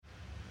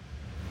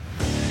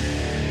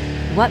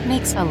What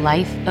makes a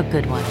life a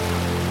good one?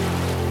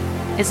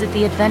 Is it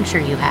the adventure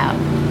you have?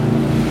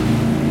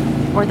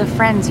 Or the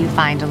friends you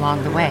find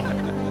along the way?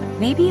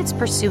 Maybe it's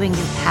pursuing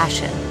your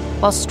passion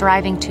while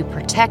striving to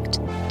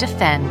protect,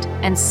 defend,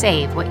 and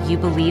save what you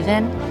believe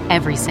in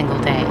every single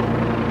day.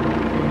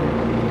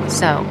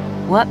 So,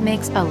 what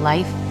makes a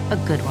life a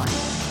good one?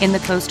 In the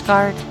Coast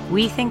Guard,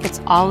 we think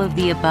it's all of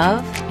the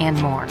above and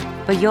more,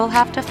 but you'll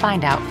have to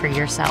find out for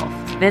yourself.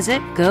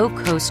 Visit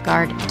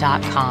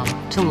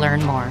gocoastguard.com to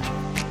learn more.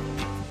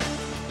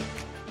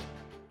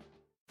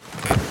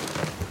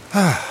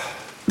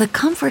 The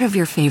comfort of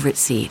your favorite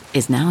seat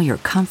is now your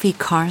comfy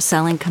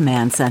car-selling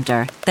command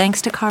center,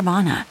 thanks to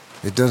Carvana.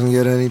 It doesn't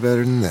get any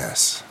better than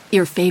this.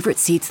 Your favorite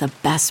seat's the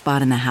best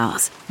spot in the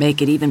house.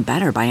 Make it even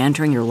better by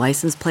entering your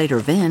license plate or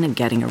VIN and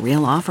getting a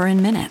real offer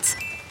in minutes.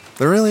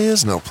 There really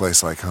is no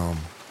place like home.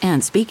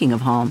 And speaking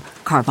of home,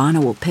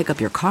 Carvana will pick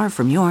up your car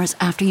from yours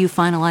after you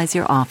finalize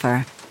your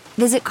offer.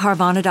 Visit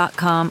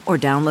Carvana.com or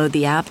download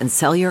the app and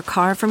sell your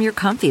car from your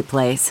comfy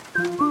place.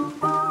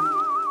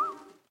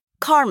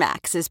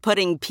 CarMax is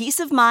putting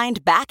peace of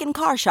mind back in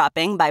car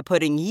shopping by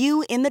putting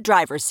you in the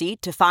driver's seat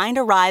to find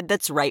a ride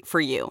that's right for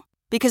you.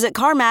 Because at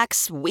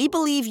CarMax, we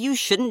believe you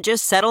shouldn't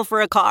just settle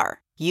for a car.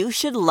 You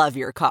should love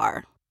your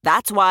car.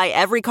 That's why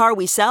every car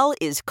we sell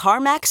is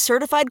CarMax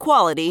certified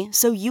quality,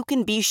 so you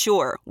can be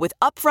sure with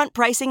upfront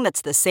pricing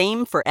that's the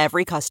same for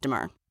every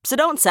customer. So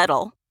don't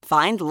settle.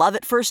 Find love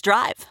at first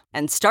drive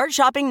and start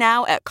shopping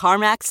now at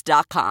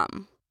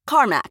CarMax.com.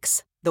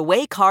 CarMax, the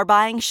way car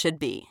buying should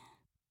be.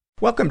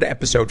 Welcome to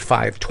episode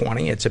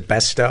 520. It's a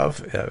best of,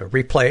 a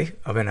replay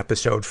of an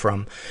episode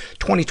from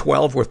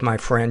 2012 with my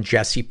friend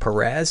Jessie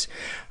Perez.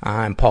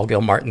 I'm Paul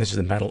Gilmartin. This is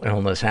the Mental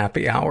Illness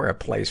Happy Hour, a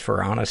place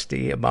for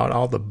honesty about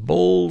all the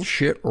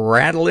bullshit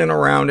rattling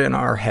around in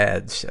our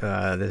heads.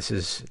 This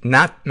is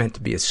not meant to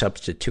be a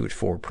substitute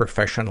for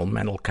professional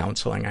mental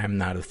counseling. I'm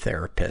not a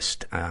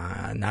therapist,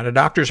 not a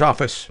doctor's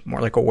office,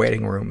 more like a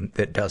waiting room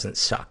that doesn't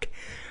suck.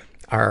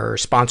 Our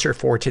sponsor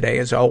for today,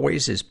 as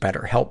always, is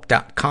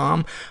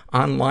BetterHelp.com.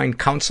 Online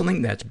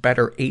counseling, that's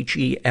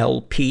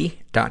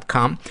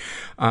BetterHelp.com.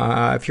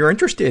 If you're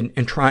interested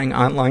in trying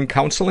online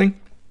counseling,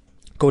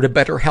 go to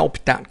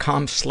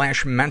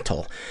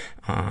BetterHelp.com/mental.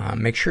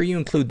 Make sure you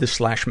include the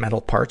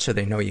 /mental part so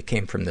they know you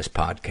came from this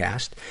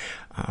podcast.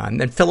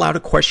 And then fill out a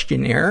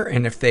questionnaire,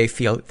 and if they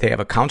feel they have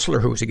a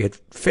counselor who's a good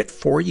fit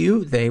for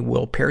you, they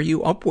will pair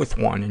you up with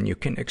one, and you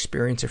can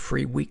experience a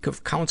free week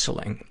of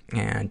counseling.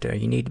 And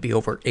you need to be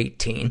over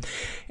 18.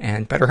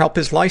 And BetterHelp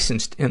is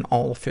licensed in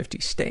all 50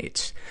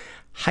 states.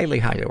 Highly,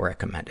 highly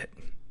recommend it.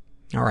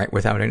 All right,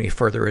 without any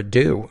further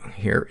ado,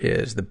 here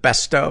is the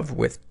best of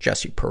with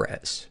Jessie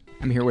Perez.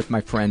 I'm here with my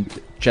friend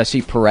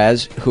Jessie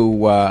Perez,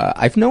 who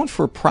I've known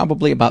for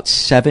probably about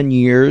 7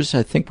 years.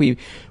 I think we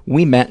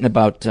met in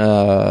about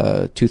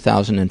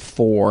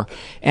 2004.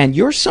 And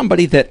you're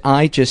somebody that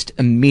I just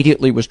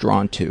immediately was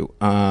drawn to.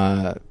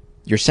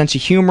 Your sense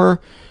of humor,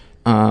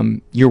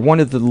 you're one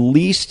of the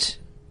least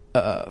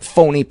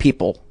phony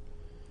people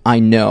I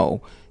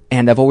know.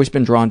 And I've always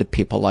been drawn to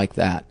people like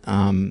that.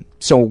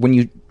 So when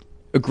you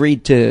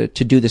agreed to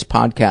do this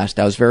podcast,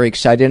 I was very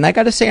excited. And I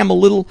got to say, I'm a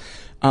little...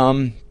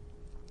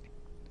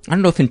 I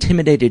don't know if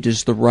intimidated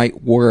is the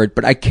right word,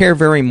 but I care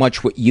very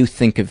much what you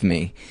think of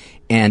me,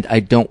 and I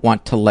don't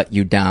want to let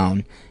you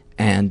down,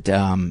 and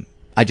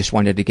I just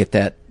wanted to get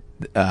that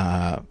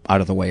out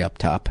of the way up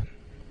top.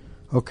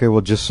 Okay,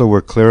 well, just so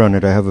we're clear on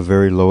it, I have a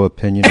very low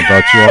opinion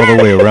about you all the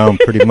way around,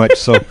 pretty much,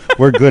 so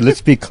we're good. Let's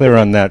be clear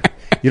on that.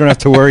 You don't have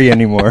to worry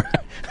anymore.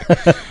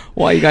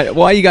 Why you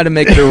got to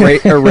make it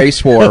a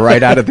race war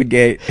right out of the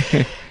gate?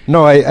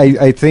 No,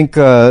 I think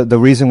the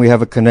reason we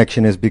have a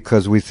connection is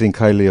because we think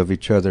highly of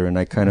each other, and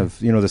I kind of,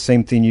 the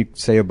same thing you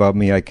say about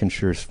me, I can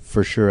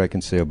for sure I can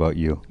say about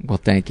you. Well,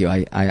 thank you.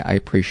 I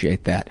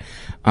appreciate that.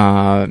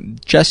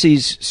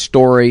 Jesse's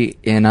story,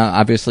 and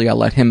obviously I'll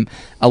let him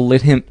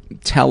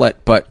tell it,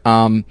 but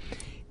I've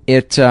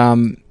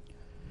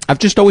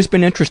just always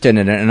been interested in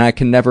it, and I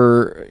can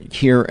never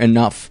hear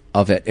enough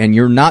of it. And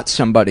you're not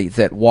somebody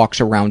that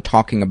walks around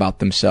talking about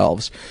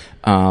themselves,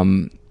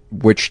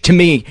 which to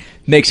me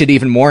makes it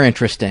even more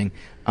interesting.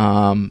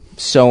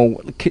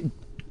 So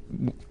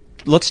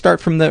let's start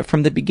from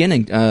the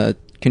beginning.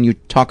 Can you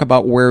talk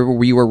about where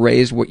you were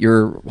raised, what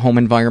your home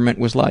environment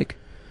was like?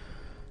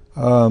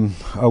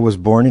 I was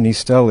born in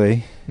East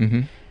LA,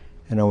 mm-hmm.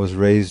 and I was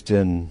raised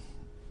in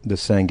the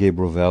San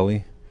Gabriel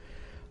Valley.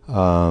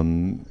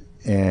 And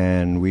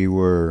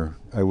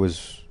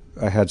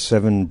I had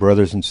 7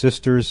 brothers and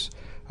sisters.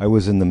 I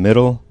was in the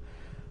middle.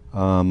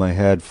 I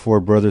had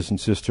 4 brothers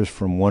and sisters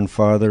from one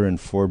father and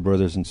 4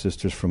 brothers and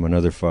sisters from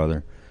another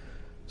father.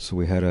 So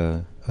we had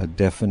a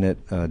definite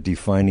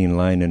defining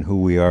line in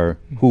who we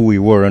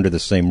were under the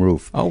same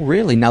roof. Oh,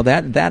 really? Now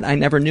that I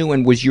never knew.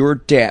 And was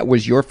your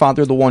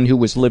father the one who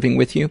was living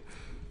with you?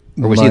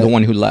 Or was he the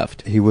one who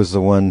left? He was the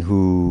one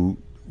who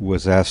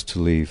was asked to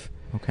leave.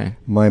 Okay.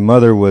 My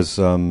mother was,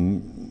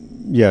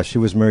 she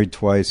was married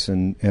twice,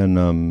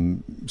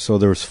 and so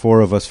there was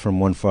 4 of us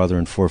from one father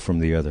and 4 from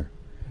the other.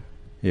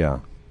 Yeah.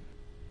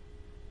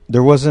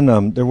 There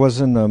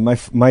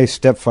wasn't. My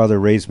stepfather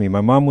raised me.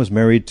 My mom was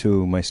married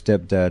to my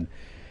stepdad,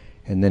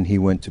 and then he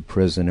went to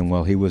prison. And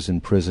while he was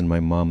in prison, my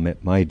mom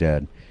met my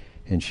dad,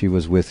 and she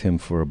was with him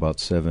for about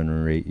 7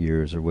 or 8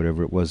 years or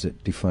whatever it was.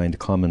 It defined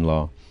common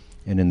law,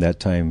 and in that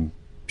time,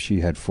 she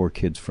had 4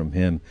 kids from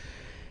him.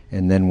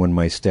 And then when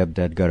my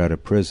stepdad got out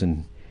of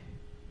prison,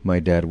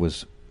 my dad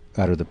was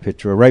out of the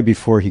picture. Right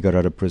before he got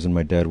out of prison,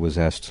 my dad was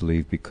asked to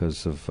leave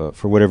because of,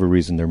 for whatever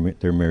reason,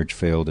 their marriage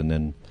failed, and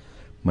then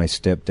my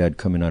stepdad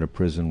coming out of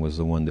prison was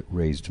the one that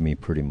raised me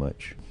pretty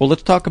much. Well,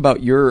 let's talk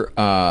about your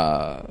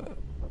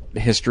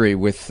history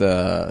with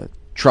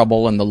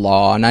trouble and the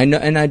law. And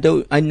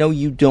I know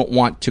you don't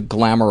want to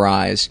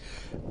glamorize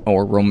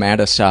or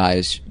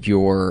romanticize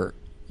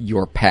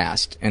your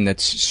past, and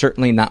that's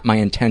certainly not my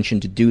intention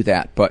to do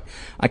that. But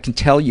I can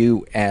tell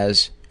you,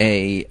 as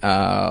a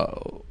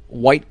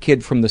white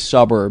kid from the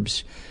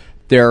suburbs,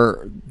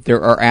 there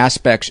are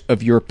aspects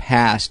of your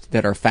past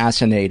that are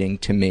fascinating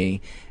to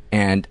me.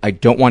 And I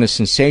don't want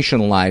to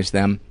sensationalize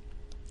them,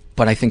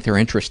 but I think they're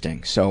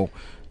interesting. So,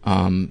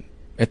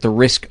 at the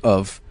risk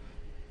of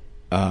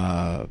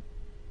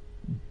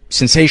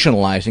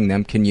sensationalizing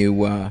them, can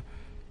you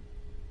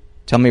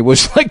tell me what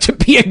it's like to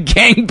be a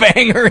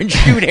gangbanger and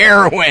shoot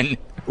heroin?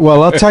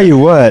 Well, I'll tell you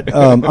what.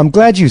 I'm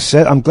glad you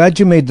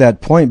made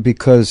that point,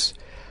 because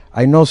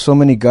I know so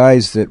many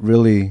guys that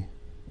really,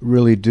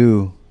 really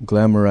do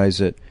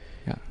glamorize it.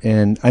 Yeah.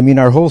 And I mean,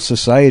 our whole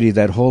society,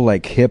 that whole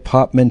like hip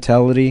hop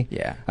mentality.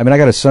 Yeah. I mean, I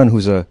got a son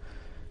who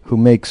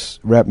makes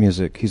rap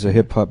music. He's a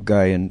hip hop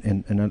guy,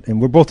 and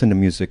we're both into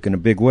music in a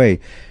big way.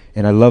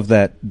 And I love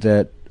that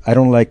I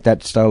don't like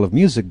that style of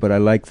music, but I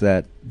like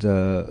that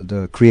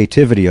the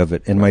creativity of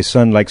it. And my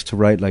son likes to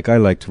write like I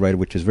like to write,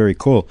 which is very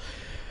cool.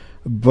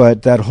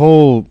 But that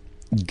whole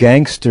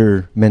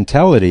gangster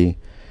mentality,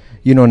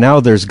 you know, now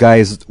there's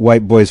guys,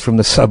 white boys from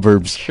the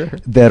suburbs, sure,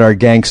 that are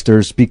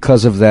gangsters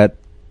because of that.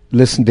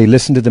 They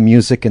listen to the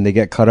music and they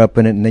get caught up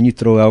in it, and then you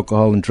throw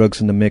alcohol and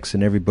drugs in the mix,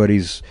 and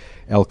everybody's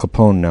Al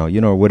Capone now, you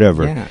know, or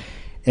whatever. Yeah.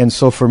 And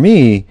so for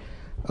me,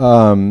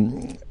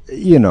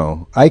 you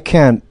know, I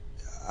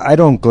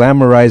don't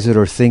glamorize it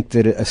or think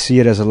that I see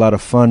it as a lot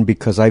of fun,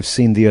 because I've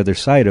seen the other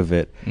side of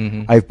it.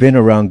 Mm-hmm. I've been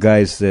around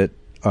guys that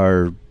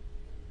are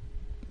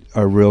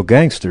real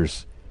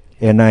gangsters,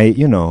 and I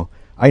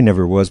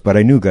never was, but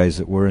I knew guys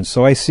that were, and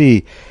so I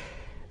see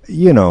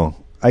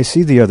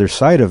the other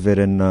side of it,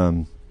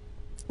 and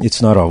it's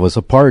not always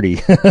a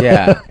party.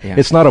 Yeah.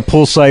 It's not a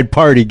poolside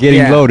party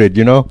getting loaded,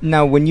 you know?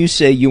 Now, when you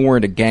say you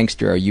weren't a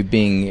gangster, are you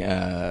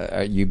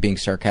being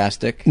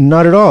sarcastic?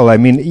 Not at all. I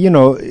mean, you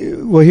know,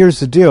 well, here's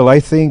the deal. I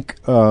think,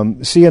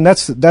 and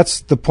that's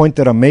the point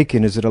that I'm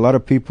making, is that a lot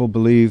of people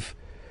believe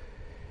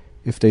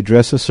if they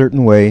dress a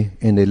certain way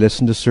and they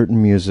listen to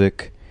certain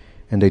music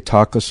and they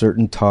talk a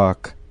certain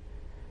talk,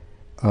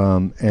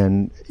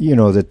 and, you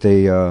know, that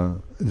they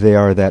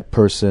are that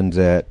person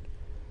that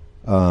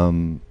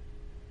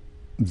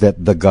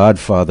The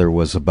Godfather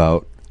was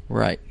about.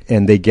 Right.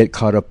 And they get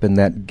caught up in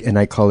that, and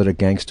I call it a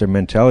gangster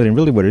mentality. And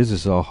really what it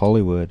is all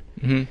Hollywood.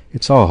 Mm-hmm.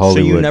 It's all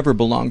Hollywood. So you never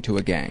belonged to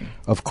a gang?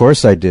 Of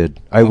course I did.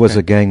 I was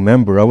a gang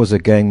member. I was a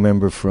gang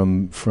member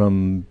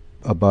from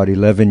about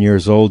 11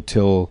 years old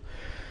till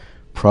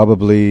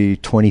probably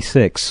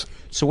 26.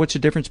 So what's the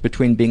difference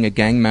between being a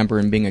gang member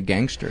and being a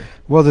gangster?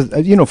 Well,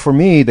 for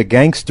me, the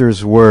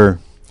gangsters were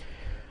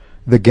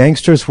the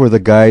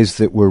guys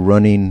that were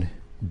running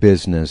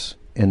business.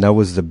 And that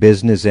was the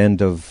business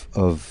end of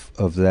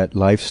that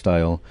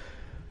lifestyle,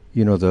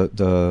 you know,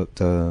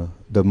 the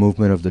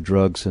movement of the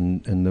drugs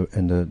and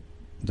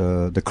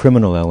the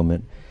criminal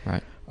element.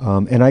 Right.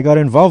 And I got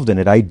involved in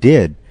it. I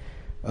did.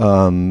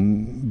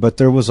 But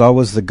there was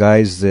always the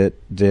guys that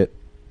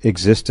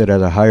existed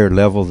at a higher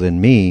level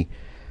than me.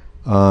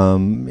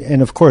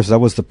 And of course that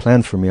was the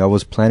plan for me. I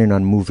was planning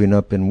on moving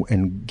up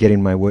and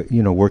getting my way,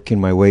 you know, working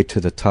my way to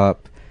the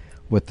top,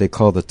 what they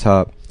call the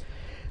top.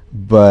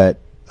 But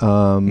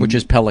which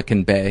is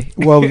Pelican Bay.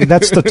 Well,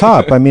 that's the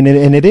top. I mean,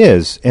 and it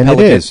is. And it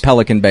is.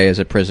 Pelican Bay is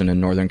a prison in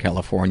Northern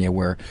California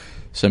where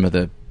some of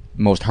the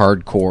most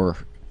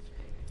hardcore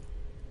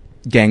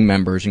gang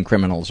members and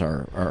criminals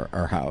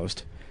are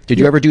housed. Did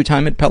you ever do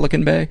time at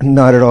Pelican Bay?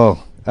 Not at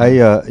all.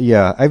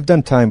 I've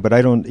done time, but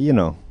I don't, you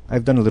know,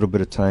 I've done a little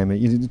bit of time.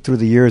 Through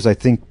the years, I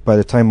think by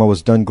the time I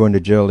was done going to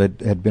jail,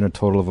 it had been a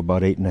total of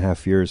about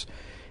 8.5 years.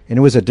 And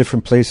it was at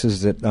different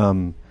places that,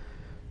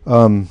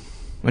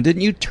 well,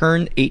 didn't you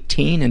turn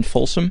 18 in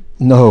Folsom?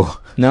 No,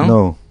 not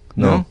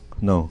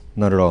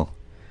at all.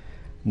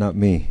 Not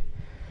me.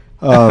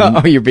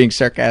 Oh, you're being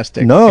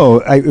sarcastic. No,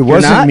 it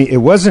wasn't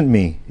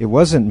me. It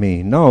wasn't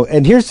me. No,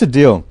 and here's the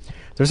deal.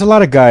 There's a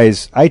lot of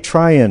guys. I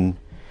try and.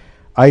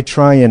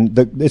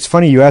 It's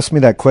funny you asked me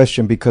that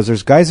question, because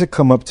there's guys that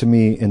come up to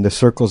me in the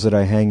circles that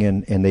I hang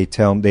in, and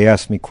they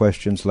ask me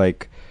questions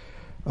like,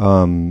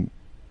 you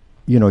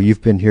know,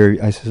 you've been here.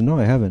 I says, no,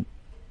 I haven't.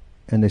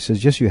 And they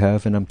says, yes, you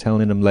have. And I'm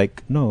telling them,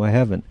 like, no, I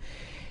haven't.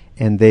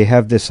 And they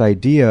have this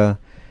idea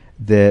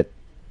that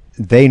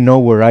they know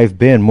where I've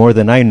been more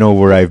than I know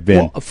where I've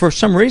been. Well, for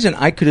some reason,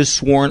 I could have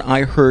sworn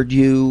I heard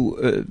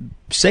you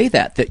say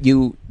that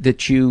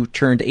you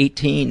turned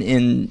 18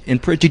 in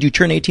prison. Did you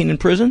turn 18 in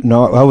prison?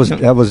 No, I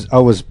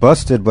was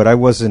busted, but I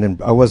wasn't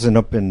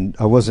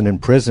in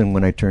prison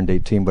when I turned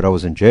 18, but I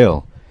was in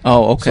jail.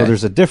 Oh, okay. So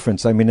there's a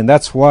difference. I mean, and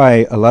that's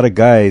why a lot of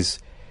guys,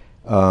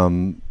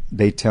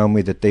 they tell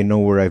me that they know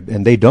where I've been,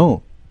 and they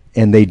don't.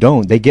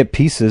 They get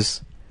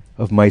pieces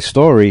of my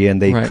story, and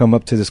they come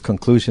up to this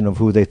conclusion of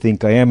who they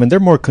think I am, and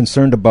they're more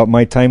concerned about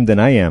my time than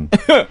I am.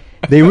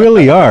 They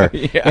really are.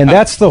 Yeah. And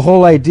that's the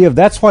whole idea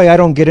that's why I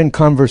don't get in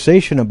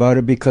conversation about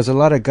it, because a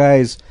lot of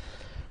guys,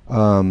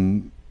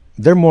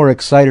 they're more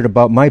excited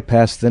about my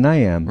past than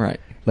I am. Right.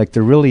 Like,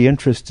 they're really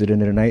interested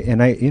in it.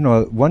 And I,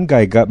 one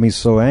guy got me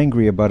so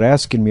angry about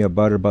asking me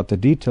about the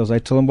details. I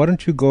told him, why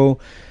don't you go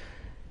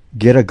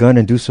get a gun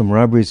and do some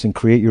robberies and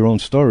create your own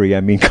story? I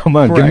mean, come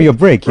on, give me a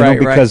break, you know,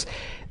 because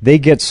they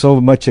get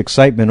so much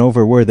excitement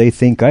over where they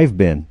think I've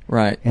been.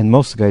 Right. And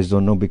most guys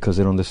don't know because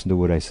they don't listen to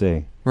what I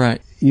say.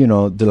 Right. You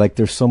know,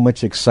 there's so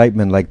much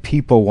excitement, like,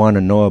 people want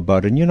to know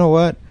about it. And you know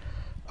what?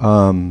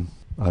 I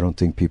don't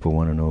think people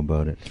want to know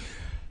about it.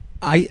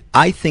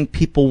 I think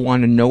people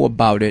want to know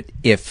about it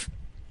if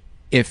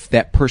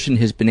that person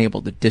has been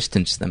able to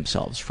distance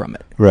themselves from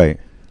it. Right.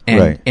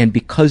 And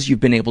because you've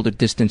been able to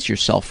distance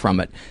yourself from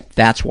it,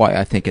 that's why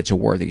I think it's a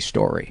worthy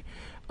story.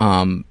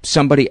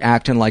 Somebody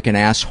acting like an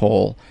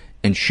asshole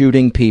and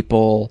shooting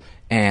people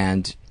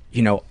and,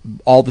 you know,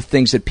 all the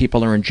things that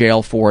people are in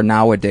jail for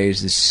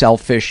nowadays, the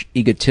selfish,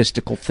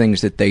 egotistical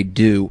things that they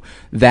do,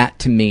 that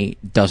to me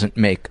doesn't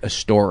make a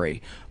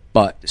story.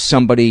 But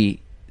somebody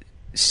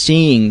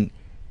seeing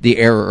the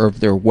error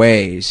of their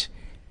ways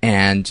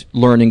and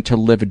learning to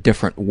live a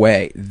different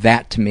way,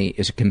 that to me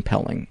is a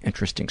compelling,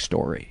 interesting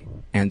story.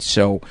 And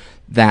so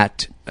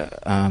that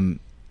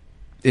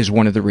is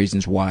one of the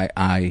reasons why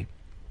I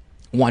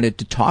wanted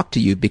to talk to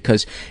you,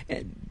 because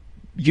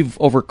you've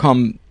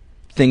overcome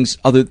things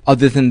other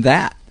than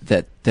that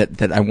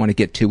I want to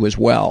get to as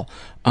well.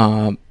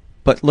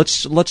 But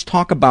let's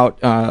talk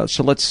about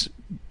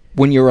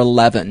when you're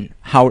 11,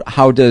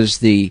 how does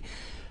the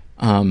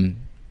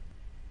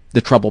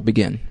trouble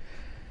begin?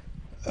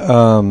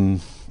 I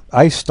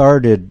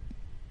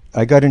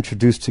got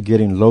introduced to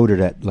getting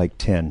loaded at like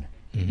 10.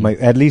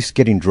 Mm-hmm. At least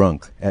getting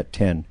drunk at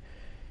 10.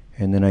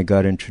 And then I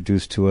got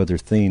introduced to other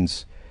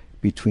things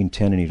between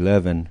 10 and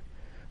 11,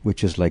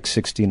 which is like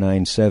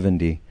 69,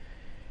 70.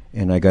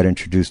 And I got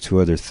introduced to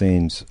other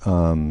things,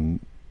 the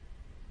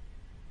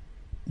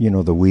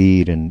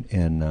weed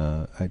and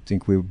I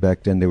think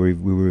back then we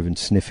were even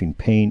sniffing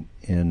paint,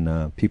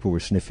 and people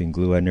were sniffing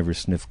glue. I never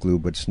sniffed glue,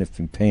 but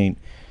sniffing paint,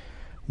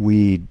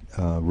 weed,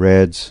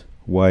 reds,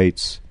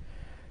 whites.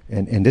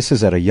 And this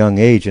is at a young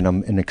age, and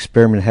I'm an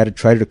experiment. I had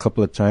tried it a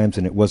couple of times,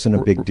 and it wasn't a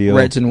big deal.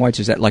 Reds and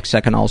whites, is that like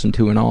second alls and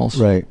 2 and alls?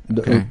 Right.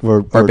 Okay.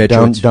 Or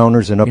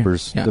downers and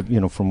uppers.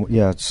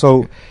 Yeah.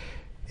 So,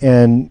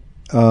 and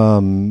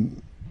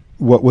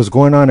what was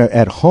going on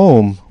at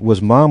home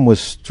was Mom was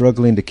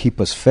struggling to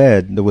keep us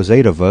fed. There was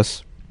 8 of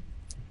us,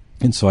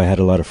 and so I had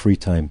a lot of free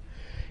time,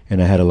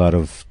 and I had a lot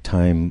of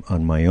time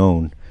on my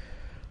own.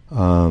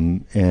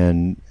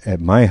 And at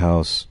my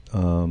house,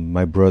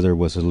 my brother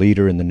was a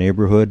leader in the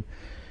neighborhood.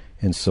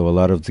 And so a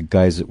lot of the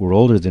guys that were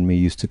older than me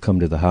used to come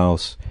to the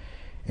house,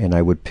 and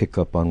I would pick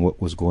up on what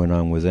was going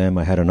on with them.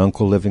 I had an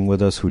uncle living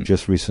with us who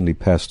just recently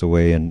passed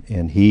away,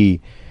 and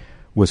he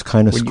was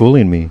kind of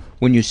schooling me.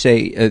 When you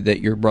say that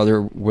your brother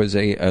was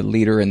a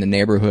leader in the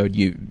neighborhood,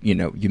 you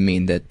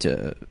mean that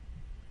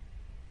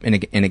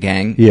in a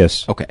gang?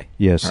 Yes. Okay.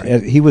 Yes.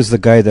 Right. He was the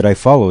guy that I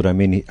followed. I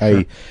mean,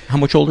 sure. How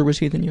much older was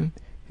he than you?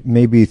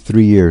 Maybe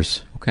 3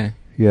 years. Okay.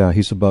 Yeah,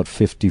 he's about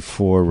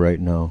 54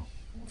 right now.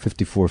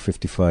 54,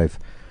 55.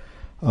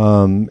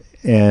 And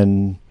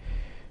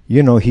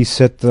he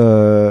set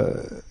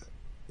the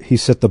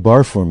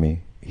bar for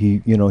me.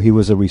 He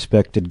was a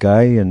respected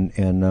guy,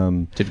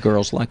 and did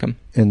girls like him?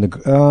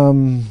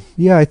 And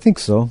yeah, I think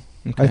so.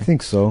 Okay. I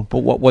think so. But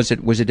what was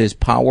it? Was it his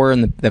power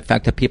and the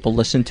fact that people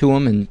listened to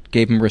him and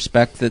gave him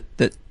respect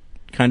that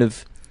kind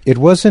of? It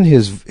wasn't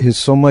his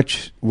so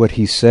much what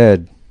he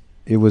said.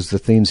 It was the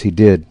things he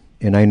did.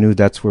 And I knew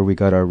that's where we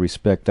got our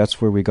respect.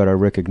 That's where we got our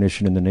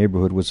recognition in the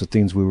neighborhood, was the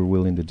things we were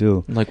willing to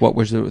do. Like what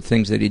was the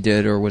things that he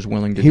did or was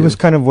willing to do? He was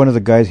kind of one of the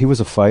guys. He was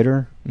a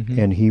fighter, mm-hmm.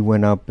 and he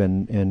went up,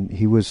 and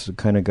he was the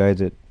kind of guy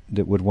that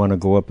would want to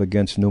go up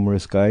against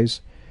numerous guys.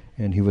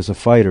 And he was a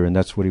fighter, and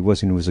that's what he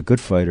was, and he was a good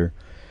fighter.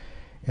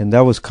 And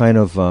that was kind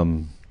of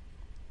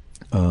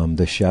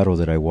the shadow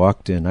that I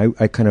walked in.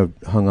 I kind of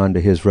hung on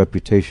to his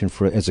reputation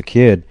as a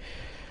kid.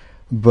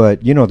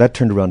 But, that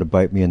turned around to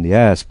bite me in the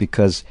ass,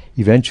 because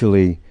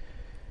eventually...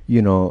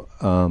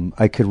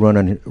 I could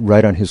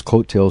ride on his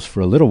coattails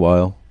for a little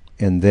while,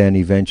 and then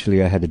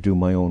eventually I had to do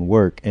my own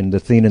work. And the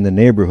thing in the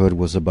neighborhood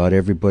was about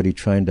everybody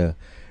trying to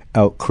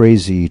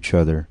out-crazy each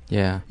other.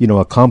 Yeah.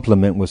 A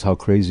compliment was how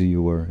crazy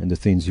you were and the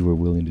things you were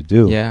willing to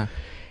do. Yeah.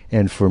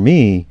 And for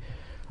me,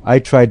 I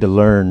tried to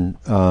learn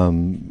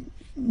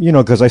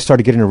because I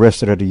started getting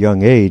arrested at a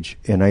young age,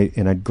 and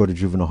I'd go to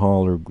juvenile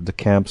hall or the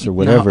camps or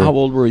whatever. Now, how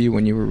old were you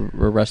when you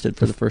were arrested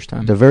for the first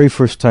time? The very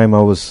first time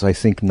I was, I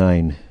think,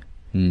 9.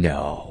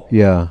 No.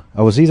 Yeah,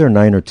 I was either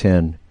 9 or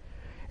 10.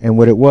 And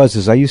what it was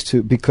is I used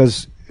to,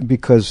 because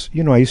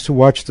I used to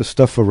watch the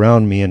stuff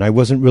around me, and I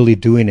wasn't really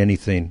doing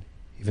anything,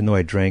 even though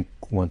I drank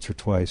once or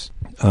twice.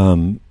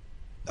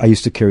 I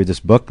used to carry this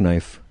buck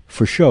knife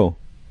for show.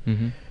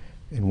 Mm-hmm.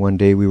 And one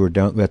day we were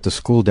down at the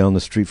school down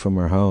the street from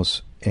our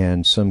house,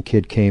 and some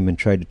kid came and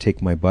tried to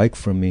take my bike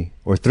from me,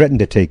 or threatened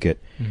to take it.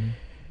 Mm-hmm.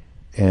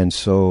 And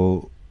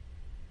so,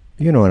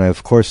 and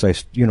of course I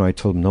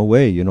told him, no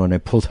way, and I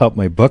pulled out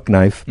my buck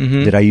knife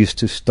Mm-hmm. that I used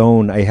to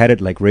stone. I had it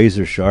like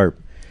razor sharp.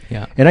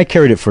 Yeah. And I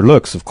carried it for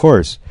looks, of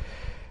course.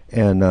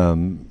 And,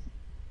 and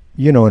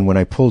when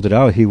I pulled it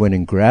out, he went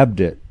and grabbed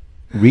it,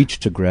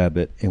 reached to grab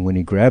it. And when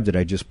he grabbed it,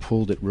 I just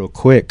pulled it real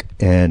quick.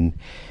 And,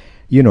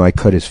 I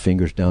cut his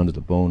fingers down to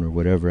the bone or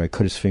whatever. I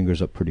cut his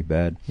fingers up pretty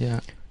bad.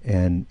 Yeah.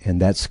 And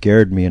that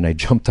scared me. And I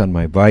jumped on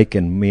my bike,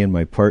 and me and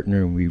my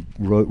partner, and we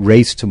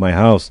raced to my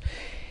house.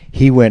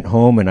 He went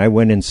home, and I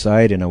went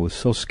inside, and I was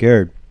so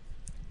scared.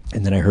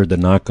 And then I heard the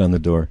knock on the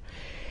door.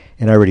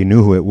 And I already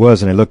knew who it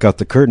was, and I look out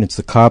the curtain. It's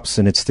the cops,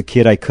 and it's the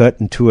kid I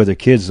cut and 2 other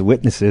kids, the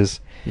witnesses.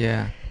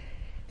 Yeah.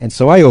 And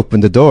so I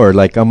opened the door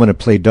like I'm gonna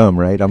play dumb,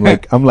 right? I'm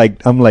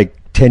like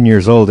 10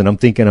 years old, and I'm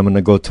thinking I'm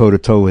gonna go toe to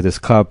toe with this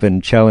cop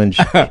and challenge,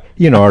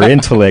 our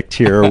intellect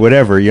here or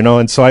whatever,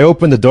 And so I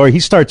open the door. He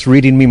starts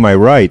reading me my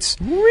rights.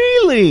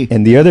 Really?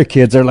 And the other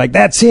kids are like,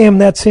 "That's him,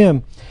 that's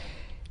him."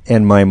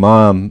 And my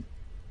mom,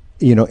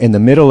 in the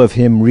middle of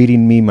him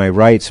reading me my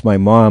rights, my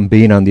mom,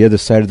 being on the other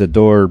side of the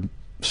door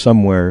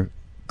somewhere,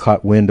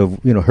 caught wind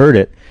of, heard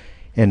it,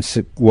 and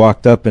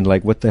walked up and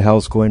like, what the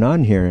hell's going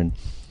on here?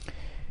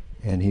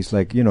 And he's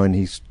like,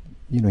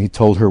 he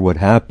told her what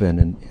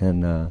happened,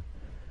 and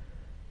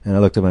I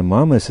looked at my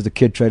mom and I said, the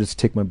kid tried to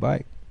take my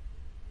bike,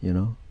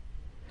 and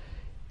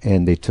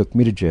they took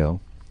me to jail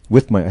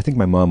I think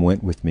my mom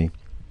went with me,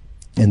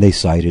 and they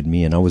cited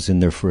me, and I was in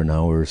there for an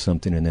hour or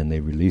something, and then they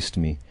released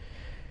me.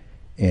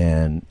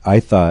 And I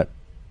thought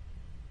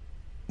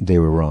they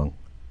were wrong,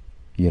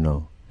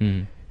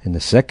 Mm. And the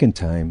second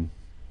time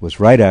was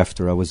right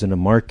after I was in a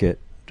market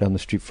down the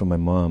street from my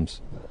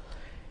mom's,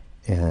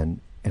 and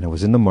I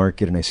was in the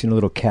market, and I seen a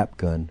little cap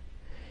gun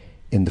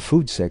in the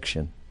food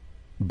section,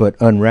 but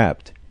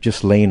unwrapped,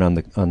 just laying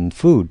on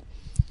food.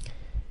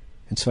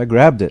 And so I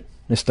grabbed it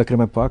and I stuck it in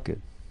my pocket.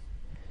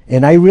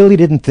 And I really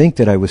didn't think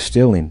that I was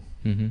stealing.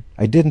 Mm-hmm.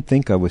 I didn't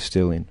think I was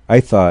stealing. I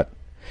thought,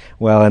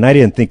 and I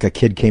didn't think a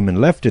kid came and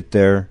left it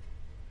there,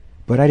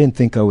 but I didn't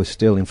think I was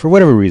stealing for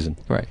whatever reason.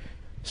 Right.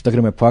 Stuck it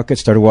in my pocket,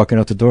 started walking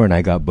out the door, and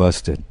I got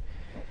busted.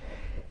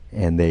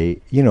 And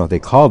they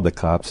called the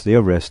cops. They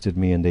arrested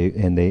me, and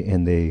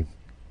they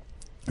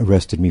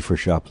arrested me for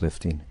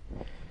shoplifting.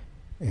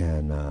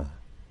 And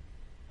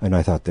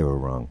I thought they were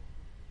wrong.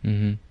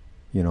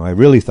 Mm-hmm. I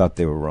really thought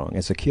they were wrong.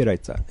 As a kid, I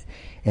thought.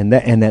 And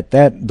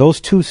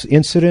those 2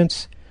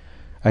 incidents,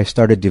 I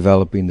started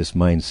developing this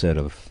mindset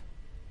of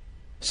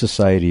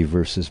society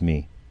versus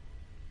me.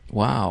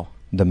 Wow.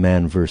 The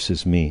man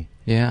versus me.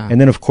 Yeah. And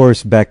then, of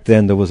course, back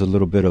then there was a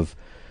little bit of,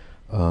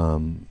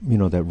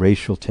 that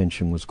racial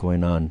tension was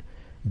going on.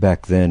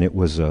 Back then it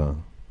was,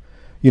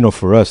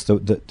 for us,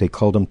 they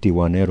called them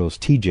Tijuaneros,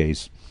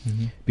 TJs,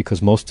 mm-hmm.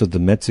 because most of the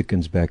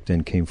Mexicans back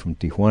then came from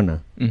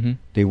Tijuana. Mm-hmm.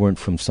 They weren't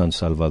from San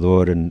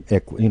Salvador and,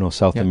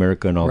 South Yep.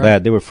 America and all Right.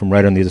 that. They were from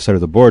right on the other side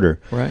of the border.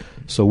 Right.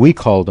 So we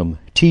called them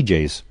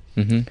TJs.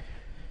 Mm-hmm.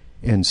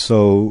 And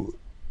so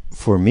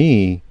for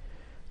me,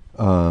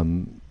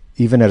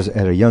 even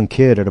at a young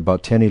kid, at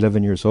about 10,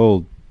 11 years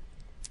old,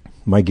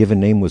 my given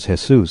name was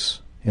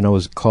Jesus. And I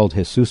was called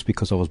Jesus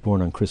because I was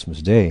born on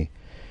Christmas Day.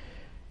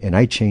 And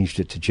I changed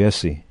it to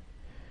Jessie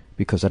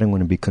because I didn't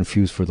want to be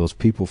confused for those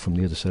people from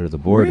the other side of the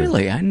border.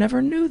 Really? I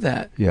never knew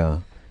that.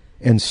 Yeah.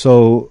 And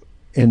so,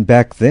 and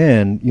back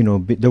then,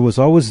 there was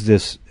always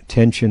this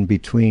tension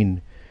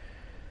between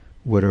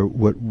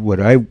what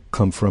I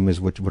come from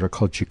is what are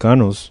called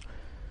Chicanos,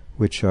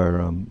 which are,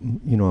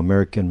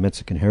 American,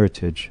 Mexican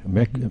heritage,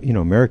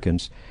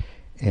 Americans.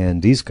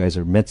 And these guys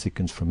are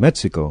Mexicans from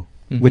Mexico,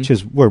 Mm-hmm. which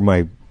is where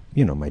my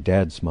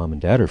dad's mom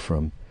and dad are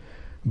from.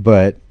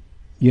 But,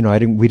 we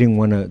didn't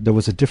want to, there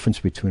was a difference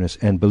between us.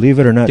 And believe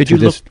it or not, Did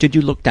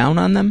you look down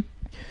on them?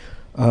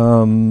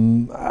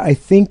 I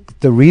think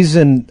the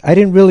reason, I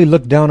didn't really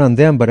look down on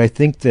them, but I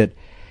think that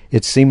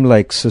it seemed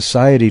like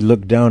society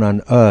looked down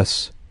on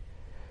us,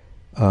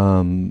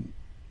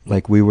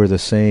 like we were the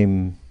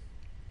same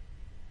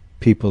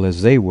people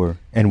as they were,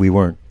 and we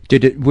weren't.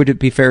 Would it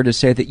be fair to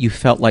say that you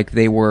felt like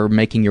they were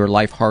making your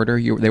life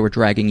harder? They were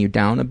dragging you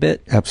down a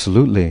bit?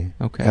 Absolutely.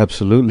 Okay.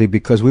 Absolutely,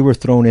 because we were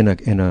thrown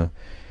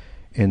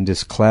in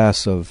this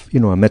class of,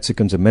 a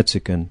Mexican's a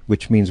Mexican,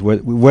 which means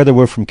whether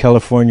we're from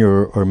California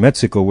or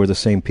Mexico, we're the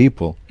same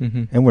people.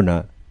 Mm-hmm. And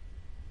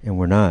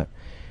we're not.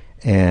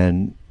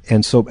 And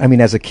so,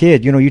 as a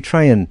kid, you're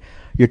trying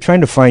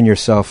to find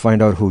yourself,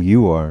 find out who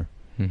you are.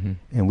 Mm-hmm.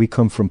 And we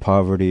come from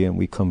poverty, and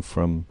we come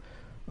from,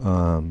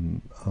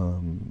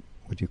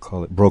 what do you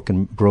call it,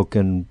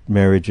 broken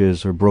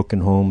marriages or broken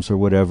homes or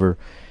whatever,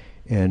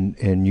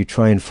 and you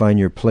try and find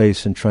your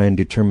place and try and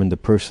determine the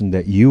person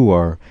that you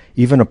are,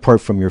 even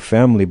apart from your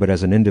family, but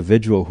as an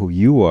individual who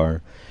you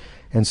are.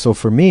 And so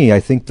for me, I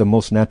think the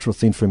most natural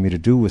thing for me to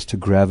do was to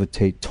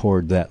gravitate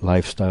toward that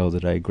lifestyle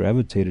that I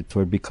gravitated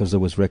toward, because there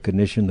was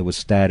recognition, there was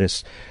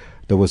status,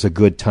 there was a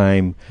good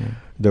time,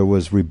 there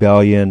was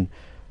rebellion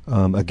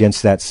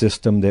against that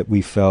system that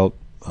we felt.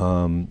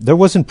 There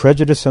wasn't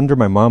prejudice under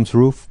my mom's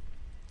roof,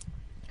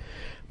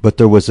 but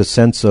there was a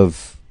sense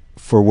of,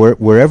 for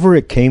wherever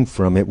it came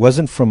from, it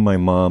wasn't from my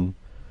mom,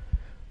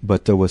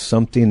 but there was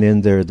something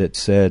in there that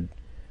said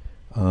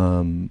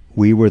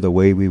we were the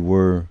way we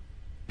were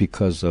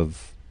because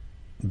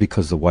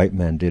the white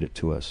man did it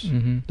to us.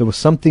 Mm-hmm. There was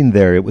something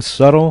there. It was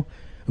subtle,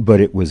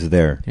 but it was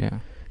there. Yeah.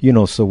 You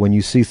know, so when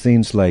you see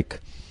things like,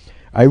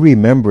 I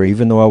remember,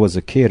 even though I was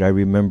a kid, I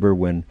remember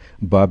when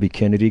Bobby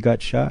Kennedy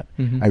got shot.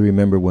 Mm-hmm. I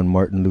remember when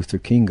Martin Luther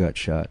King got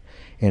shot.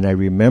 And I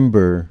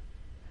remember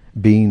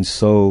being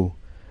so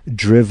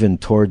driven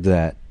toward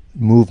that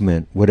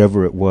movement,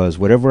 whatever it was,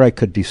 whatever I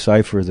could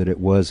decipher that it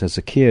was as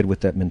a kid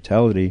with that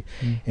mentality.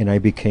 And I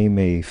became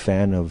a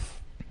fan of,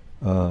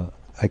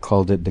 I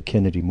called it the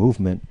Kennedy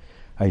movement.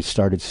 I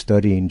started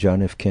studying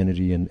John F.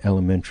 Kennedy in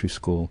elementary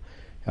school.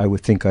 I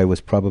would think I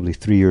was probably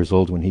 3 years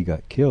old when he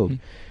got killed.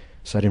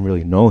 So I didn't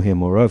really know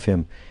him or of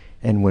him.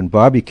 And when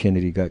Bobby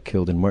Kennedy got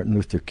killed and Martin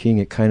Luther King,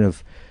 it kind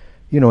of,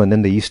 you know, and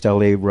then the East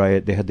LA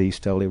riot, they had the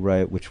East LA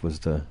riot, which was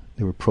they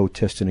were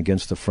protesting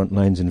against the front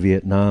lines in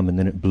Vietnam, and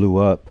then it blew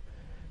up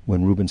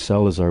when Ruben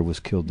Salazar was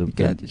killed.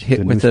 Got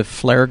hit with a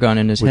flare gun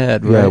in his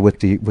head, right? Yeah, with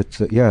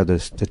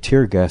the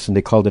tear gas, and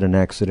they called it an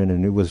accident,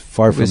 and it was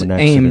far from an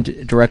accident.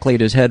 Aimed directly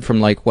at his head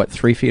from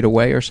 3 feet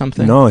away or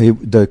something? No,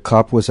 the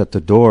cop was at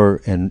the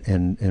door,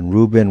 and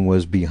Ruben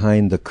was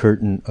behind the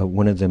curtain,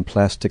 one of them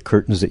plastic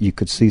curtains that you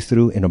could see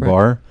through in a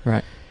bar.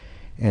 Right.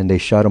 And they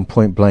shot him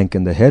point blank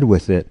in the head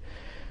with it.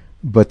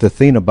 But the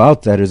thing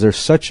about that is there's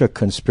such a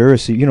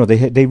conspiracy. You know,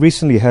 they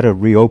recently had a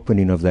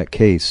reopening of that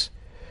case.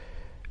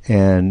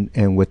 And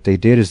what they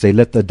did is they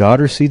let the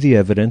daughter see the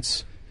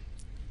evidence,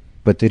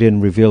 but they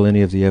didn't reveal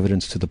any of the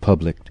evidence to the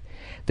public.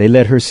 They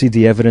let her see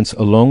the evidence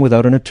alone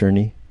without an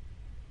attorney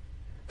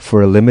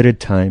for a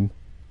limited time,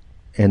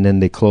 and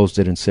then they closed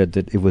it and said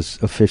that it was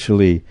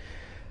officially,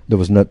 it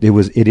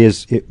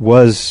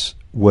was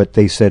what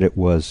they said it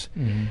was.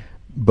 Mm-hmm.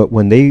 But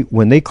when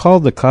they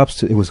called the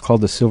cops, it was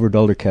called the Silver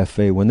Dollar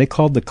Cafe. When they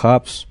called the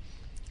cops,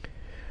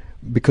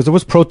 because there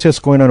was protests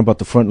going on about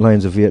the front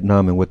lines of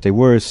Vietnam, and what they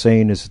were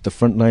saying is that the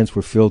front lines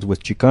were filled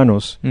with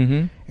Chicanos,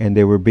 and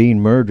they were being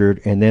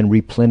murdered and then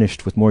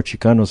replenished with more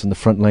Chicanos in the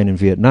front line in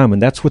Vietnam,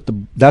 and that's what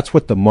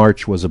the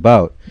march was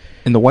about.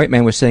 And the white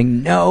man was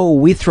saying, "No,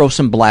 we throw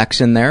some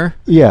blacks in there."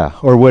 Yeah,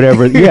 or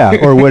whatever. Yeah,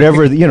 or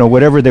whatever. You know,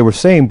 whatever they were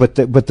saying. But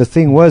the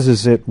thing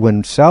is that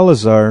when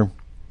Salazar,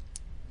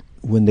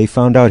 when they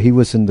found out he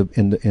was in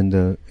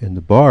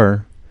the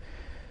bar,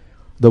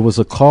 there was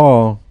a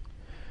call.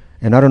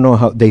 And I don't know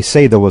how, they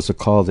say there was a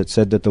call that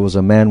said that there was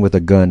a man with a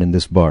gun in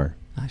this bar.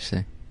 I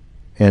see.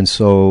 And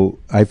so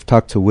I've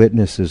talked to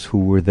witnesses who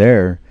were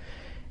there,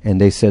 and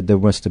they said there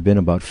must have been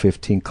about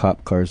 15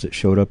 cop cars that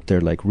showed up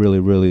there really,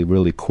 really,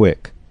 really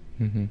quick.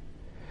 Mm-hmm.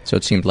 So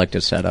it seemed like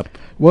a setup.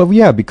 Well,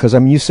 yeah, because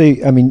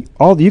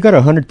you got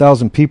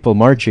 100,000 people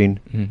marching,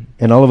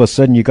 and all of a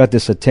sudden you got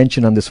this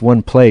attention on this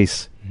one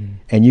place,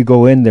 and you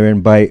go in there,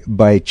 and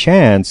by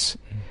chance,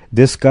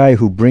 this guy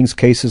who brings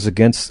cases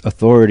against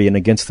authority and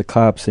against the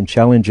cops and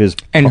challenges...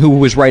 And who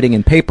was writing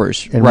in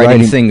papers, and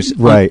writing things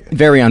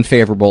very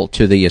unfavorable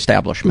to the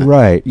establishment.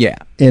 Right. Yeah.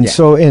 And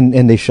so,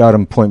 and they shot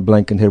him point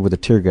blank in the head with a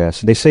tear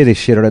gas. And they say they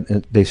shot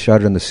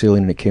it on the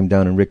ceiling and it came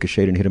down and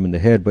ricocheted and hit him in the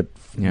head, but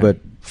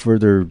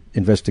further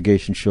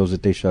investigation shows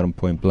that they shot him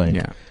point blank.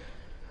 Yeah.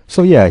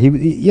 So yeah,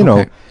 you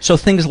know... So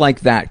things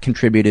like that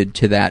contributed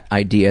to that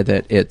idea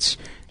that it's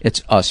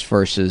us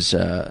versus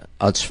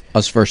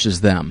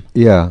them.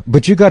 Yeah,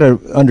 but you got to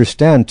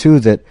understand too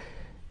that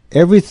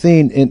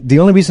everything. And the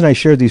only reason I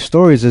share these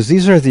stories is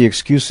these are the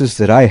excuses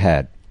that I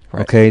had.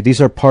 Right. Okay,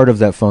 these are part of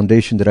that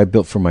foundation that I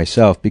built for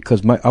myself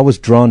because I was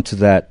drawn to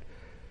that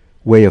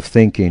way of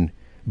thinking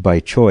by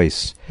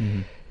choice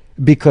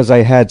because I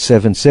had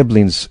 7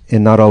 siblings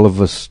and not all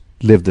of us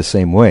lived the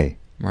same way.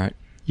 Right.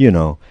 You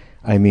know,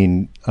 I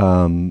mean,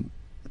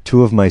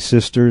 2 of my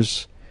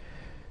sisters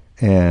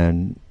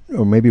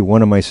or maybe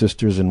one of my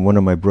sisters and one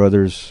of my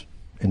brothers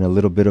and a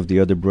little bit of the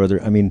other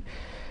brother. I mean,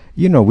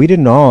 you know, we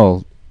didn't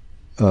all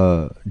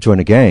join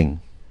a gang.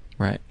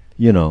 Right.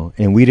 You know,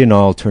 and we didn't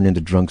all turn into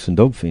drunks and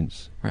dope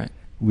fiends. Right.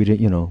 We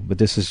didn't, you know, but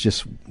this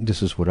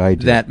is what I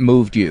did. That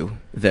moved you.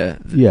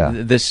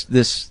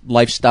 This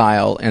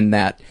lifestyle and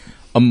that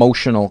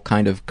emotional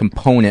kind of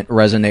component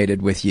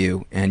resonated with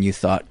you, and you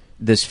thought,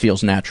 this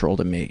feels natural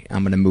to me.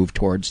 I'm going to move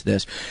towards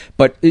this.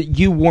 But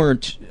you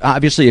weren't,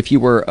 obviously, if you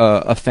were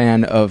a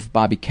fan of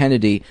Bobby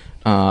Kennedy,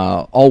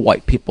 all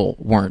white people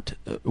weren't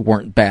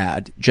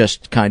bad,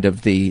 just kind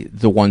of the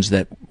ones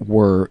that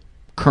were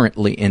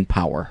currently in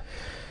power.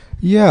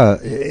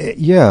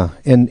 Yeah,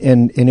 and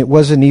it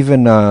wasn't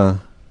even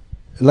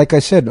like I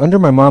said, under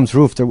my mom's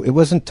roof. It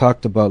wasn't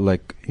talked about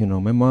like,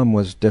 my mom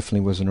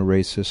definitely wasn't a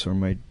racist, or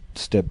my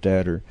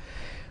stepdad,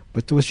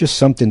 but there was just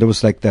something. There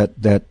was like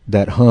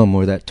that hum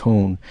or that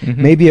tone.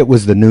 Mm-hmm. Maybe it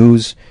was the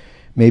news,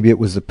 maybe it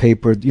was the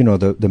paper,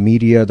 the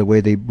media, the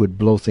way they would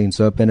blow things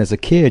up. And as a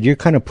kid, you're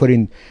kind of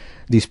putting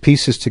these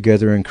pieces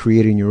together and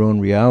creating your own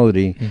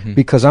reality. Mm-hmm.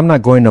 Because I'm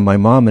not going to my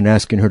mom and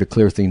asking her to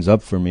clear things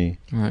up for me.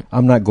 Right.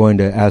 I'm not going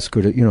to ask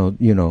her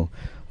to,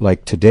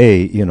 like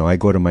today, I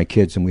go to my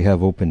kids and we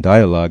have open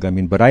dialogue. I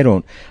mean, but I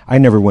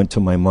never went to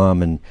my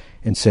mom and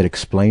said,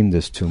 explain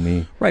this to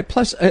me. Right.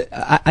 Plus,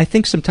 I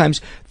think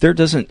sometimes there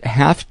doesn't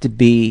have to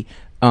be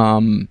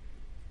the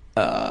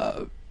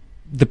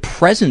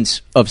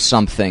presence of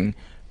something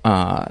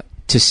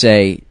to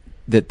say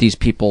that these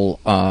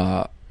people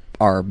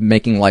are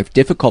making life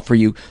difficult for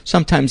you.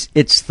 Sometimes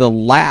it's the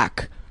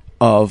lack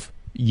of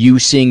you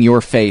seeing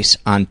your face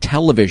on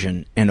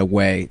television in a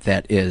way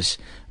that is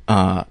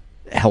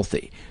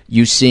healthy.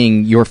 You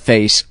seeing your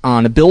face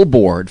on a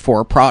billboard for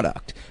a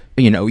product.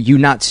 You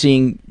not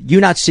seeing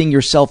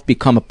yourself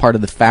become a part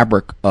of the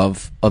fabric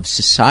of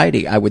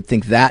society. I would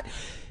think that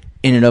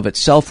in and of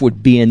itself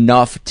would be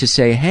enough to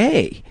say,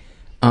 hey,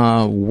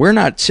 we're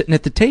not sitting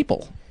at the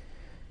table.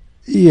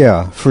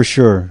 Yeah, for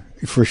sure.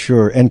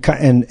 And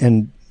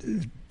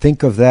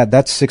think of that.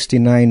 That's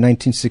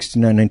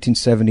 1969,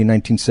 1970,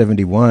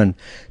 1971.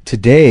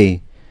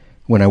 Today,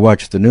 when I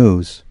watch the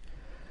news,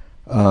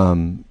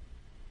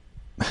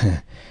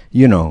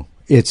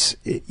 it's,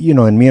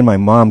 and me and my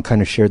mom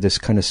kind of share this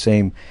kind of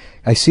same.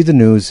 I see the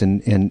news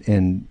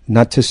and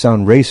not to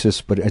sound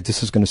racist, but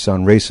this is going to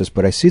sound racist,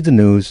 but I see the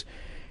news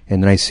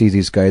and then I see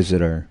these guys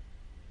that are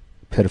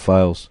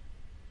pedophiles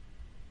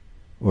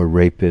or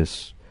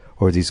rapists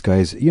or these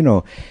guys,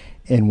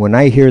 and when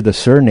I hear the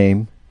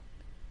surname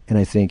and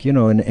I think,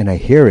 and I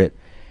hear it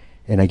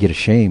and I get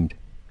ashamed.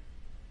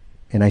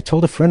 And I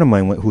told a friend of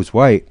mine who's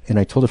white, and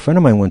I told a friend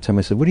of mine one time,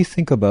 I said, what do you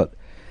think about,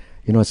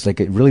 it's like,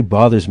 it really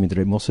bothers me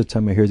that most of the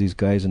time I hear these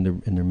guys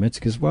and they're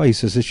Mexicans. Well, he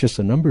says, it's just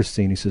a numbers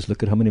thing. He says,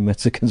 look at how many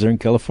Mexicans are in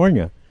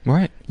California.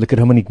 Right. Look at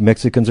how many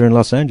Mexicans are in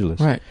Los Angeles.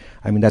 Right.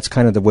 I mean, that's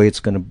kind of the way it's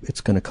gonna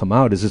come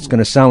out. It's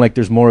gonna sound like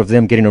there's more of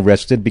them getting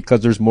arrested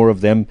because there's more of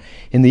them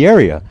in the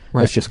area.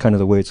 Right. That's just kind of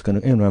the way it's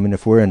gonna. I mean,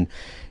 if we're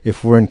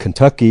in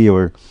Kentucky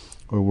or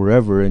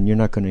wherever, and you're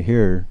not gonna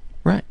hear.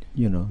 Right.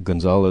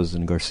 Gonzalez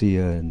and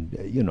Garcia, and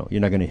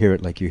you're not gonna hear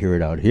it like you hear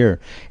it out here.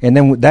 And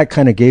then that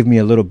kind of gave me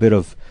a little bit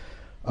of.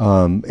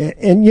 And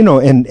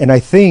I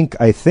think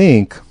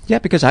yeah,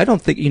 because I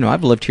don't think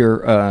I've lived here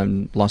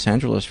in Los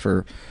Angeles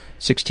for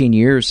 16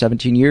 years,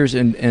 17 years,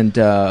 and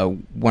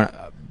when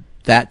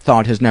that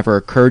thought has never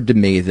occurred to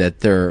me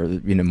that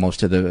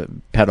most of the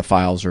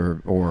pedophiles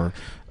or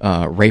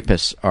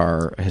rapists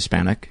are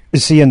Hispanic.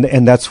 See,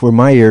 and that's where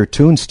my ear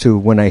tunes to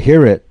when I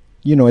hear it.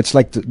 It's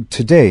like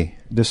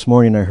this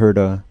morning I heard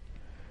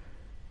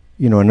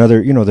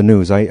another the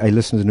news. I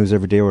listen to the news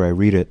every day, or I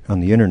read it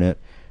on the internet,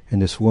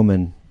 and this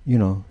woman.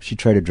 She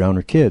tried to drown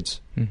her kids.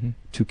 Mm-hmm.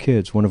 2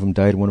 kids. One of them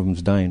died, one of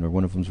them's dying, or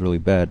one of them's really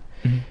bad.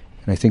 Mm-hmm.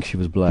 And I think she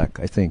was black,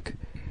 I think.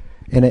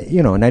 And,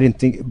 and I didn't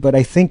think, but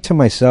I think to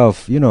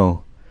myself,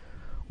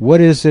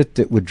 what is it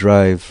that would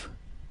drive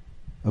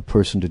a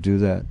person to do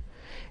that?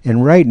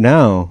 And right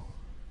now,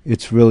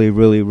 it's really,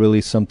 really,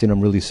 really something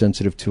I'm really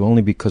sensitive to,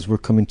 only because we're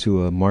coming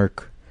to a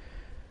mark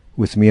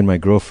with me and my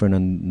girlfriend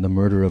on the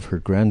murder of her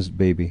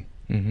grandbaby.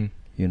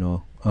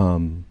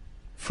 Mm-hmm.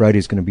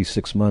 Friday's going to be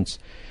 6 months.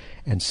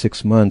 And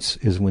 6 months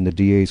is when the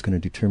DA is going to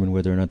determine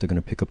whether or not they're going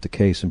to pick up the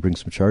case and bring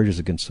some charges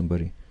against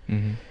somebody.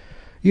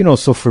 Mm-hmm.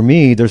 So for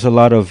me, there's a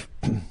lot of,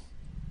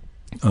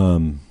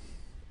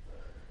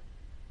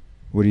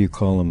 what do you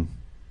call them?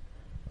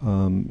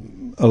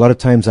 A lot of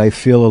times I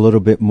feel a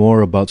little bit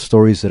more about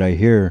stories that I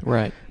hear,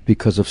 right,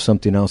 because of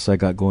something else I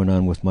got going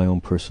on with my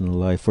own personal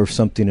life or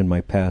something in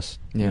my past.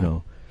 Yeah.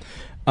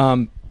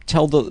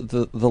 Tell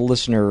the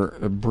listener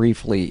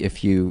briefly,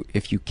 if you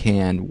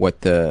can,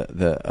 what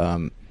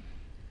the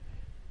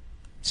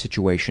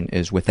situation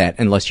is with that,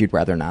 unless you'd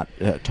rather not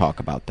talk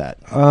about that.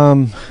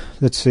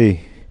 Let's see.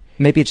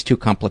 Maybe it's too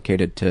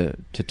complicated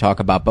to talk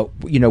about, but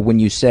when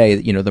you say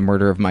the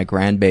murder of my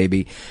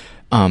grandbaby,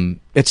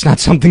 it's not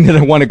something that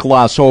I want to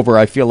gloss over.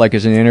 I feel like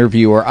as an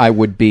interviewer I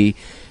would be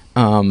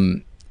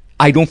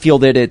I don't feel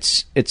that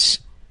it's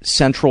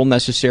central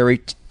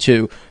necessary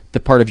to the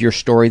part of your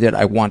story that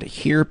I want to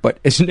hear, but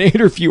as an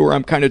interviewer,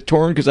 I'm kind of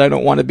torn because I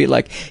don't want to be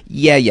like,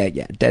 yeah,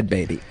 dead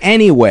baby.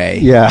 Anyway.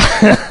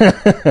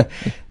 Yeah.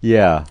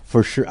 Yeah,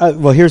 for sure.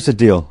 Well, here's the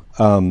deal.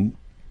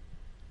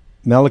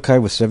 Malachi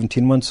was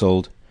 17 months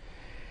old,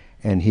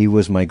 and he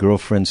was my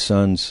girlfriend's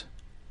son's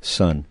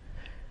son.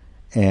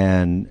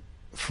 And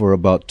for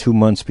about 2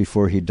 months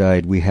before he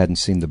died, we hadn't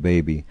seen the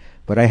baby.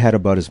 But I had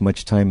about as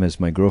much time as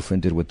my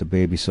girlfriend did with the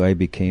baby, so I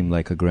became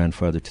like a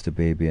grandfather to the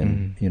baby,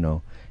 and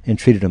and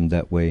treated him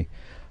that way.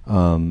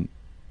 And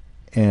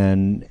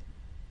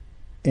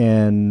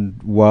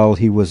while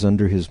he was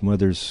under his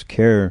mother's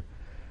care,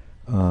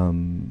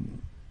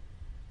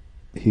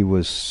 he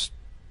was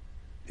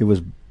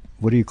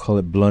what do you call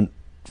it? Blunt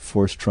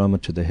force trauma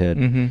to the head.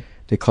 Mm-hmm.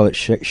 They call it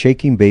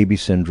shaking baby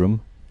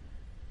syndrome.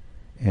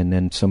 And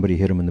then somebody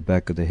hit him in the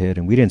back of the head,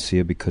 and we didn't see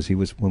it because he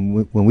was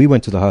when we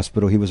went to the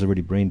hospital, he was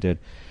already brain dead,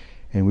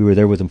 and we were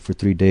there with him for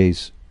 3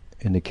 days,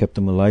 and they kept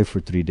him alive for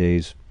 3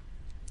 days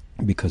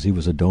because he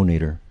was a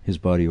donator, his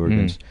body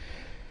organs.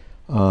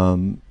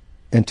 And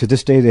to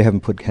this day, they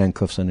haven't put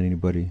handcuffs on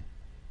anybody.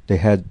 They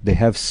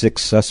have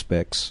 6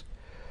 suspects,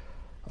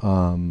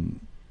 and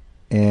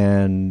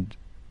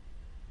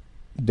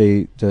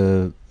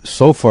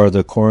so far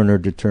the coroner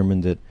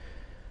determined that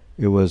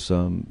it was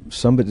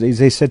somebody.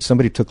 They said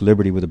somebody took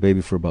liberty with a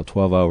baby for about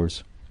 12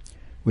 hours,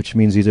 which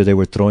means either they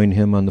were throwing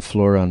him on the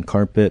floor on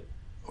carpet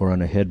or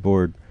on a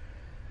headboard.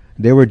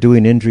 They were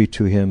doing injury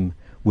to him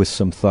with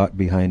some thought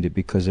behind it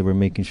because they were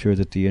making sure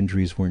that the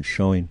injuries weren't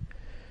showing,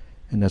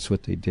 and that's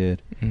what they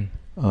did.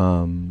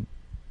 And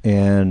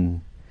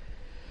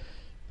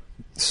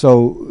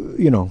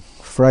so,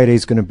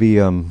 Friday's going to be,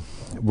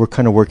 we're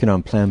kind of working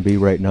on Plan B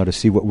right now to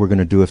see what we're going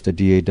to do if the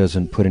DA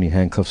doesn't put any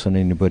handcuffs on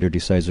anybody or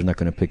decides they're not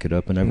going to pick it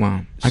up. And I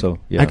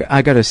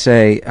got to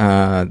say,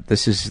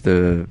 this is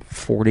the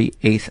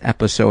 48th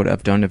episode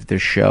I've done of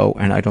this show,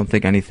 and I don't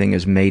think anything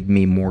has made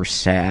me more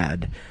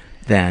sad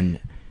than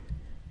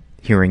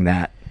hearing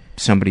that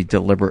somebody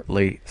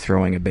deliberately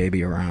throwing a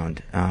baby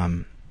around.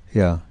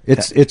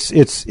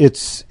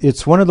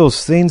 It's one of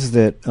those things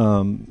that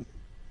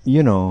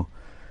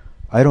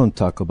I don't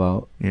talk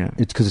about.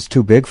 It's because it's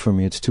too big for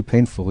me. It's too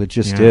painful. It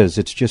just is.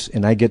 It's just,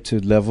 and I get to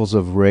levels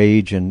of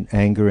rage and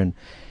anger and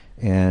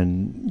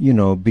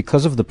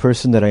because of the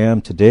person that I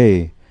am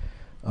today,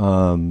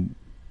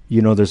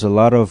 there's a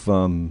lot of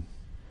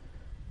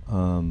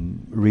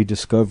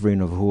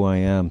rediscovering of who I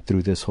am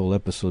through this whole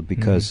episode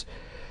because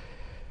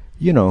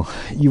you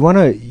want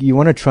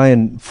to try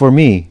and, for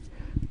me,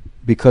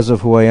 because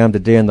of who I am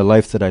today and the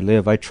life that I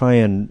live, I try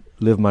and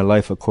live my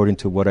life according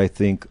to what I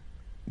think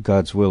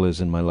God's will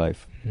is in my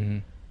life.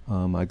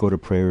 I go to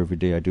prayer every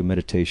day. I do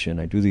meditation.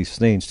 I do these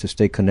things to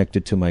stay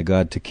connected to my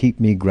God, to keep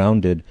me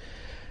grounded,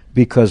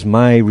 because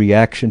my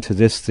reaction to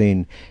this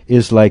thing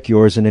is like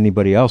yours and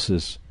anybody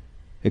else's,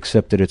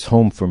 except that it's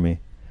home for me,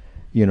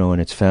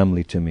 and it's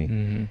family to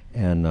me.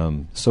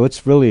 And so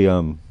it's really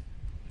hard.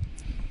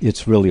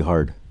 It's really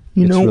hard.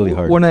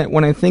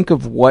 When I think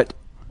of what,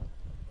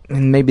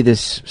 and maybe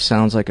this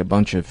sounds like a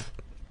bunch of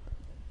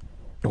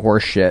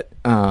horseshit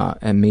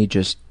and me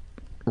just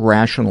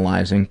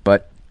rationalizing,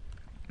 but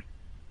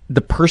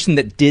the person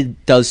that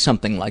does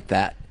something like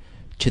that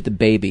to the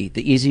baby,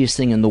 the easiest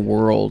thing in the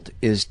world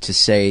is to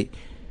say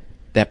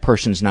that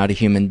person's not a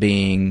human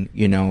being,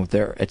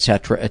 they're et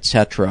cetera, et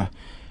cetera.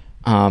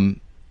 I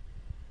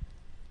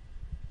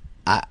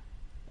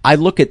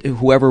look at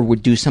whoever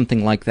would do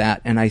something like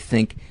that and I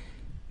think,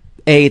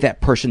 A, that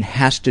person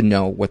has to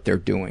know what they're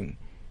doing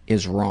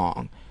is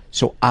wrong.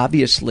 So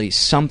obviously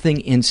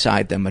something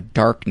inside them, a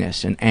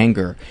darkness and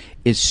anger,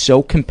 is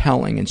so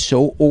compelling and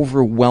so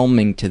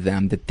overwhelming to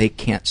them that they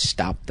can't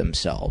stop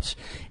themselves.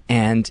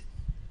 And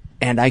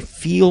I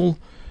feel,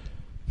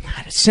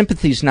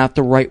 sympathy is not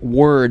the right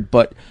word,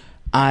 but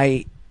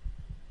like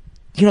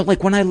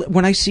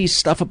when I see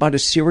stuff about a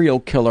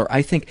serial killer,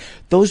 I think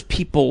those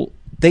people,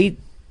 a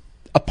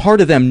part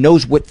of them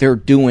knows what they're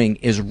doing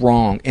is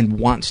wrong and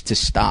wants to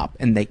stop,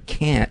 and they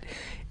can't.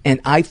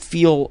 And I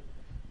feel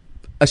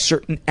a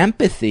certain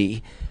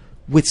empathy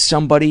with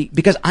somebody,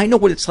 because I know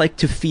what it's like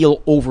to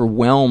feel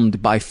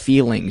overwhelmed by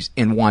feelings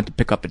and want to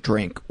pick up a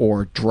drink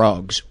or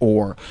drugs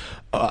or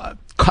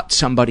cut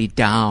somebody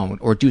down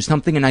or do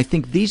something. And I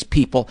think these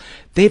people,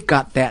 they've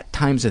got that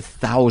times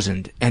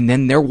 1,000, and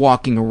then they're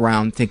walking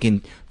around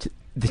thinking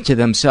to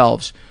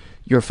themselves,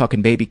 you're a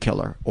fucking baby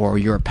killer, or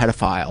you're a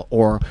pedophile,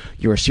 or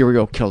you're a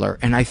serial killer.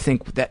 And I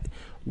think that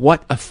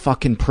what a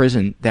fucking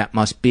prison that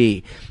must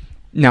be.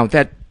 Now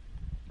that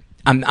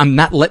I'm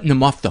not letting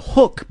them off the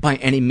hook by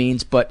any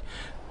means, but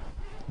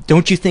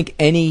don't you think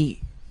any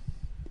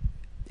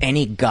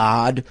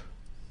God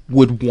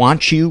would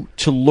want you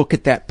to look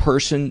at that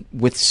person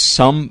with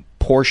some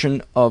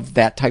portion of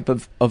that type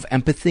of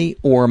empathy?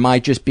 Or am I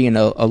just being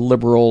a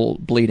liberal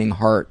bleeding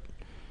heart?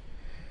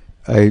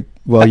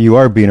 You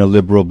are being a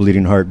liberal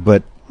bleeding heart,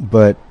 but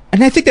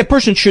and I think that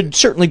person should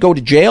certainly go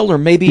to jail or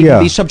maybe even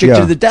be subject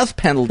to the death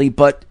penalty.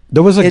 But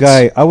there was a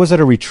guy, I was at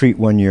a retreat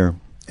one year,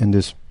 and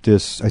this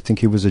I think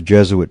he was a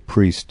Jesuit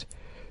priest,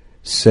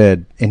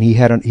 said, and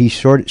he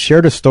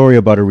shared a story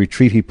about a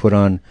retreat he put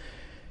on,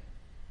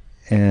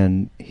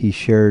 and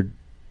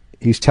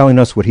he's telling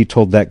us what he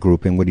told that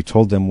group, and what he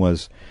told them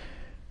was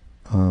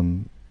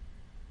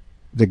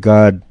that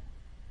God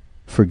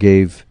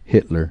forgave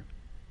Hitler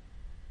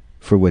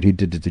for what he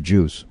did to the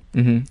Jews.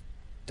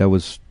 That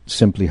was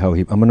simply how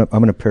I'm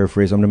gonna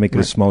paraphrase. I'm gonna make it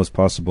as small as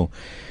possible.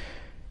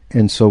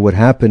 And so what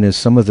happened is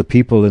some of the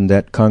people in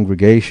that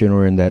congregation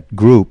or in that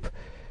group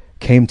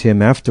came to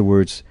him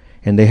afterwards,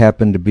 and they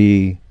happened to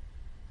be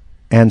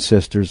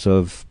ancestors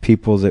of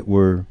people that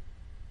were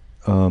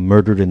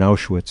murdered in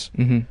Auschwitz.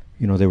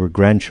 They were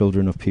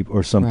grandchildren of people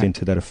or something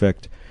to that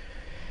effect.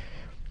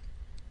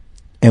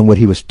 And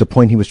the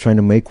point he was trying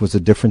to make was the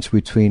difference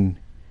between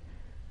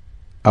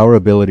our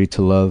ability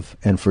to love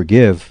and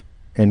forgive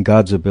and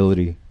God's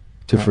ability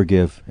to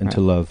forgive and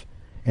to love.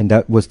 And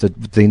that was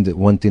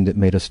one thing that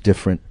made us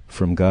different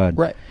from God.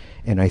 Right.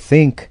 And I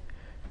think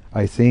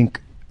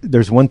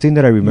there's one thing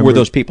that I remember. Were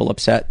those people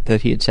upset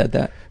that he had said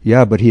that?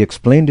 Yeah, but he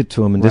explained it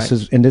to them, and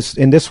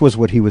this was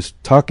what he was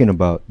talking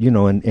about,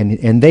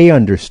 and they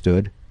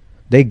understood,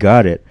 they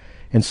got it.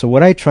 And so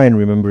what I try and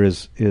remember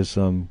is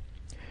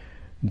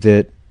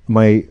that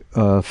my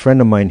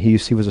friend of mine,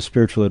 he was a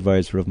spiritual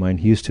advisor of mine.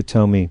 He used to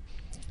tell me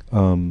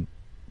to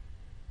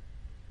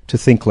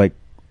think like,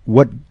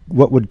 what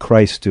would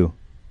Christ do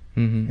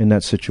in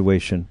that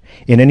situation?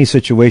 In any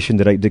situation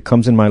that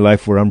comes in my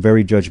life where I'm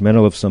very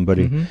judgmental of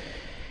somebody. Mm-hmm.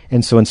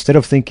 And so instead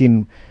of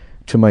thinking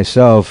to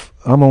myself,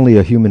 I'm only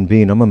a human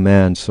being, I'm a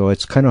man, so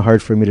it's kind of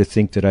hard for me to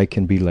think that I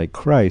can be like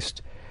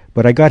Christ.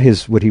 But I got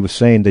what he was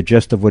saying, the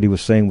gist of what he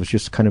was saying was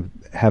just kind of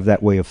have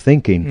that way of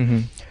thinking. Mm-hmm.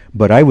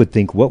 But I would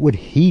think, what would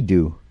he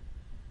do,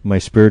 my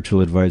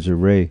spiritual advisor,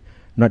 Ray?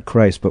 Not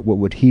Christ, but what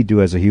would he do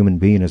as a human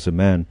being, as a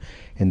man?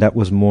 And that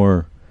was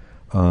more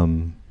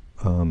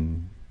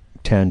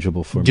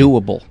tangible for me.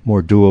 Doable.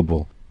 More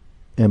doable.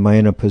 Am I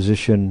in a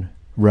position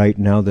right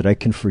now that I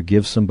can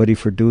forgive somebody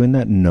for doing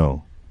that?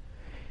 No.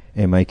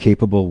 Am I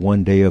capable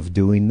one day of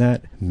doing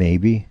that?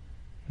 Maybe.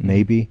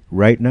 Maybe.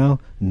 Right now?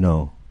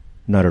 No.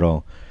 Not at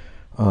all.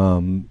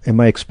 Am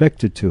I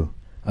expected to?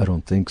 I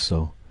don't think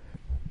so.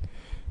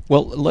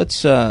 Well,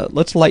 let's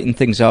lighten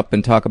things up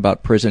and talk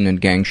about prison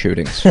and gang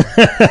shootings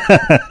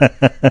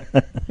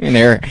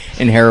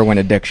and heroin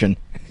addiction.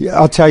 Yeah,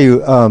 I'll tell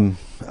you.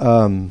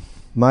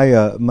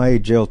 My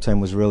jail time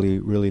was really,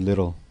 really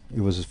little.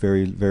 It was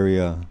very, very.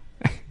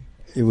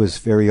 It was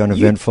very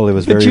uneventful. It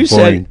was very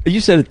boring.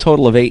 You said a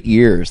total of 8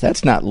 years.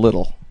 That's not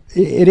little.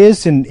 It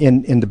is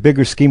in the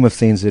bigger scheme of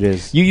things. It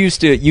is. You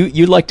used to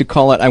you like to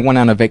call it. I went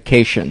on a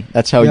vacation.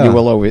 That's how you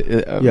will always.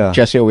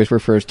 Jessie always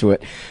refers to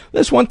it.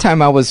 This one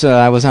time I was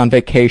on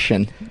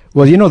vacation.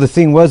 Well, the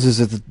thing is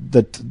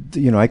that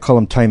I call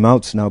them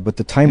timeouts now, but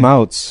the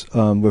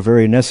timeouts were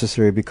very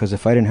necessary because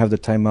if I didn't have the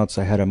timeouts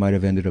I might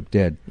have ended up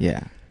dead.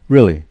 Yeah.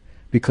 Really,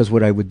 because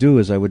what I would do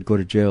is I would go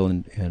to jail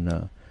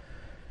and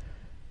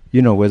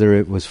whether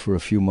it was for a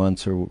few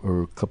months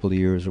or a couple of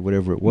years or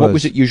whatever it was. What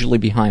was it usually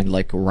behind,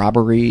 like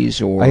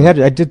robberies or?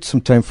 I did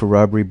some time for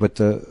robbery, but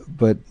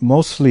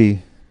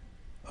mostly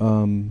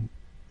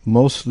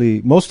most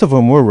of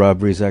them were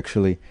robberies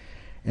actually,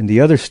 and the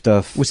other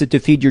stuff. Was it to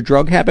feed your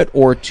drug habit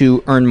or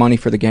to earn money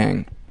for the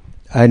gang?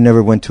 I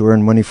never went to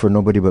earn money for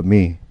nobody but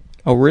me.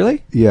 Oh,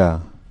 really? Yeah.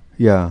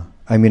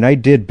 I mean, I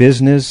did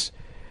business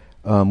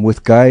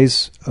with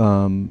guys,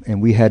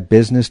 and we had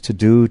business to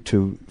do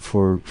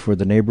for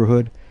the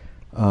neighborhood.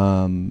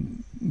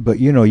 But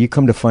you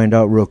come to find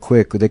out real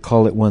quick, they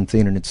call it one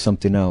thing and it's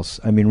something else.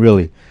 I mean,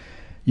 really,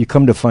 you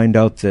come to find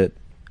out that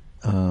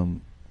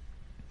the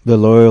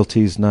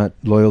loyalty is not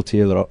loyalty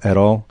at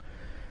all.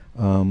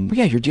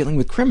 Yeah, you're dealing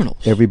with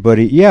criminals.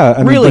 Everybody, yeah.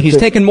 I mean, he's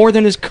taken more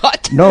than his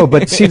cut. No,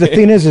 but see, the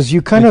thing is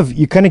you kind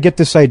of get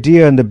this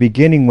idea in the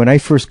beginning when I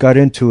first got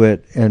into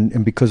it,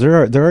 and because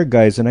there are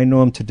guys, and I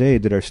know them today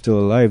that are still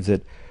alive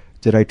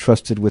that I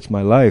trusted with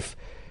my life,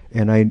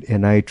 and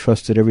I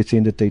trusted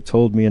everything that they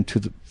told me,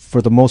 and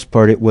for the most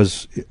part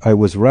I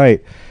was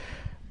right.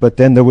 But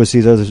then there was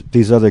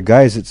these other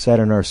guys that sat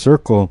in our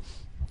circle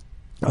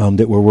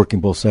that were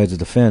working both sides of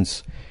the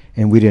fence,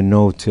 and we didn't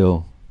know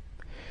till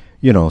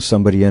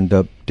somebody end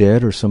up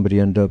dead or somebody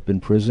end up in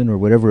prison or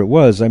whatever it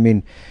was. I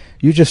mean,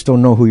 you just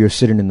don't know who you're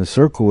sitting in the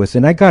circle with.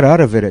 And I got out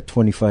of it at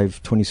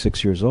 25,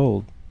 26 years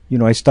old.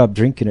 I stopped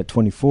drinking at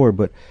 24,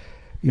 but,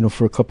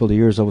 for a couple of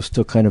years I was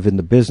still kind of in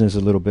the business a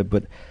little bit.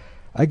 But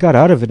I got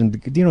out of it, and,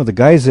 the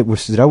guys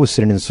that I was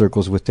sitting in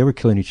circles with, they were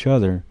killing each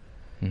other.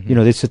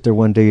 Mm-hmm. They'd sit there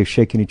one day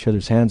shaking each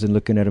other's hands and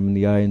looking at them in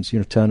the eye and,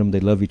 telling them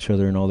they love each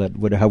other and all that,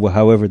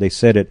 however they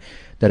said it,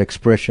 that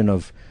expression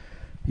of,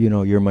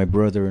 you're my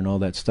brother and all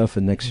that stuff,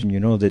 and next thing you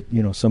know that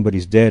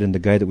somebody's dead, and the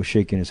guy that was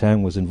shaking his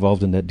hand was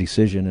involved in that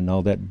decision and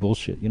all that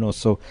bullshit.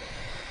 So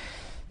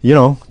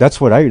that's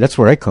where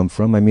I come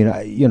from. I mean,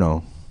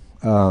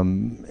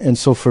 and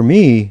so for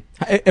me,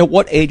 at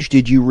what age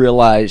did you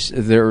realize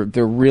there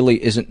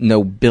really isn't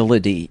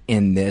nobility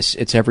in this?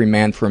 It's every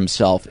man for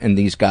himself, and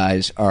these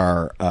guys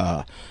are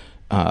the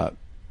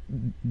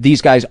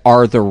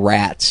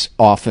rats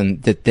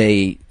often that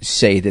they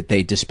say that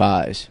they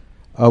despise.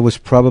 I was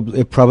probably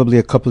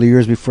a couple of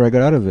years before I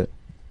got out of it.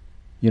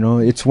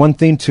 It's one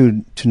thing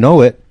to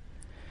know it,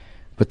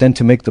 but then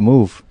to make the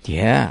move.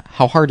 Yeah.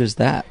 How hard is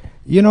that?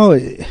 A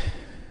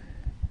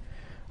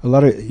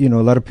lot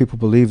of people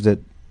believe that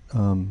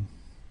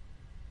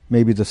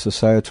maybe the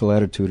societal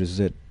attitude is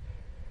that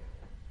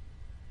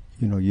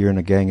you're in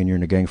a gang and you're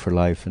in a gang for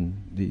life,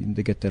 and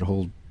they get that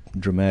whole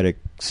dramatic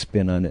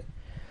spin on it.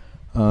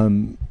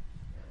 I'm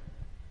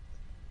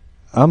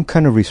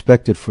kind of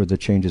respected for the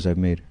changes I've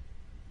made.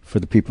 For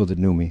the people that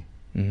knew me,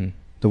 mm-hmm.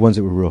 the ones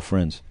that were real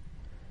friends,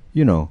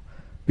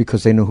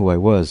 because they knew who I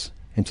was,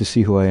 and to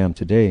see who I am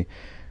today.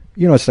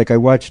 it's like I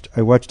watched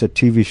a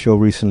TV show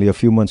recently, a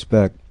few months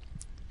back,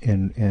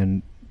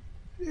 and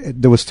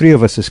there was 3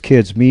 of us as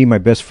kids, me, my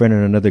best friend,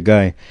 and another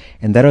guy,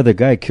 and that other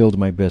guy killed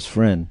my best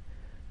friend,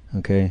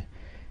 okay?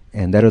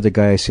 And that other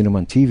guy, I seen him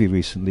on TV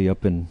recently,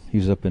 he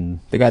was up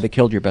in... The guy that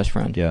killed your best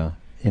friend? Yeah,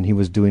 and he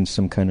was doing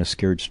some kind of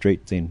scared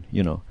straight thing,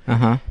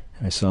 Uh-huh.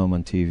 And I saw him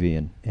on TV,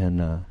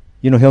 and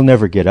he'll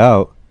never get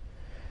out,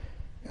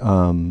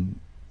 and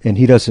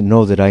he doesn't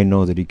know that I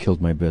know that he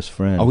killed my best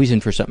friend. Oh, he's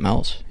in for something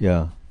else.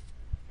 Yeah.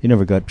 He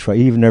never got tried.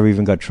 He never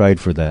even got tried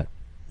for that,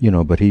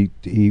 but he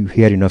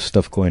had enough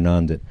stuff going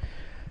on that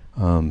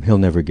he'll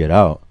never get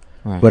out.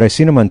 Right. But I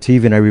seen him on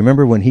TV, and I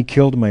remember when he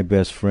killed my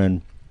best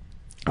friend,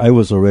 I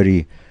was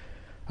already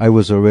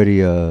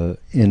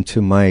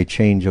into my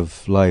change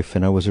of life,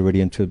 and I was already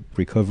into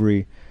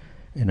recovery,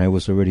 and I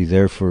was already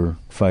there for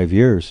 5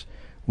 years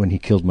when he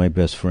killed my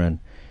best friend,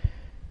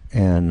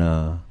 and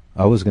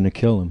I was going to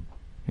kill him,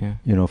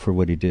 for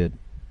what he did.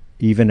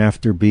 Even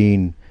after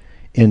being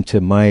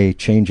into my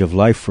change of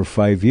life for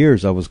 5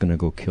 years, I was going to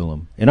go kill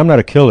him. And I'm not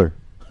a killer.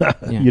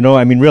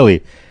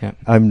 Really. Yeah.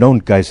 I've known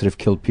guys that have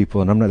killed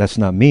people, and that's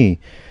not me.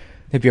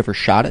 Have you ever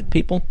shot at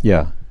people?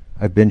 Yeah.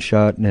 I've been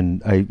shot,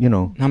 and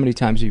How many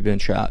times have you been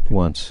shot?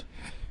 Once.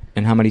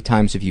 And how many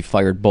times have you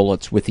fired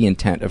bullets with the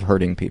intent of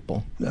hurting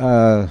people?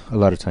 A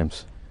lot of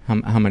times.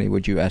 How many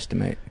would you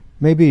estimate?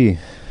 Maybe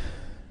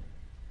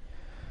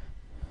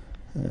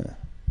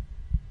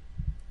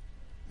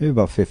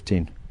about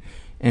 15.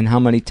 And how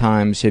many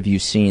times have you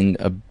seen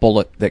a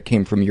bullet that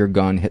came from your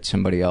gun hit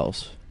somebody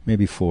else?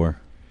 Maybe 4.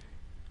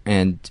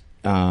 And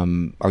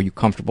are you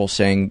comfortable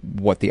saying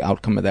what the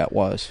outcome of that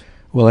was?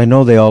 Well, I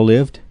know they all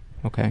lived.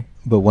 Okay.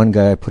 But one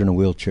guy I put in a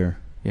wheelchair.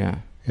 Yeah.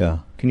 Yeah.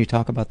 Can you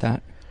talk about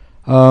that?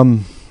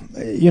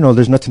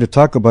 There's nothing to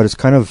talk about. It's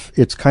kind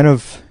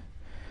of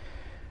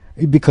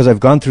because I've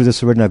gone through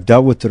this already and I've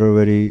dealt with it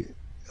already.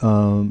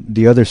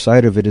 The other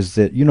side of it is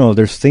that,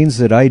 there's things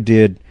that I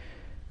did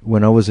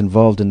when I was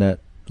involved in that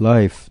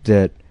life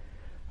that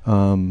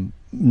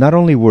not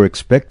only were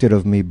expected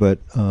of me, but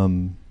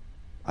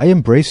I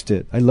embraced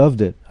it. I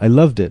loved it. I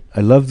loved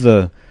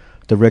the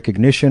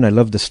recognition. I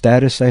loved the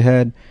status I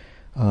had.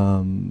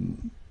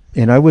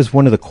 And I was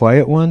one of the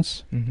quiet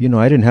ones.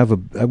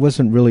 Mm-hmm. I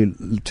wasn't really,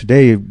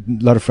 today, a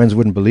lot of friends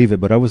wouldn't believe it,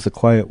 but I was the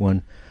quiet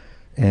one.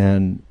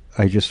 And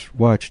I just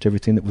watched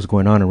everything that was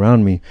going on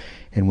around me.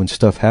 And when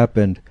stuff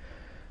happened,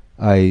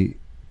 I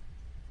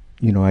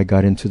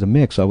got into the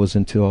mix. I was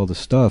into all the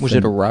stuff. Was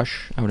it a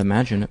rush? I would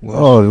imagine it was.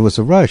 Oh, it was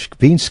a rush.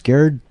 Being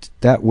scared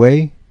that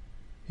way,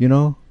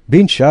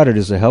 being shot at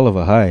is a hell of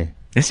a high.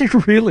 Is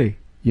it really?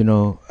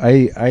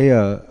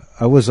 I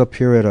was up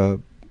here at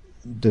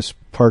this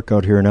park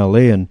out here in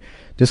L.A., and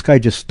this guy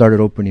just started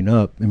opening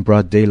up in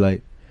broad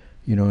daylight,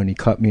 and he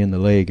caught me in the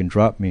leg and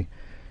dropped me.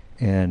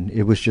 And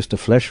it was just a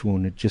flesh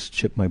wound. It just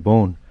chipped my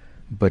bone,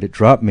 but it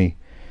dropped me.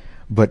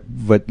 But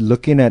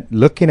looking at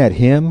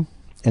him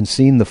and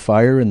seeing the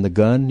fire in the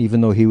gun,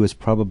 even though he was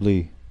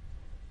probably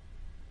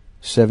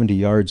 70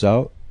 yards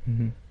out,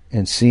 mm-hmm.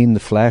 and seeing the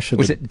flash of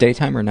Was it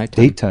daytime or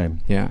nighttime?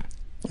 Daytime. Yeah.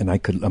 And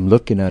I'm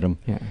looking at him.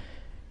 Yeah.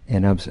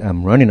 And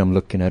I'm running, I'm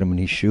looking at him, and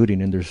he's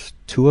shooting, and there's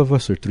 2 of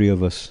us or 3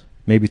 of us,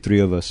 maybe 3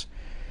 of us.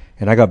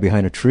 And I got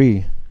behind a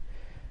tree,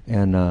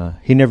 and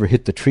he never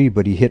hit the tree,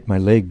 but he hit my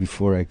leg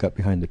before I got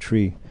behind the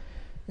tree.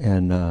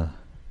 And,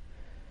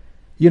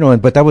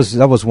 but that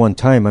was one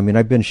time. I mean,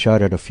 I've been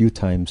shot at a few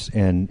times,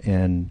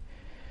 and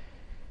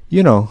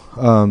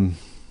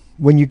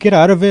when you get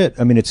out of it,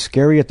 I mean, it's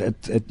scary.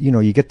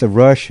 You get the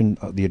rush and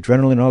the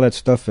adrenaline, all that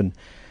stuff, and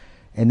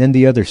then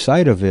the other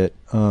side of it,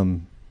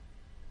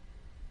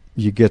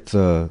 you get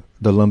the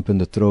lump in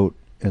the throat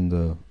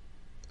and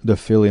the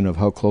feeling of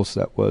how close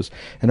that was.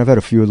 And I've had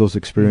a few of those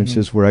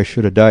experiences mm-hmm. where I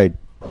should have died.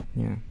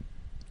 Yeah.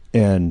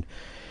 And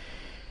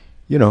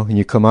and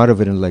you come out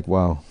of it and like,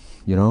 wow,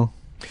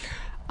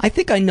 I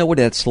think I know what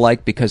it's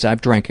like because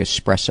I've drank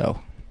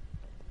espresso.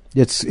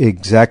 It's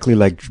exactly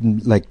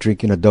like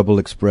drinking a double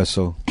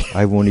espresso.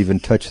 I won't even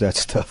touch that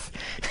stuff.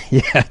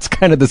 Yeah, it's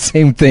kind of the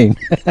same thing.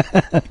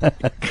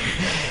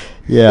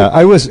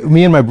 Yeah,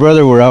 me and my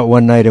brother were out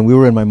one night, and we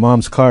were in my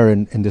mom's car,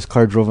 and this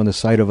car drove on the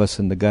side of us,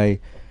 and the guy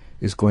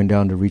is going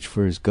down to reach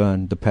for his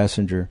gun, the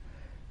passenger,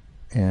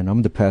 and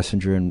I'm the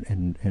passenger,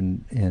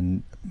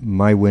 and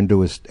my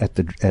window is at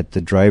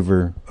the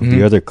driver of mm-hmm.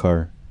 the other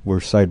car.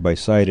 We're side by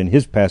side, and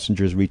his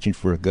passenger is reaching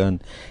for a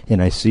gun,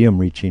 and I see him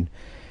reaching,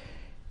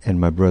 and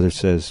my brother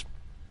says,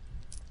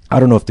 I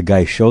don't know if the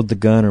guy showed the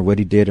gun or what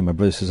he did, and my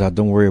brother says,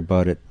 don't worry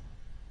about it.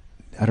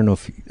 I don't know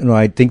if,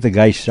 I think the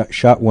guy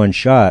shot one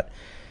shot.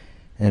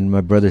 And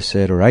my brother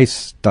said, or I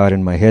thought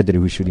in my head that he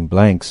was shooting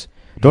blanks.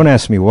 Don't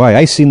ask me why.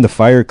 I seen the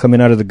fire coming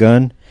out of the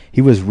gun.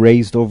 He was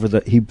raised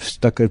he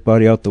stuck his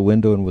body out the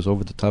window and was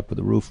over the top of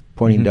the roof,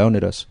 pointing mm-hmm. down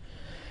at us,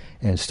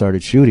 and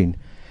started shooting.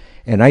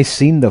 And I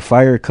seen the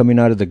fire coming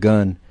out of the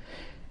gun.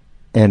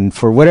 And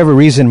for whatever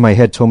reason, my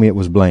head told me it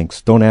was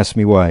blanks. Don't ask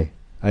me why.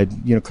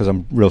 Because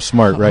I'm real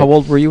smart, right? How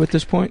old were you at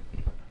this point?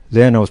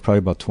 Then I was probably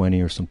about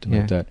 20 or something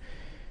like that.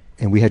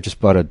 And we had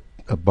just bought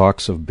a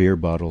box of beer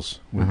bottles.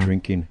 We're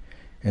drinking.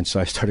 And so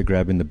I started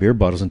grabbing the beer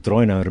bottles and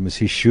throwing at him as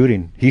he's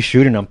shooting. He's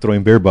shooting, I'm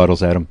throwing beer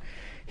bottles at him.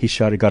 He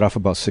shot, he got off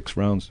about 6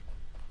 rounds.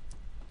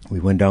 We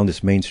went down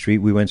this main street.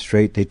 We went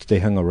straight. They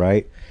hung a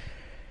right.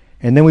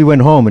 And then we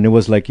went home, and it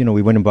was like,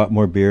 we went and bought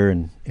more beer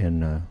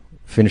and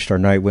finished our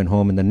night, went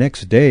home. And the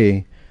next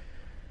day,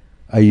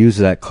 I used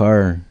that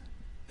car,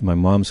 my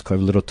mom's car, a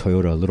little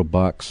Toyota, a little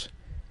box.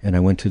 And I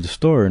went to the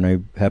store, and I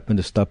happened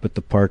to stop at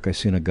the park. I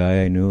seen a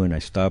guy I knew, and I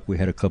stopped. We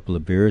had a couple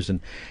of beers. And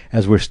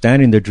as we're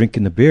standing there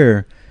drinking the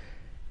beer,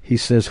 he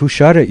says, "Who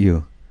shot at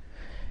you?"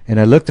 And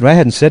I looked, and I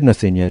hadn't said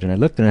nothing yet. And I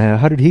looked, and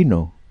how did he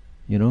know?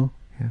 Yeah.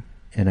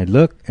 And I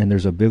looked, and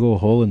there's a big old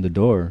hole in the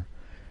door,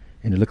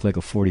 and it looked like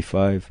a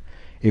 .45.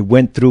 It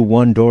went through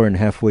one door and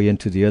halfway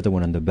into the other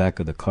one on the back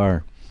of the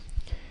car.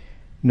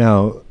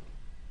 Now,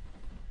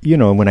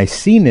 when I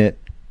seen it,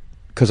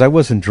 because I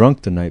wasn't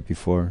drunk the night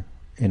before,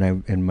 and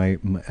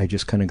I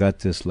just kind of got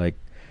this like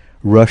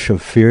rush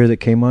of fear that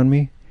came on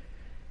me,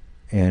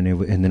 and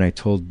then I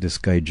told this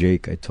guy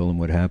Jake, I told him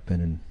what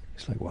happened, and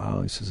he's like,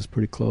 "Wow," he says, "it's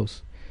pretty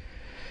close."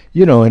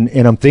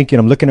 And I'm thinking,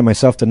 I'm looking at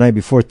myself the night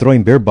before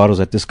throwing beer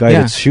bottles at this guy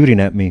that's shooting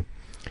at me.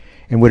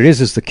 And what it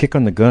is the kick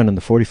on the gun on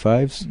the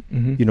 45s.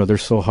 Mm-hmm. They're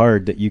so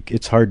hard that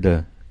it's hard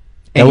to.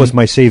 That was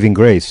my saving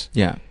grace.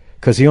 Yeah.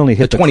 Because he only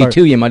hit the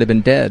 22, you might have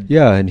been dead.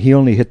 Yeah, and he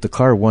only hit the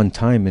car one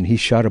time, and he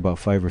shot about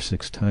 5 or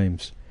 6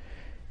 times.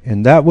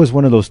 And that was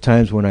one of those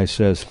times when I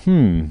says,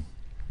 maybe,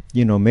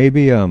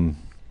 it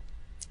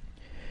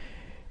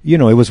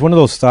was one of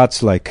those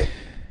thoughts like,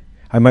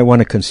 I might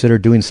want to consider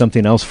doing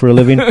something else for a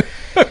living.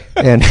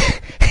 and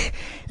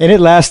it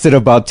lasted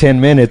about 10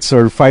 minutes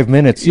or 5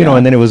 minutes,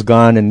 and then it was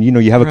gone. And,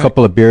 you have a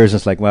couple of beers, and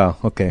it's like, wow,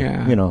 okay,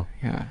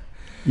 Yeah.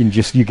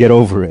 You get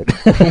over it.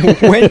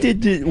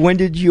 When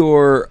did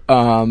your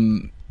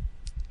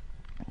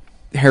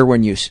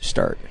heroin use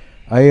start?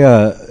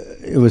 I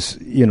was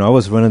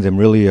one of them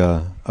really,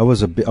 I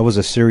was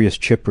a serious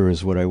chipper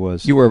is what I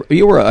was. You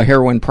were a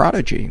heroin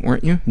prodigy,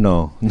 weren't you?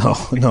 No.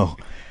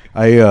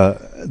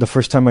 The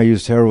first time I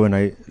used heroin,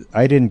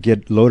 I didn't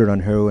get loaded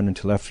on heroin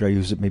until after I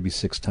used it maybe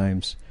 6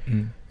 times.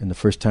 Mm. And the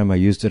first time I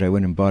used it, I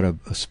went and bought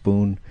a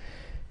spoon,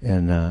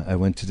 and I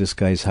went to this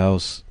guy's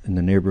house in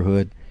the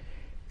neighborhood,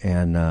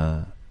 and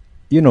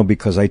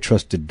because I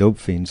trusted dope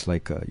fiends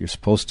like you're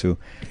supposed to,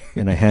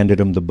 and I handed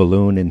him the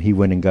balloon, and he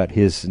went and got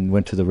his and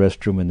went to the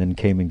restroom, and then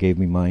came and gave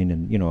me mine,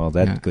 and all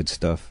that good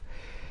stuff.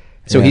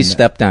 So he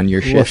stepped on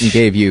your shit and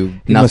gave you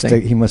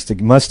nothing. He must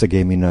have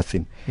gave me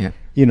nothing. Yeah.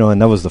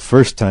 And that was the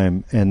first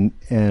time,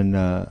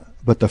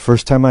 but the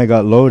first time I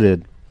got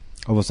loaded,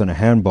 I was on a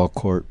handball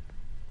court,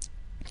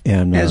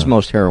 and as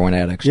most heroin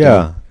addicts do.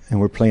 Yeah, and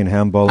we're playing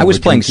handball. I was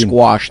playing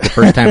squash the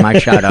first time I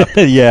shot up.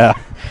 Yeah,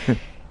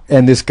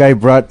 and this guy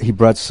brought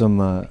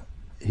some.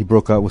 He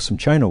broke out with some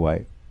China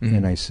White,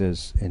 and he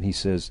says,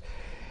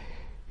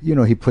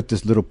 he put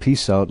this little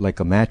piece out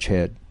like a match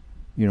head,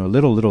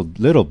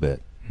 little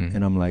bit,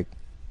 and I'm like,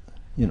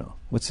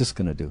 what's this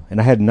gonna do? And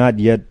I had not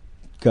yet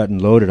gotten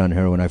loaded on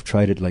heroin. I've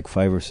tried it like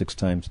 5 or 6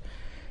 times.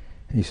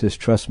 And he says,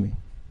 "Trust me."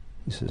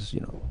 He says,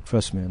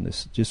 "Trust me on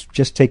this.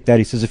 Just take that."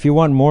 He says, "If you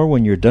want more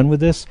when you're done with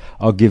this,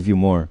 I'll give you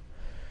more."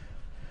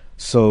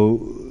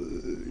 So,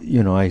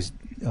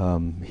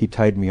 he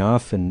tied me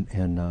off and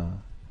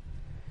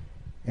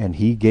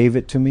he gave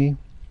it to me.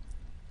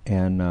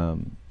 And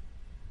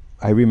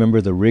I remember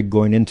the rig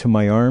going into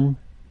my arm.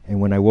 And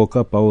when I woke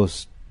up, I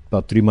was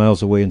about 3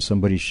 miles away in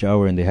somebody's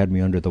shower, and they had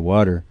me under the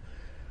water.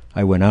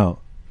 I went out.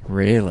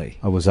 Really?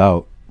 I was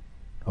out.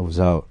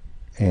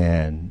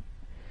 And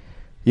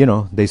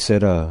they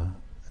said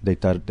they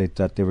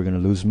thought they were going to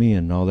lose me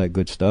and all that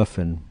good stuff.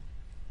 And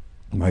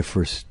my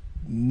first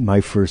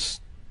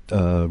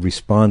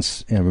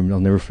response, and I'll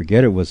never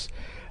forget it, was,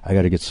 I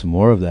got to get some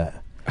more of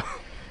that.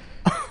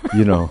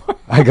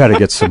 I got to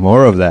get some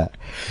more of that.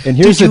 And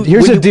here's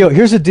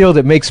a deal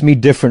that makes me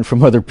different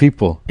from other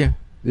people. Yeah.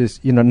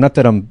 Not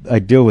that I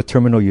deal with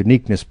terminal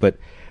uniqueness, but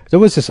there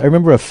was this, I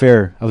remember a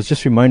fair, I was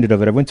just reminded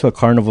of it. I went to a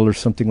carnival or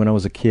something when I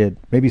was a kid,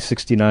 maybe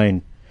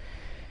 1969,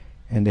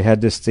 and they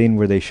had this thing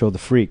where they show the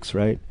freaks,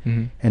 right?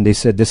 Mm-hmm. And they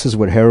said, this is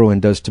what heroin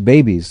does to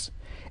babies.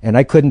 And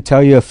I couldn't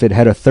tell you if it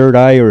had a third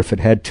eye or if it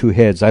had 2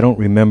 heads. I don't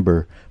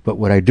remember. But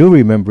what I do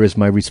remember is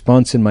my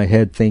response in my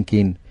head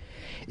thinking,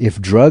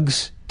 if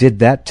drugs did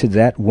that to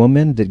that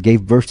woman that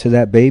gave birth to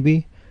that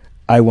baby,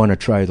 I want to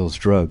try those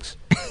drugs.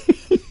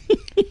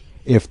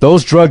 If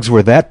those drugs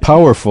were that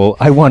powerful,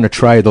 I want to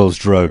try those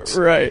drugs.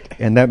 Right.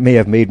 And that may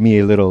have made me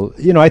a little,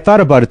 I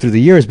thought about it through the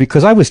years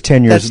because I was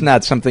 10 years. That's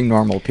not something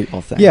normal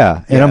people think.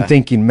 Yeah. And I'm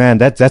thinking, man,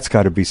 that's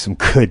got to be some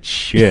good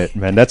shit,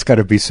 man. That's got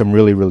to be some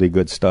really, really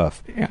good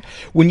stuff. Yeah.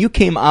 When you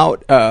came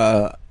out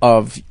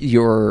of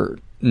your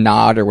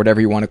nod or whatever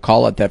you want to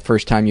call it, that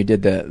first time you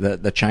did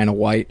the China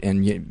White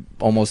and you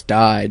almost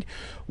died,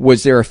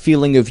 was there a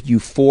feeling of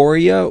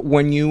euphoria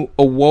when you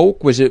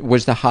awoke? Was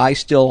the high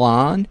still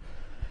on?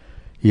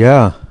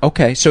 Yeah.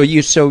 Okay. So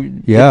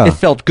it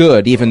felt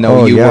good even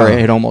though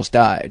had almost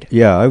died.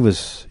 Yeah, I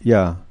was.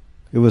 Yeah,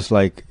 it was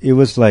like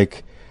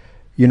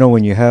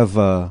when you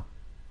have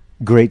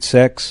great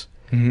sex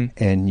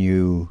and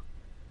you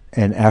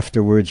and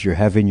afterwards you're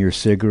having your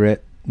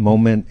cigarette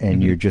moment,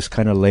 and you're just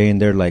kind of laying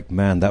there like,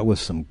 man, that was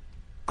some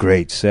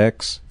great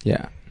sex.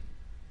 Yeah.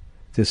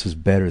 This is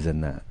better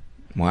than that.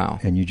 Wow.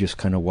 And you just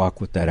kind of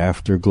walk with that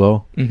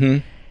afterglow. Mm-hmm.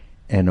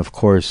 And of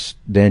course,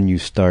 then you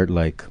start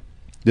like,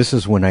 this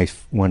is when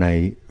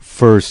I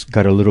first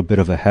got a little bit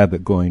of a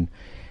habit going,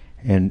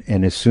 and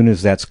as soon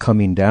as that's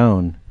coming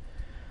down,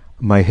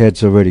 my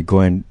head's already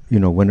going,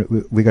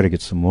 when we got to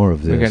get some more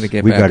of this.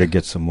 We got to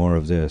get some more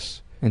of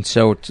this. And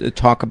so to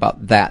talk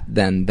about that,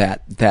 then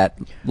that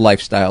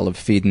lifestyle of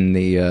feeding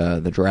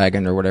the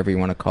dragon, or whatever you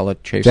want to call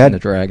it, chasing the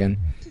dragon.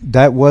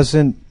 That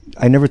wasn't.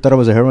 I never thought I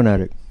was a heroin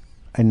addict.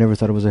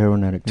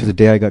 To the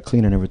day I got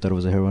clean, I never thought I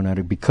was a heroin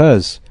addict,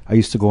 because I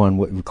used to go on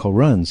what we call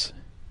runs.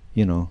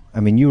 I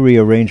mean, you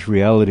rearrange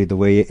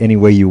reality any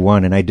way you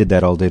want, and I did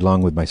that all day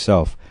long with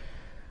myself.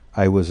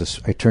 I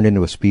turned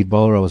into a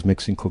speedballer. I was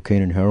mixing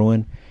cocaine and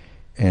heroin,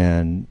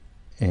 and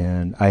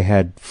I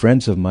had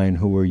friends of mine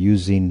who were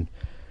using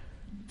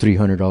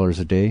 $300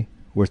 a day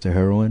worth of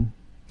heroin.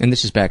 And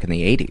this is back in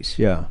the 80s.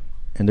 Yeah,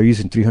 and they're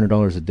using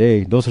 $300 a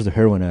day. Those are the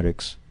heroin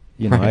addicts.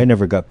 Right. I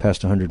never got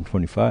past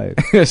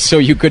 125. So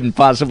you couldn't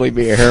possibly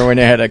be a heroin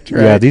addict,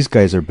 right? Yeah, these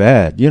guys are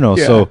bad, Yeah.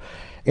 So,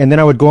 and then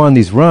I would go on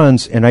these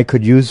runs, and I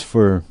could use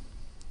for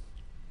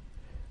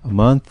a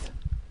month,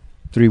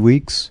 3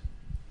 weeks,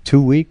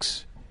 2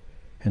 weeks,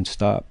 and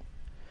stop,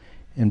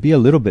 and be a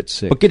little bit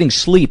sick. But getting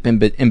sleep in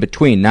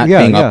between, not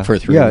being up for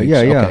 3 weeks. Yeah.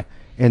 Okay.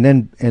 And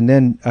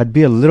then I'd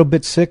be a little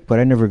bit sick, but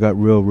I never got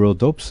real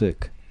dope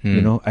sick.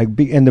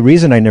 And the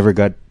reason I never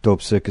got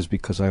dope sick is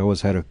because I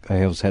always had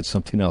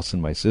something else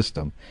in my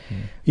system.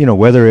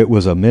 Whether it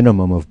was a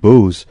minimum of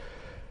booze,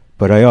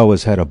 but I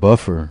always had a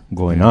buffer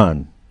going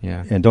on.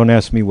 Yeah. And don't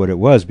ask me what it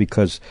was,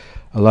 because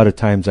a lot of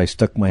times I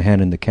stuck my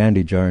hand in the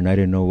candy jar and I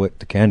didn't know what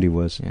the candy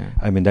was. Yeah.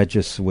 I mean, that's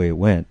just the way it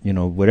went.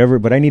 Whatever.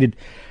 But I needed,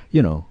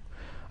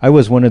 I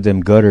was one of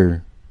them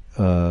gutter.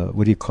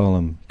 What do you call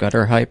them?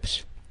 Gutter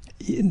hypes.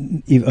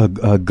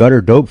 A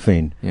gutter dope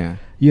fiend. Yeah.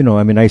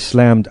 I mean, I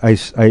slammed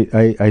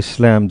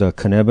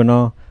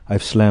cannabinol,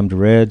 I've slammed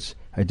reds,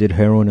 I did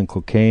heroin and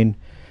cocaine,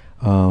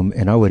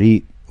 and I would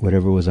eat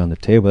whatever was on the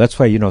table. That's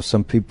why,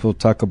 some people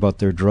talk about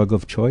their drug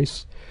of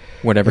choice.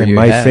 Whatever and you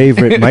my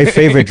had. my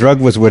favorite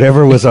drug was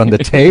whatever was on the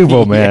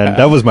table, man. Yeah.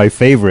 That was my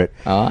favorite.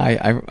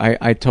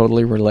 I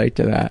totally relate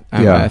to that.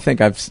 I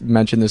think I've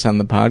mentioned this on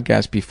the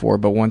podcast before,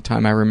 but one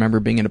time I remember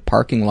being in a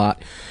parking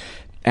lot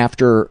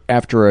after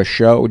a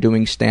show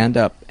doing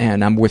stand-up,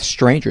 and I'm with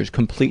strangers,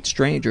 complete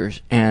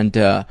strangers, and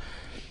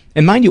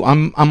mind you,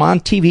 I'm on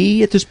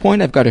TV at this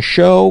point. I've got a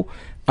show.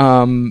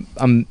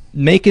 I'm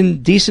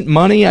making decent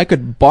money. I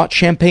could bought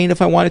champagne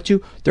if I wanted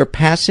to. They're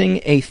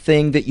passing a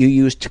thing that you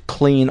use to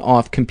clean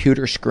off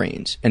computer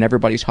screens, and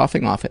everybody's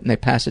huffing off it, and they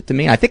pass it to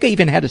me. I think I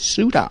even had a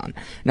suit on,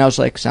 and I was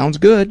like, sounds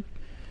good.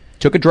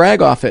 Took a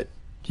drag off it.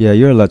 Yeah,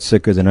 you're a lot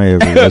sicker than I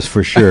ever was,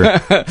 for sure.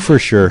 For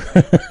sure.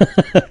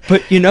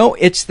 But,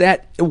 it's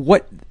that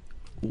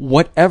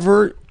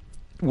whatever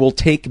will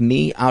take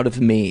me out of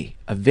me.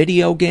 A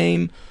video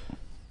game,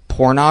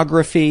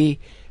 pornography,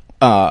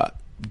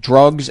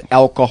 drugs,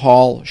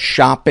 alcohol,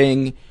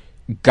 shopping,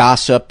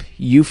 gossip,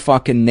 you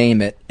fucking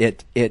name it.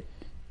 It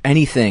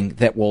anything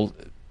that will,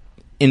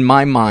 in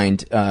my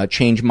mind,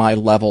 change my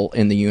level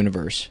in the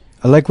universe.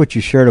 I like what you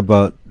shared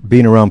about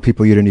being around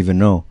people you didn't even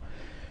know.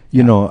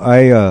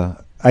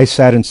 I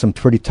sat in some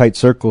pretty tight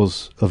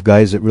circles of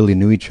guys that really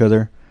knew each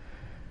other,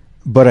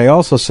 but I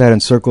also sat in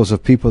circles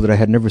of people that I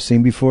had never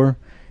seen before,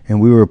 and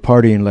we were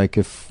partying like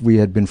if we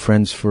had been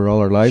friends for all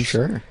our lives.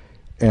 Sure.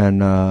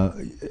 And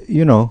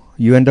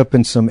you end up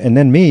in some, and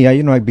then me,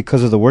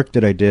 because of the work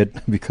that I did,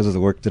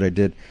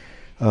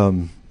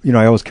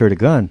 I always carried a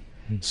gun.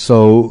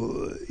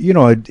 So,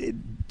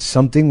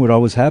 something would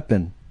always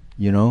happen,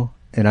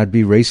 and I'd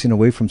be racing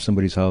away from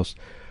somebody's house.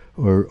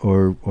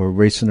 Or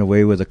racing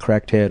away with a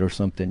cracked head or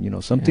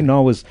something, something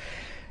always,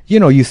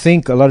 you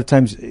think a lot of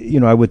times,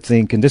 I would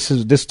think, and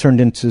this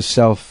turned into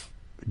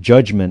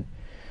self-judgment,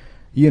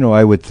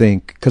 I would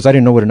think, because I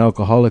didn't know what an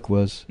alcoholic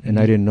was, and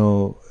I didn't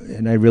know,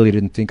 and I really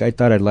didn't think, I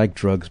thought I liked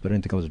drugs, but I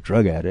didn't think I was a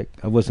drug addict.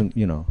 I wasn't,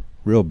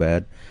 real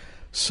bad.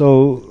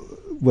 So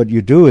what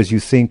you do is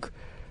you think,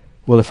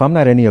 well, if I'm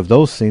not any of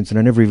those things, and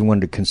I never even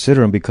wanted to consider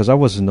them, because I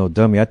wasn't no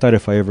dummy. I thought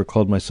if I ever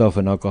called myself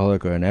an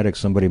alcoholic or an addict,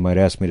 somebody might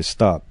ask me to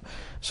stop.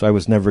 So I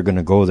was never going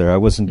to go there. I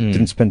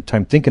didn't spend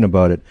time thinking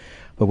about it.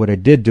 But what I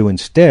did do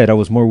instead, I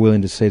was more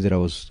willing to say that I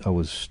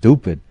was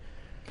stupid.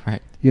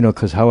 Right.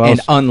 Because how else?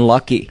 And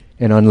unlucky.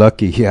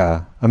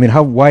 Yeah. I mean,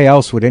 why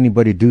else would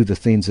anybody do the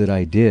things that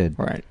I did?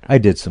 Right. I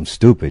did some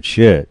stupid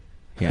shit.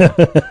 Yeah.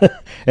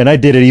 And I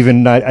did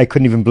it I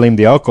couldn't even blame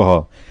the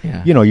alcohol.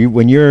 Yeah.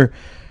 When you're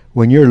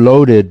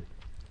loaded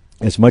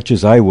as much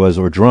as I was,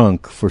 or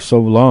drunk for so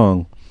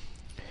long,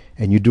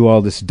 and you do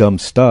all this dumb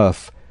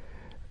stuff,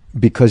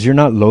 because you're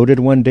not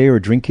loaded one day or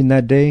drinking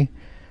that day,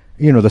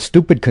 the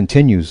stupid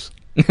continues.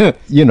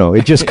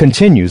 It just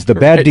continues. The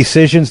bad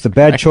decisions, the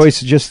bad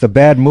choices, just the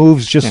bad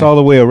moves, just all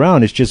the way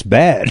around. It's just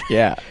bad.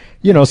 Yeah.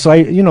 So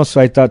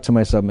I thought to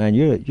myself, man,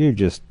 you're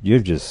just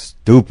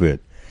stupid.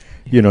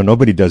 You know,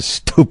 nobody does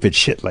stupid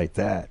shit like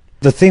that.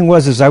 The thing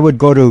is I would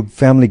go to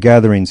family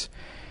gatherings,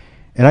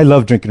 and I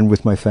love drinking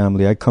with my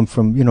family. I come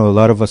from, you know, a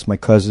lot of us, my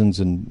cousins,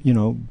 and, you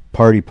know,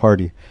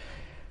 party.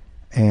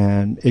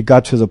 And it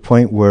got to the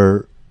point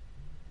where,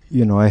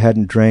 you know, I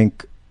hadn't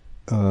drank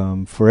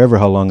forever,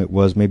 how long it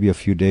was, maybe a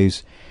few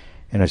days.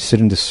 And I'd sit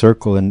in the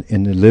circle in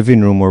the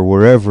living room or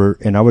wherever,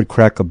 and I would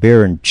crack a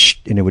beer and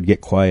it would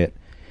get quiet.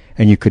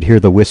 And you could hear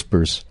the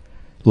whispers,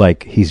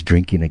 like, he's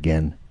drinking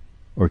again,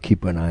 or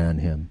keep an eye on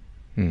him,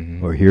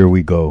 or here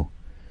we go.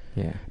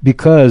 Yeah.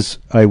 Because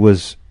I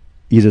was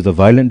either the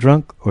violent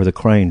drunk or the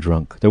crying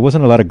drunk. There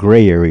wasn't a lot of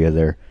gray area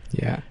there.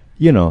 Yeah.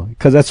 You know,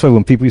 because that's why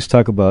when people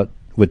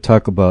would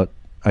talk about,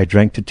 I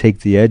drank to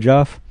take the edge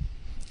off,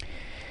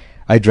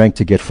 I drank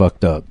to get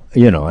fucked up.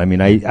 You know, I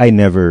mean,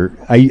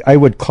 I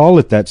would call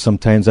it that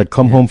sometimes. I'd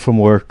come home from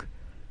work,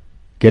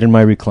 get in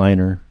my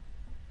recliner,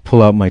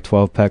 pull out my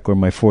 12-pack or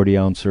my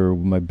 40-ounce or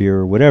my beer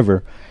or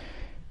whatever,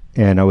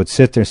 and I would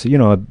sit there and say, you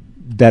know,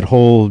 that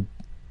whole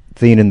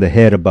thing in the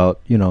head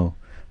about, you know,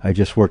 I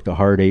just worked a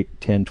hard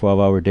 8, 10,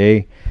 12-hour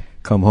day,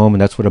 come home,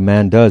 and that's what a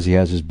man does. He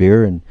has his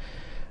beer.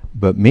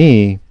 But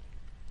me,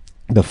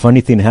 the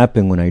funny thing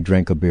happened when I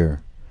drank a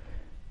beer.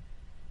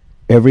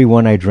 Every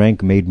one I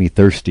drank made me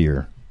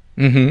thirstier.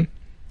 Mm-hmm.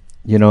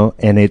 You know,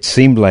 and it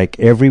seemed like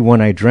every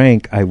one I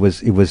drank,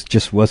 it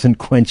just wasn't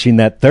quenching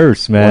that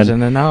thirst, man.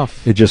 Wasn't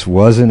enough. It just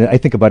wasn't. I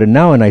think about it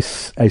now and I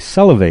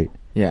salivate.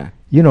 Yeah.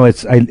 You know,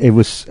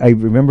 I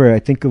remember, I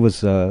think it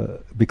was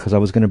because I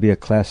was going to be a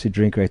classy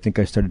drinker. I think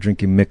I started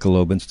drinking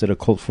Michelob instead of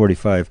Colt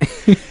 45.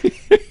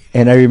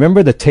 And I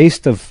remember the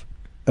taste of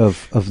the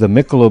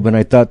Michelob, and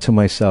I thought to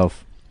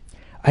myself,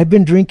 I've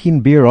been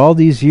drinking beer all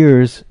these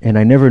years, and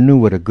I never knew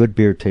what a good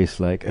beer tastes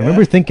like. I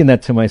remember thinking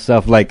that to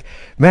myself, like,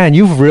 man,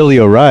 you've really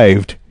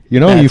arrived. You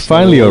know, you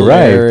finally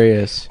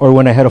arrived. Or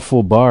when I had a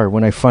full bar,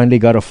 when I finally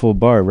got a full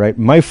bar, right?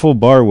 My full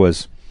bar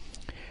was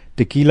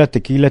tequila,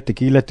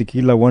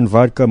 one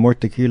vodka, more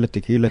tequila,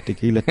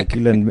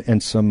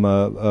 and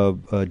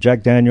some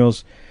Jack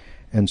Daniels,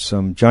 and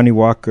some Johnny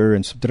Walker,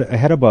 and I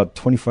had about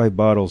 25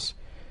 bottles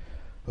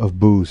of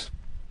booze.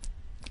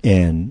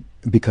 And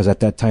because at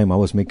that time I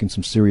was making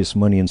some serious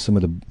money in some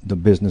of the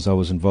business I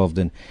was involved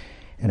in,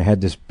 and I had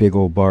this big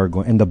old bar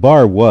going, and the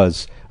bar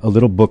was a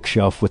little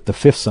bookshelf with the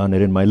fifths on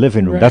it in my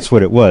living room. Right. That's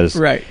what it was.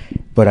 Right.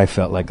 But I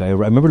felt like I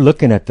remember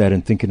looking at that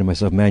and thinking to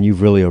myself, man,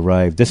 you've really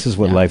arrived. This is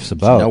what life's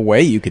about. There's no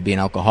way you could be an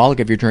alcoholic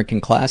if you're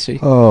drinking classy.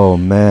 Oh,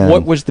 man.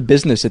 What was the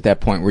business at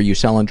that point? Were you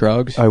selling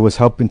drugs? I was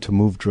helping to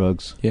move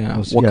drugs. Yeah.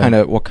 What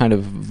kind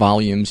of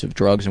volumes of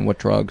drugs, and what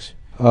drugs?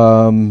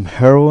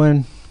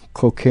 Heroin,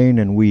 cocaine,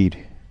 and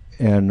weed.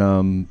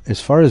 And as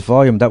far as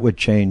volume, that would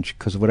change,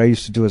 because what I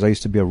used to do is I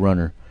used to be a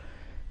runner,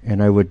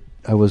 and I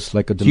was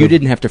like a you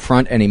didn't have to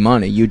front any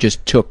money. You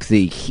just took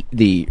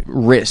the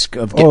risk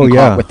of getting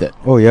caught with it.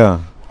 Oh,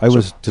 yeah. I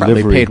was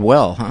delivery. Probably paid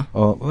well, huh?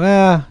 Oh,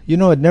 well, you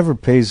know, it never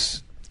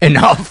pays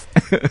enough.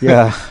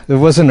 Yeah, there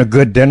wasn't a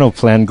good dental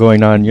plan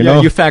going on, you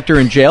know? You factor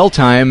in jail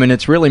time, and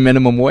it's really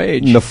minimum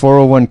wage. And the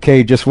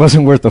 401k just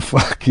wasn't worth a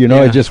fuck, you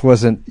know? It just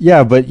wasn't.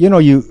 Yeah, but, you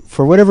know,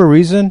 for whatever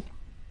reason,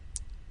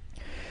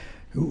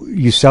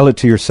 you sell it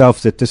to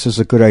yourself that this is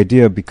a good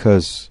idea,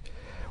 because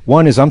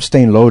one is I'm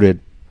staying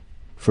loaded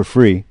for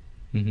free.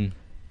 Mm-hmm.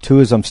 Two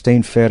is I'm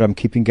staying fed. I'm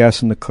keeping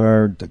gas in the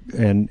car,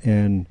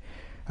 and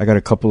I got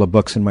a couple of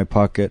bucks in my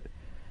pocket,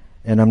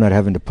 and I'm not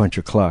having to punch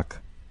a clock.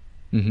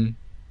 Mm-hmm.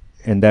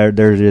 And there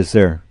it is.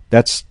 There.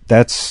 That's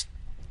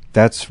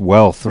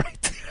wealth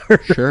right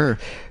there. Sure.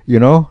 You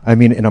know, I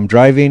mean, and I'm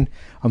driving.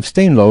 I'm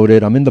staying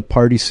loaded. I'm in the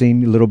party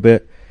scene a little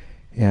bit,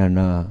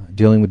 and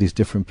dealing with these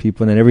different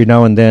people. And every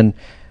now and then,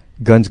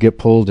 guns get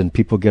pulled and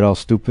people get all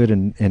stupid,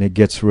 and it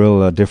gets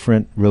real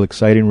different, real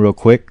exciting, real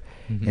quick.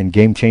 Mm-hmm. And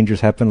game changers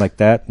happen like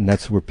that, and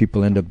that's where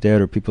people end up dead,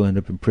 or people end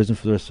up in prison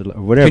for the rest of their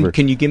life, or whatever.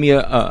 Can you give me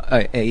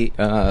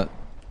a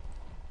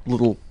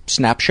little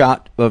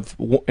snapshot of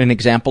an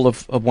example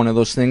of one of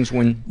those things?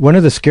 When one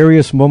of the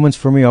scariest moments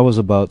for me, I was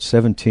about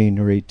 17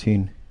 or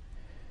 18,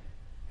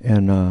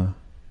 and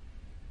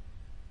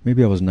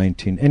maybe I was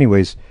 19.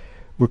 Anyways,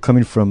 we're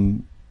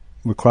crossing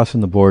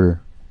the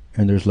border,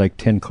 and there's like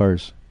 10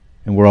 cars,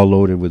 and we're all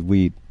loaded with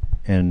weed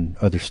and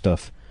other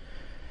stuff.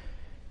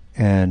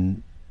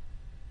 And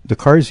the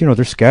cars, you know,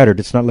 they're scattered.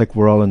 It's not like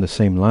we're all in the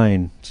same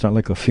line. It's not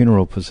like a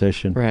funeral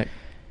procession. Right.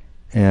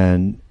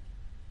 And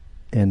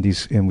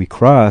we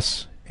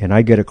cross, and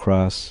I get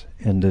across,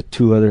 and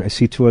I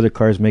see two other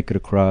cars make it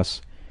across.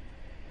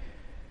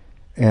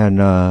 And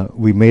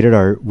we meet at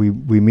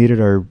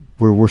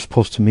where we're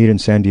supposed to meet in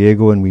San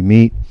Diego, and we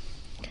meet,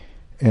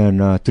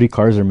 and 3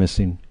 cars are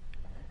missing.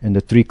 And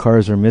the 3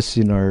 cars are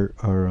missing are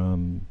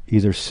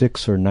either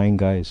 6 or 9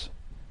 guys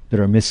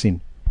that are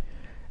missing,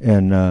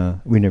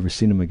 and we never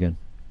seen them again.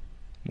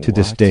 To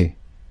this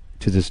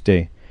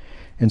day.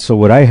 And so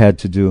what I had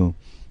to do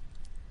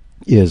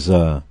is,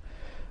 you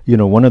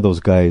know, one of those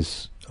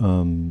guys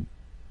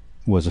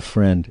was a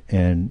friend,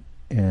 and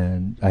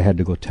I had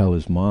to go tell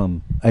his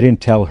mom. I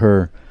didn't tell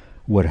her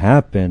what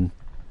happened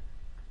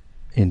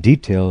in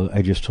detail.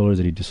 I just told her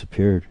that he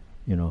disappeared,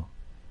 you know.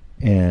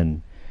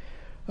 And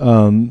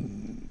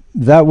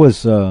that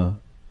was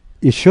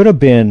it should have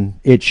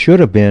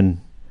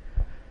been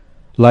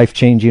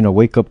life-changing, a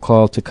wake-up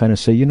call to kind of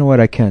say, you know what,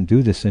 I can't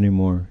do this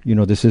anymore.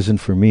 This isn't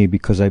for me,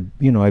 because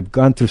I've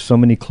gone through so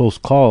many close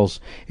calls,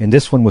 and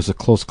this one was a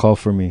close call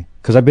for me,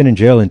 because I've been in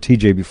jail in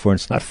TJ before, and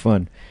it's not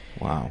fun.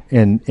 Wow.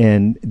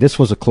 And this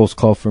was a close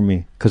call for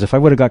me, because if I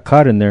would have got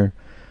caught in there,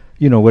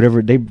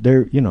 whatever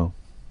they're,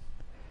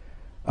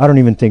 I don't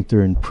even think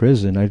they're in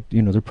prison.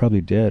 They're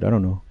probably dead. I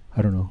don't know.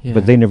 Yeah.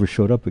 But they never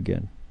showed up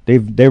again.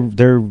 They've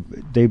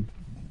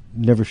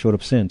never showed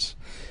up since.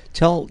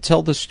 Tell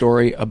the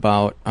story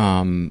about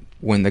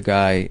when the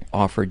guy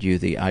offered you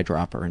the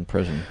eyedropper in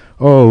prison.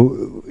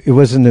 Oh, it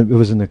was in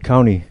the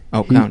county.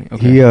 Oh, county.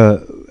 Okay.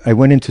 I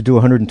went in to do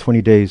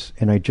 120 days,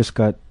 and I just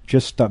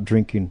stopped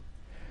drinking.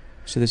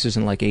 So this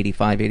isn't like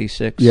 85,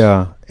 86?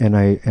 Yeah, and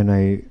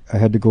I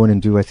had to go in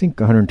and do, I think,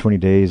 120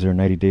 days or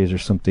 90 days or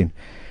something.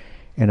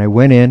 And I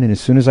went in, and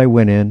as soon as I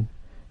went in,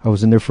 I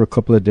was in there for a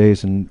couple of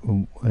days,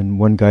 and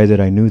one guy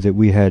that I knew that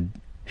we had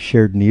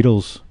shared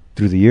needles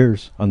through the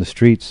years on the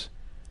streets,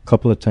 a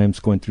couple of times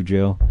going through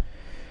jail.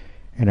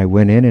 And I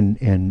went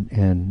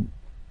in,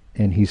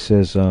 and he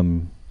says,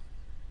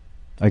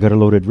 I got a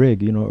loaded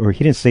rig, or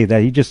he didn't say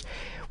that. He just,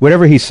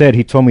 whatever he said,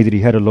 he told me that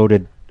he had a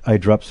loaded eye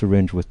drop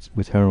syringe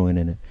with heroin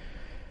in it.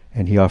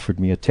 And he offered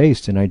me a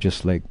taste, and I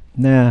just like,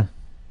 nah,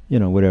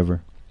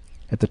 whatever.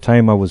 At the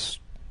time, I was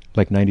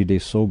like 90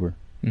 days sober.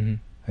 Mm-hmm.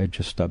 I had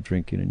just stopped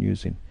drinking and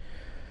using.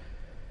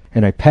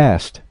 And I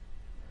passed.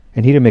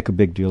 And he didn't make a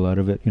big deal out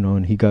of it,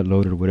 and he got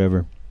loaded or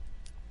whatever.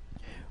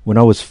 When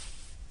I was,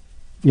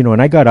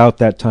 and I got out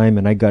that time,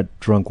 and I got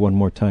drunk one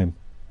more time,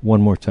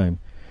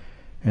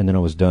 and then I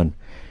was done.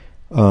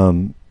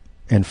 And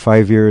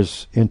 5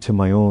 years into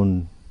my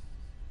own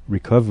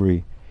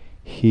recovery,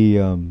 he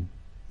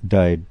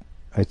died.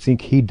 I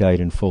think he died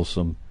in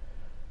Folsom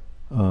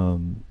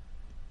from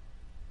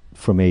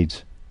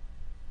AIDS.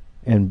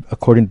 And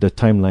according to the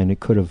timeline, it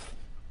could have,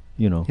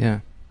 Yeah.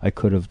 that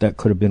could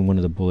have been one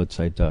of the bullets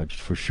I dodged,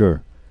 for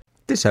sure.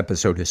 This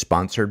episode is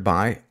sponsored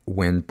by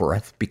When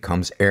Breath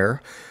Becomes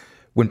Air.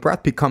 When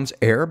Breath Becomes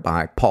Air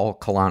by Paul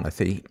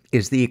Kalanithi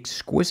is the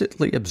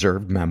exquisitely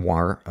observed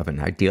memoir of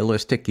an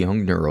idealistic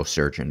young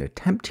neurosurgeon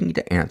attempting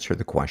to answer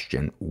the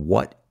question,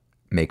 what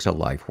makes a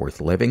life worth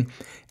living,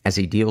 as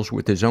he deals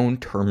with his own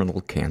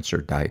terminal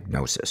cancer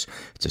diagnosis.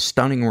 It's a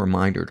stunning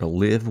reminder to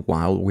live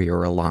while we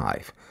are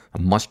alive. A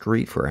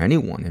must-read for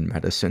anyone in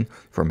medicine,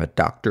 from a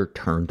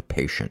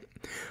doctor-turned-patient.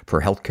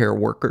 For healthcare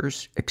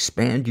workers,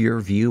 expand your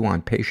view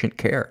on patient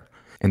care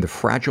and the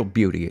fragile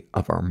beauty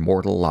of our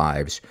mortal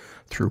lives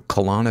through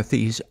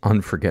Kalanithi's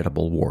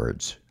unforgettable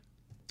words.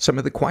 Some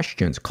of the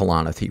questions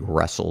Kalanithi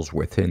wrestles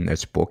with in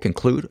this book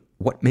include,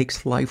 what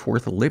makes life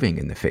worth living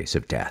in the face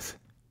of death?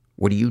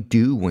 What do you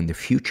do when the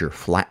future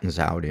flattens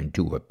out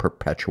into a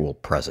perpetual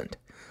present?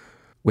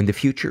 When the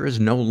future is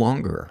no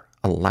longer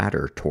a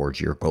ladder towards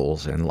your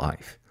goals in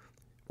life?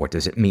 What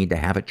does it mean to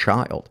have a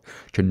child,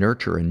 to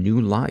nurture a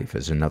new life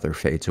as another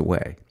fades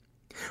away?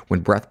 When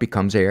Breath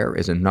Becomes Air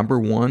is a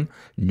 #1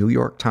 New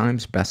York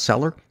Times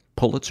bestseller,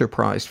 Pulitzer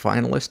Prize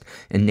finalist,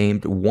 and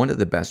named one of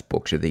the best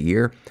books of the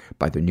year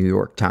by the New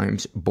York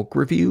Times Book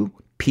Review,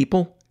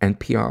 People,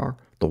 NPR,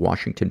 The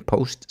Washington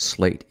Post,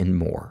 Slate, and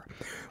more.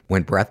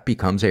 When Breath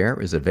Becomes Air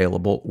is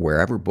available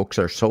wherever books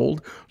are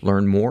sold.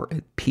 Learn more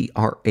at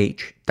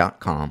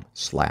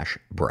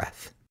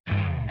prh.com/breath.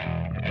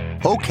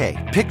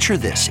 Okay, picture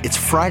this. It's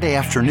Friday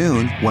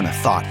afternoon when a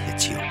thought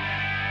hits you.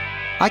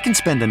 I can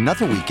spend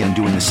another weekend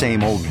doing the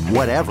same old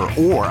whatever,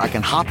 or I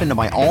can hop into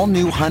my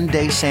all-new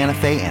Hyundai Santa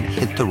Fe and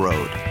hit the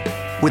road.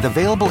 With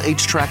available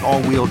H-Track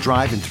all-wheel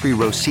drive and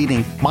 3-row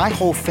seating, my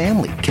whole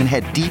family can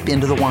head deep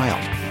into the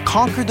wild.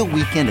 Conquer the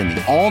weekend in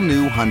the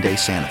all-new Hyundai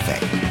Santa Fe.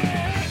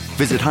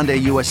 Visit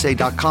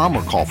HyundaiUSA.com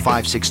or call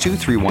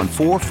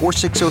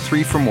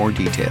 562-314-4603 for more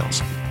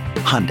details.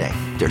 Hyundai,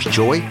 there's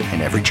joy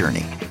in every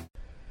journey.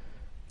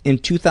 In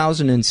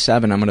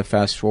 2007, I'm going to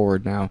fast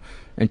forward now.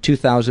 In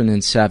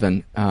 2007,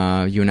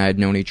 you and I had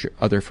known each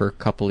other for a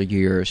couple of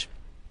years,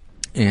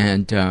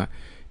 and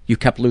you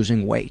kept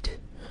losing weight.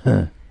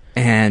 Huh.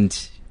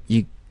 And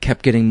you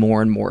kept getting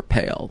more and more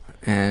pale.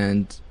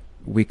 And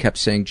we kept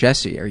saying,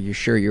 Jessie, are you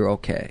sure you're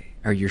okay?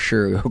 Are you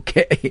sure you're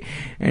okay?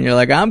 And you're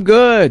like, I'm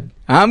good.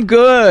 I'm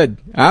good.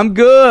 I'm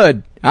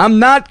good. I'm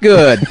not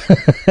good.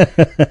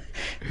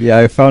 Yeah,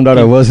 I found out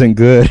I wasn't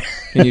good.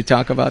 Can you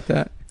talk about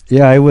that?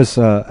 Yeah, I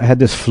had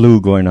this flu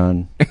going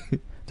on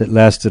that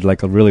lasted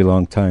like a really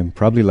long time,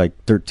 probably like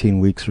 13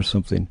 weeks or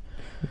something.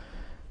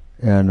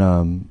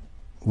 And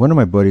one of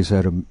my buddies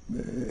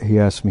he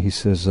asked me, he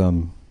says,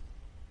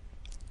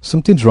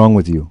 something's wrong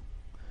with you.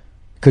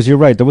 Because you're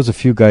right, there was a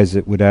few guys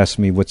that would ask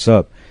me, what's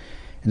up?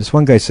 And this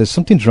one guy says,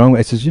 something's wrong.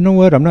 I says, you know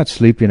what, I'm not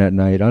sleeping at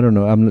night. I don't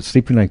know, I'm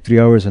sleeping like 3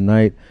 hours a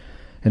night,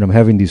 and I'm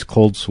having these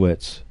cold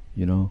sweats,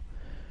 I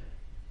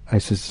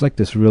says, it's like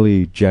this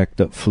really jacked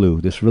up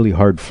flu, this really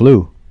hard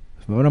flu.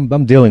 But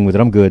I'm dealing with it.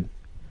 I'm good.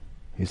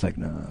 He's like,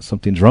 nah,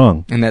 something's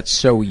wrong. And that's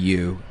so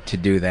you to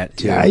do that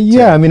too.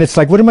 Yeah. I mean, it's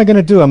like, what am I going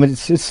to do? I mean,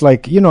 it's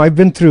like, I've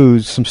been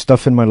through some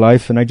stuff in my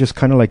life, and I just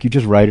kind of like, you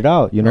just write it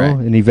out, Right.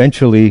 And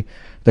eventually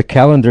the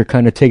calendar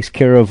kind of takes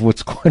care of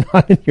what's going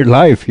on in your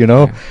life,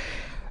 Yeah.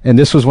 And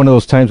this was one of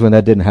those times when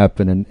that didn't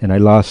happen, and I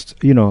lost,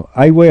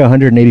 I weigh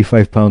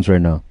 185 pounds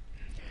right now.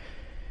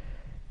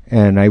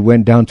 And I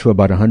went down to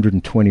about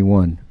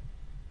 121,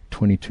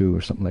 22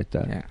 or something like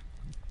that. Yeah.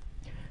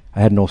 I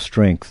had no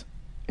strength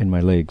in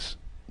my legs.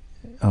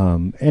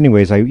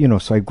 Anyways,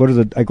 so I go to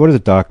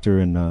the doctor,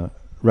 and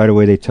right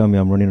away they tell me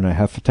I'm running on a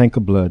half a tank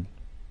of blood,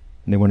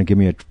 and they want to give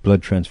me a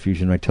blood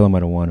transfusion. I tell them I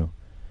don't want to,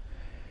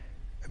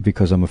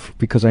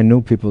 because I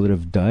know people that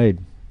have died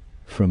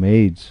from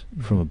AIDS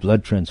from a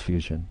blood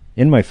transfusion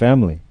in my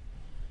family.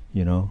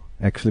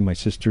 Actually my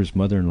sister's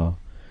mother-in-law,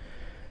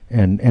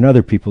 and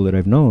other people that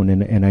I've known,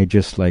 and I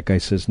just I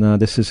says, nah,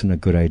 this isn't a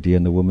good idea.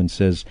 And the woman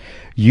says,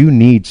 you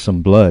need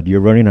some blood. You're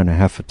running on a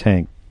half a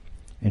tank.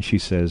 And she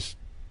says,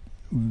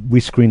 we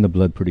screen the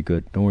blood pretty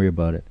good. Don't worry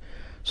about it.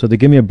 So they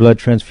give me a blood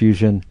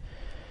transfusion.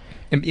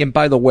 And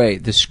by the way,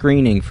 the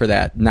screening for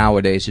that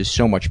nowadays is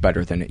so much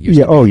better than it used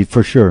to be. Oh,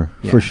 for sure,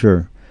 for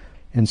sure.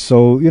 And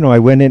so, I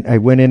went in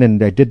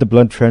and I did the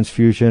blood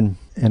transfusion.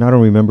 And I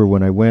don't remember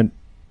when I went.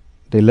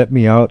 They let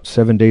me out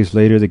 7 days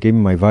later. They gave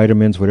me my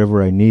vitamins,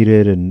 whatever I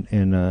needed,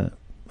 and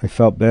I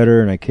felt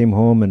better. And I came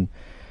home, and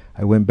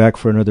I went back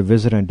for another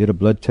visit. And I did a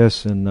blood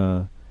test, and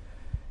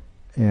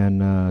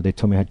they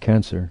told me I had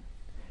cancer,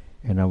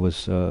 and I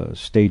was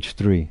stage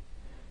 3,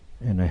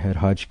 and I had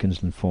Hodgkin's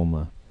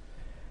lymphoma.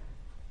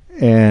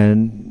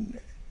 And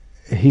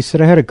he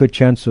said I had a good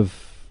chance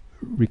of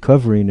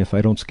recovering if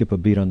I don't skip a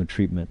beat on the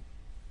treatment.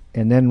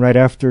 And then right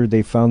after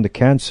they found the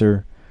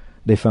cancer,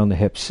 they found the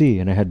Hep C,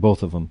 and I had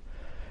both of them.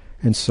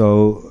 And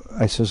so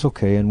I says,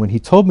 okay. And when he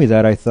told me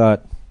that, I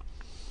thought,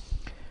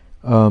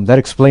 that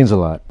explains a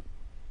lot,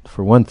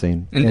 for one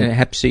thing. And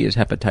Hep C is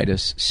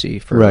hepatitis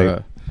C.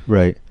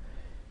 Right.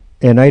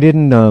 And I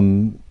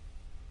didn't,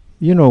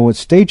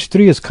 stage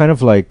 3 is kind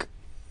of like,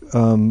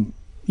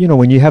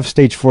 when you have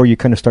stage 4, you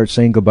kind of start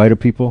saying goodbye to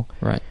people.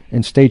 Right.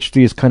 And stage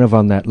 3 is kind of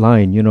on that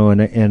line,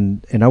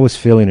 and I was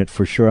feeling it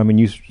for sure. I mean,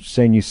 you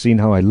saying you seen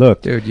how I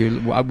looked. Dude,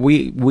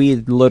 we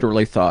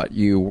literally thought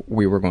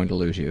we were going to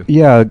lose you.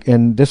 Yeah,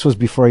 and this was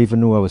before I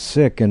even knew I was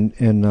sick.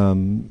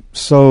 And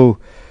so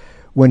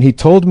when he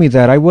told me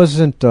that, I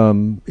wasn't,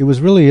 it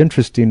was really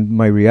interesting,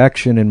 my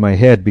reaction in my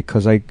head,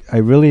 because I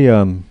really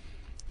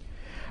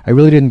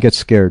didn't get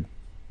scared.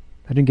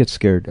 I didn't get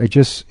scared.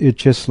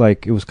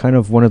 It was kind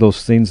of one of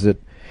those things that,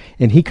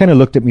 and he kind of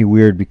looked at me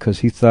weird because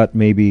he thought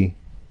maybe,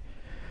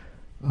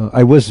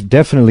 I was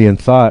definitely in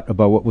thought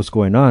about what was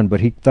going on, but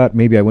he thought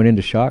maybe I went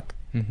into shock,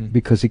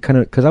 because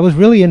because I was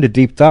really into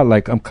deep thought,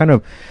 like I'm kind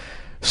of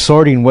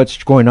sorting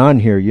what's going on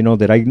here,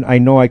 that I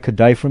know I could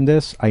die from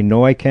this. I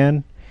know I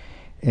can.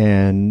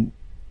 And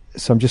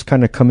so I'm just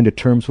kind of coming to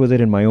terms with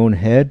it in my own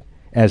head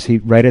as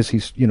he's,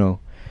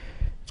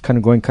 it's kind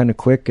of going kind of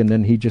quick. And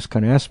then he just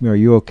kind of asked me, are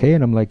you okay?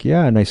 And I'm like,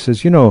 yeah. And I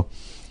says,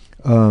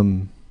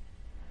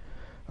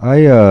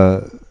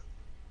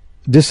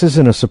 this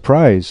isn't a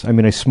surprise. I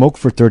mean, I smoked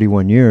for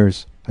 31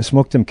 years. I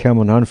smoked them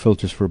Camel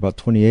non-filters for about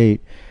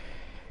 28.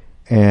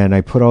 And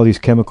I put all these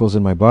chemicals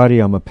in my body.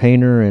 I'm a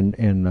painter,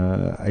 and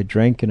I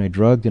drank and I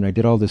drugged and I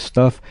did all this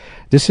stuff.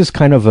 This is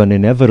kind of an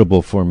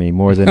inevitable for me,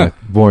 more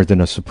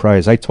than a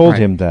surprise. I told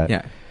him that.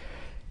 Yeah.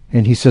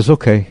 And he says,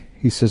 okay.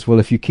 He says, well,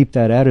 if you keep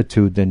that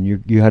attitude, then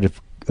you had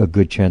a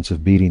good chance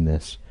of beating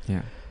this.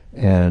 Yeah.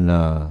 And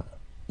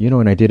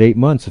and I did 8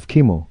 months of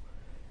chemo.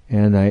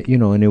 And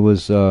and it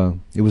was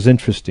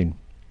interesting.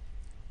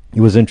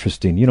 It was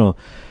interesting,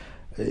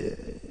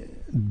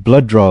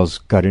 blood draws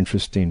got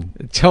interesting.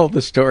 Tell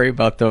the story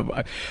about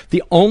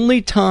the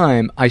only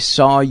time I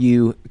saw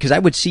you, because I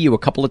would see you a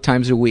couple of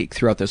times a week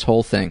throughout this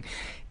whole thing,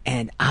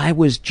 and I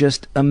was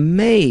just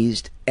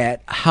amazed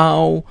at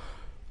how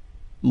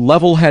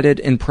level-headed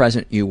and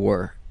present you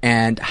were,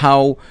 and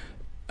how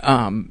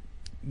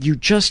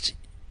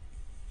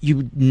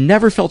you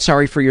never felt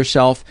sorry for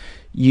yourself.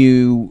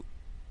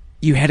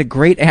 You had a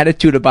great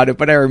attitude about it.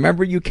 But I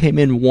remember you came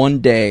in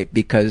one day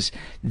because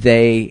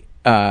you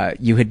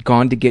had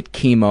gone to get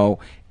chemo,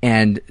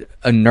 and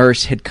a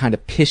nurse had kind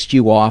of pissed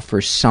you off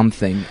or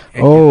something.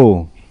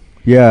 Oh,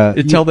 yeah.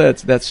 Tell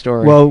that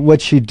story. Well,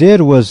 what she did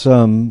was,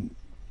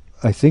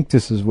 I think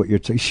this is what you're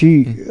saying.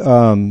 She,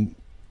 the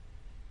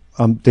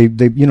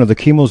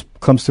chemo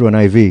comes through an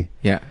IV.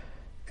 Yeah.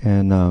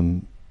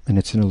 And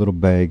it's in a little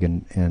bag,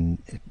 and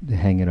they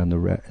hang it on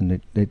the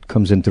and it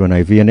comes in through an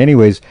IV. And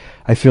anyways,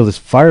 I feel this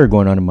fire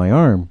going on in my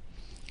arm,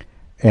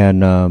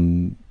 and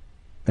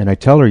I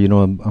tell her,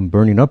 I'm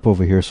burning up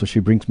over here. So she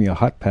brings me a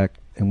hot pack,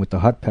 and what the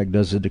hot pack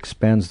does, it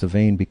expands the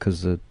vein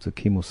because the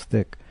chemo's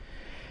thick,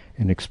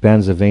 and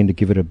expands the vein to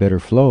give it a better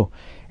flow.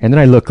 And then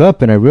I look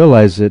up and I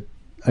realize that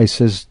I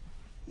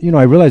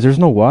realize there's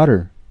no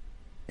water,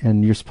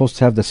 and you're supposed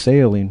to have the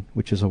saline,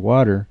 which is a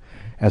water,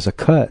 as a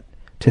cut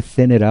to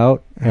thin it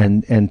out,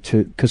 and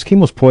because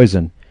chemo's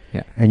poison,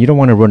 yeah, and you don't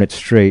want to run it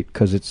straight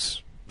because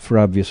it's for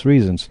obvious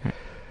reasons.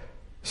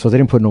 So they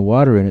didn't put no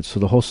water in it, so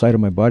the whole side of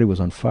my body was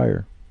on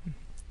fire.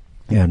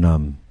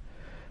 And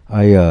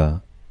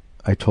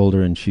I told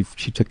her, and she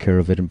took care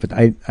of it. But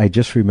I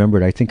just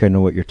remembered. I think I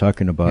know what you're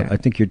talking about. Yeah. I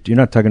think you're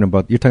not talking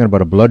about. You're talking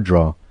about a blood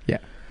draw. Yeah.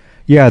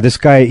 Yeah. This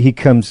guy, he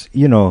comes.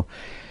 You know,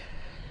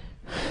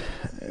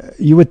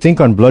 you would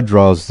think on blood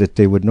draws that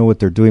they would know what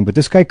they're doing, but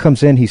this guy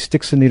comes in. He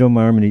sticks a needle in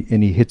my arm,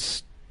 and he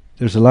hits.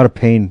 There's a lot of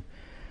pain.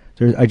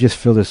 I just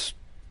feel this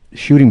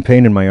shooting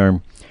pain in my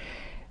arm,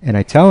 and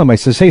I tell him. I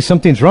says, "Hey,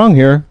 something's wrong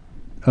here.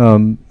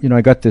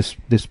 I got this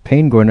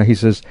pain going on." He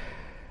says,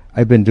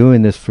 "I've been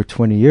doing this for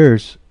 20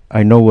 years.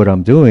 I know what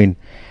I'm doing."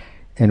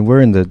 And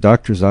we're in the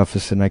doctor's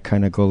office, and I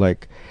kind of go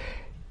like,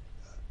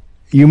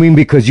 "You mean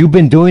because you've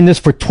been doing this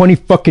for 20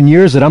 fucking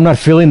years that I'm not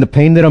feeling the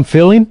pain that I'm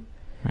feeling?"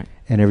 Right.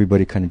 And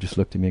everybody kind of just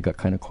looked at me and got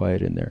kind of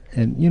quiet in there.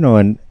 And,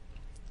 and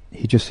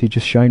he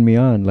just shined me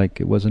on like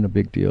it wasn't a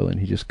big deal. And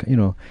he just,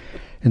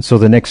 and so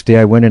the next day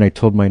I went and I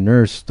told my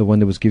nurse, the one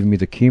that was giving me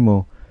the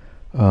chemo,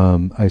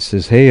 I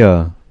says, "Hey,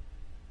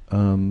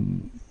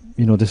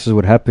 this is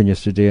what happened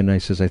yesterday." And I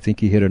says, "I think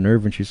he hit a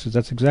nerve." And she says,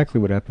 "That's exactly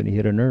what happened. He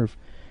hit a nerve.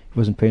 He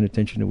wasn't paying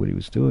attention to what he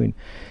was doing."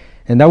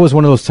 And that was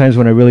one of those times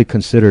when I really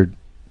considered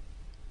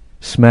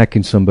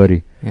smacking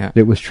somebody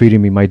that was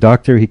treating me. My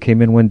doctor, he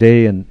came in one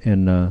day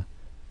and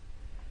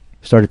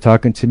started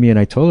talking to me, and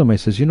I told him, I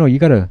says, "You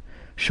got to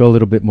show a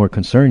little bit more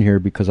concern here,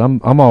 because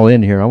I'm all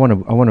in here. I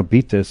want to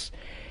beat this.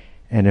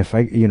 And if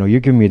you're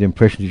giving me the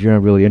impression that you're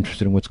not really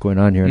interested in what's going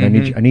on here, and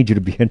I need you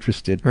to be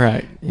interested."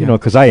 Right.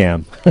 Because I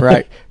am.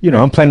 Right.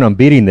 I'm planning on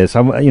beating this.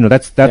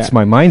 That's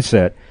my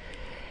mindset.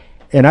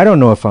 And I don't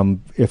know if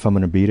I'm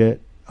going to beat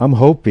it. I'm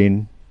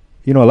hoping.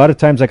 A lot of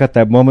times I got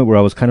that moment where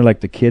I was kind of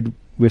like the kid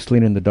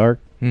whistling in the dark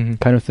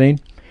kind of thing.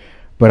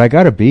 But I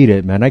got to beat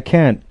it, man. I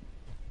can't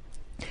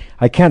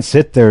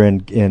sit there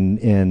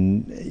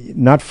and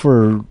not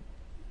for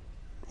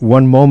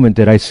one moment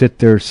did I sit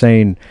there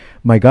saying,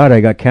 "My God,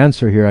 I got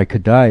cancer here. I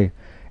could die,"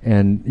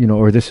 and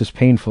or this is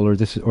painful, or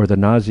the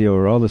nausea,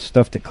 or all the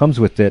stuff that comes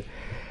with it.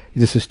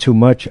 This is too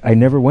much. I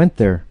never went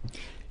there.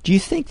 Do you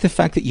think the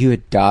fact that you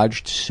had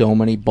dodged so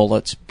many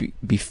bullets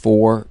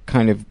before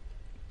kind of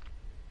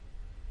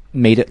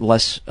made it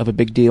less of a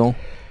big deal?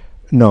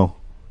 No.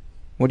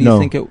 What do you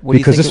think?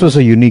 Because this was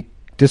a unique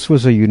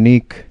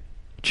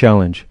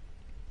challenge.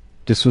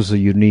 This was a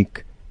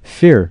unique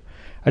fear.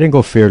 I didn't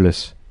go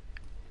fearless.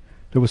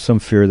 There was some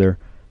fear there.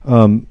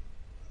 I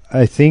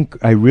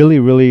really,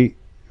 really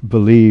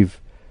believe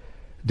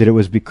that it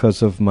was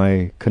because of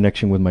my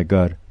connection with my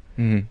God.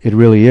 Mm-hmm. It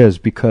really is,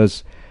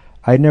 because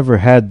I never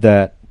had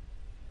that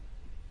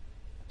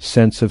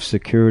sense of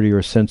security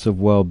or sense of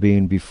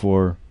well-being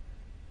before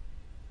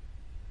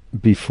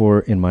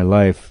in my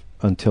life,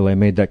 until I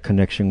made that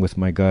connection with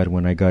my God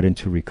when I got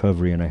into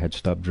recovery and I had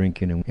stopped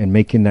drinking. And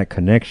making that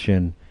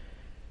connection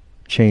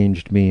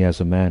changed me as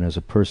a man, as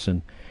a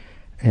person.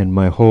 And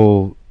my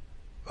whole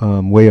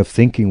way of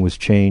thinking was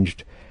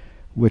changed,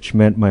 which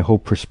meant my whole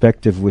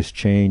perspective was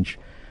changed,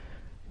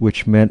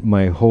 which meant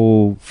my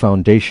whole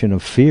foundation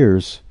of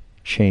fears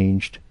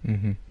changed.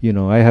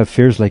 Mm-hmm. I have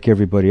fears like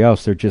everybody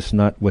else. They're just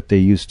not what they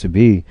used to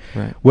be.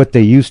 Right. What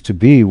they used to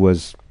be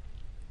was,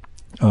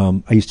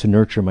 I used to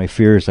nurture my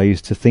fears. I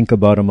used to think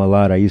about them a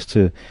lot. I used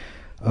to,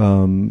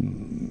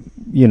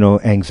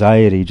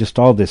 anxiety, just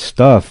all this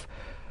stuff,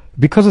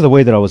 because of the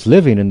way that I was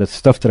living and the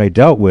stuff that I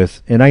dealt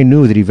with. And I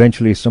knew that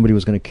eventually somebody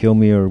was going to kill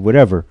me or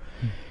whatever.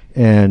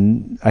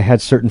 And I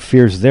had certain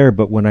fears there.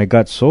 But when I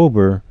got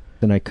sober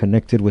and I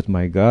connected with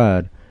my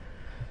God,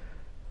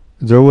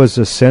 there was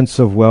a sense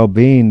of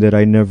well-being that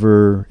I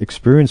never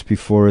experienced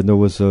before. And there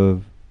was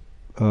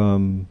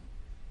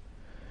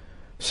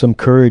some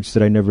courage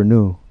that I never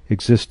knew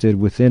existed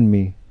within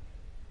me.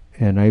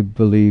 And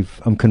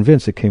I'm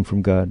convinced it came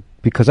from God,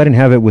 because I didn't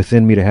have it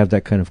within me to have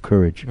that kind of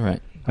courage.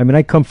 Right. I mean,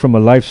 I come from a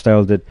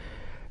lifestyle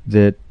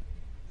that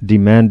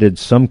demanded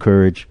some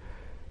courage,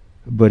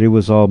 but it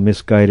was all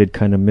misguided,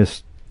 kind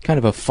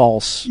of a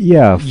false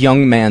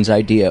young man's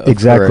idea of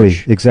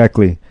courage.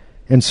 Exactly.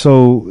 And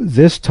so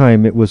this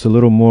time it was a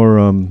little more,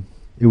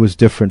 it was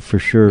different for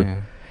sure.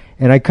 Yeah.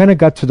 And I kind of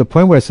got to the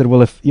point where I said,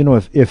 well,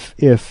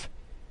 if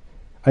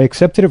I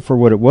accepted it for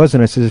what it was,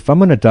 and I said, if I'm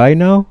going to die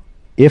now,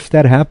 if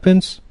that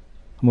happens,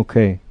 I'm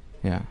okay.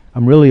 Yeah.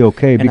 I'm really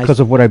okay, and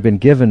because of what I've been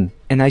given.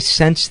 And I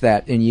sense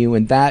that in you,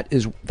 and that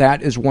is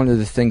one of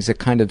the things that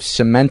kind of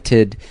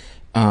cemented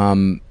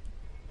my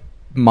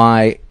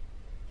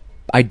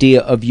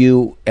idea of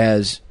you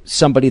as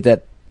somebody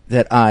that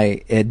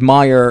I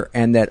admire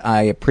and that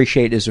I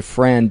appreciate as a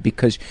friend,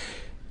 because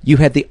you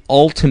had the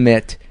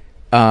ultimate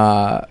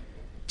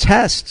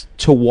test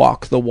to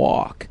walk the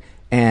walk,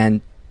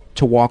 and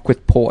to walk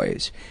with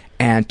poise,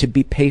 and to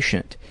be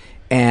patient,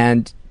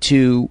 and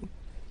to,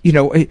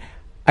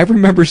 I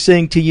remember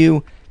saying to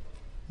you,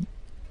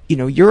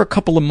 you're a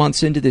couple of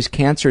months into this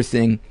cancer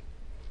thing.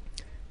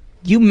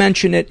 You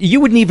mention it. You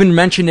wouldn't even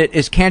mention it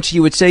as cancer.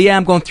 You would say, yeah,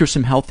 I'm going through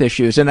some health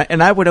issues.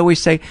 And I would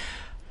always say,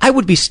 I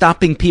would be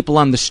stopping people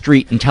on the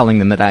street and telling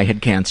them that I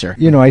had cancer.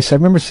 I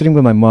remember sitting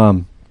with my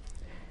mom,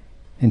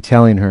 and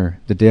telling her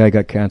the day I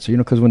got cancer,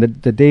 because when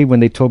the day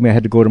when they told me I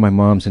had to go to my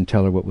mom's and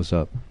tell her what was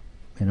up.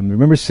 And I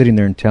remember sitting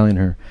there and telling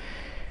her,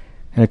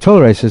 and I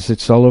told her, I says,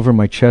 it's all over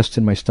my chest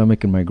and my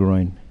stomach and my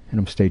groin, and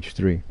I'm stage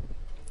 3.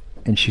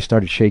 And she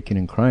started shaking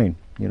and crying,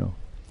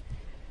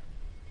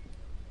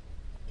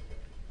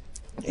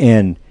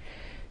 And,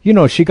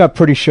 she got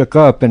pretty shook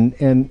up,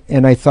 and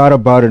I thought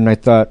about it, and I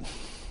thought,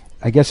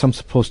 I guess I'm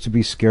supposed to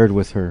be scared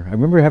with her. I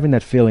remember having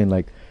that feeling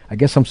like, I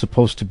guess I'm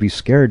supposed to be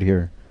scared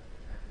here.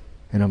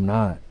 And I'm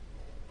not.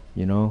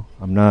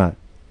 I'm not.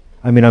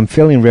 I mean, I'm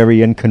feeling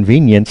very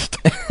inconvenienced.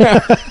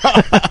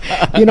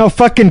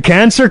 Fucking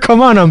cancer?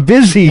 Come on, I'm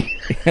busy.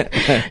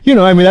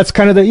 That's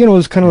kind of it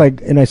was kind of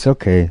like, and I said,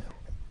 okay.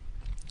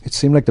 It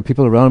seemed like the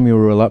people around me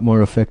were a lot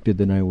more affected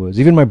than I was.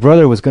 Even my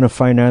brother was going to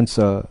finance,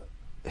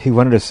 he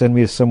wanted to send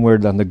me somewhere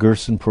on the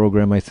Gerson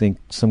program, I think.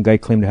 Some guy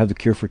claimed to have the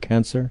cure for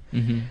cancer.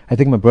 Mm-hmm. I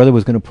think my brother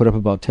was going to put up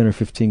about 10 or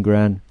 15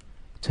 grand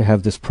to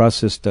have this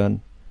process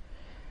done.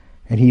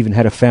 And he even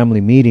had a family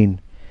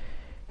meeting,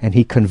 and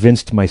he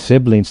convinced my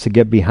siblings to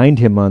get behind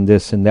him on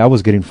this, and I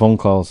was getting phone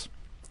calls,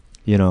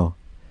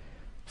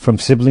 from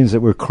siblings that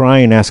were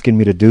crying asking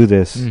me to do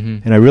this. Mm-hmm.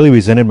 And I really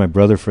resented my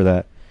brother for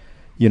that.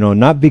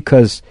 Not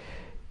because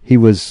he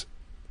was,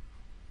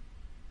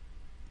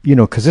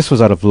 because this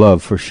was out of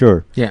love for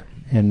sure. Yeah.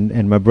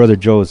 And my brother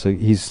Joe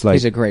he's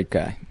a great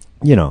guy.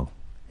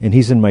 And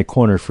he's in my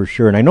corner for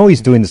sure. And I know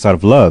he's doing this out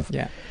of love.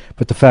 Yeah.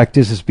 But the fact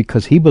is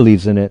because he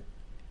believes in it,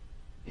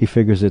 he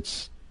figures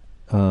it's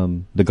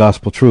the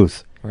gospel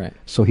truth. Right.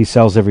 So he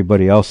sells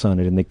everybody else on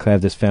it, and they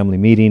have this family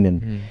meeting,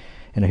 and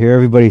I hear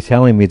everybody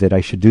telling me that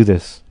I should do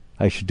this.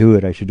 I should do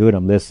it.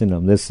 I'm listening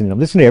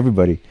to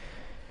everybody.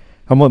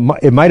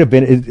 It might have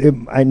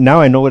been.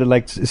 Now I know what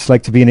it's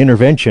like to be an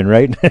intervention,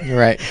 right?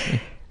 Right.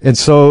 And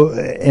so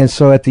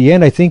at the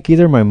end, I think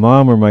either my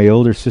mom or my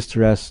older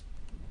sister asked,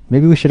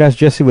 maybe we should ask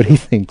Jessie what he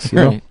thinks.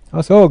 Right. I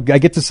was, I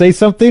get to say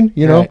something,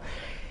 Right.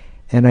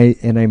 And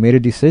I made a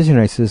decision.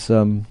 I says,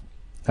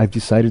 I've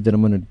decided that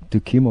I'm going to do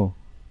chemo.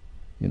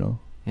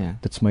 Yeah.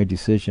 That's my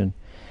decision.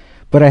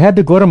 But I had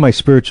to go to my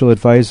spiritual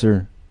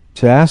advisor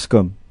to ask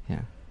him.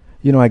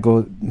 Yeah. I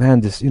go, man,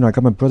 this, I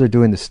got my brother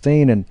doing this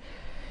thing, and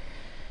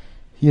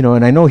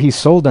and I know he's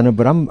sold on it,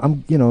 but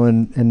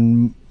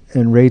I'm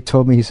and Ray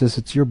told me, he says,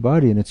 it's your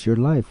body and it's your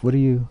life. What do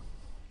you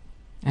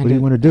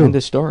want to do? And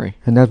the story.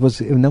 And that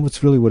was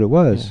really what it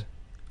was. Yeah.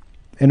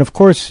 And of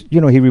course, he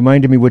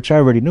reminded me, which I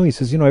already knew. He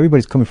says,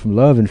 everybody's coming from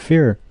love and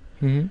fear.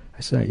 Mm-hmm.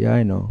 I said, yeah,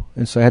 I know.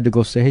 And so I had to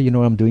go say, hey,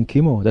 I'm doing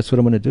chemo. That's what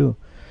I'm going to do.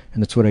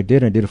 And that's what I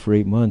did. I did it for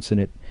 8 months, and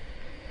it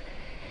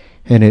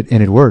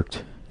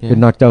worked. Yeah. It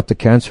knocked out the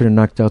cancer and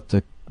knocked out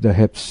the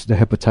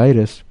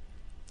hepatitis.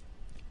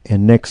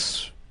 And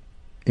this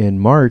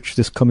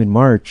coming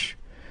March,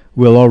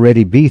 will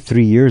already be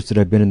 3 years that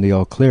I've been in the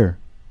all clear.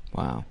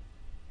 Wow.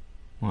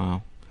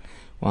 Well,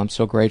 I'm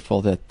so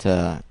grateful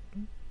that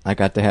I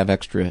got to have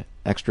extra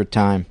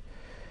time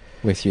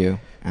with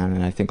you,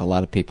 and I think a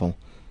lot of people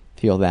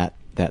feel that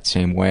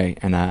same way.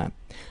 And I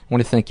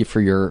want to thank you for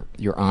your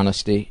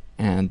honesty.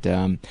 And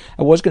I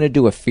was going to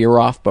do a fear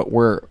off, but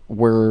we're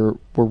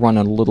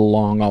running a little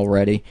long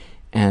already,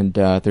 and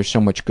there's so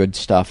much good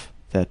stuff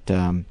that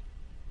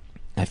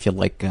I feel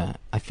like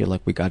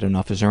we got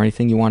enough. Is there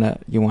anything you want to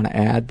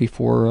add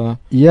before?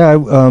 Yeah.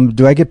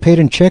 Do I get paid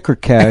in check or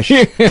cash?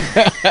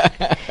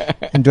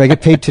 And do I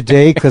get paid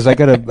today? Because I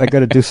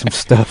gotta do some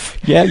stuff.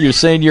 Yeah, you're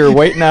saying you're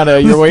waiting on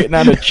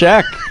a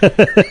check.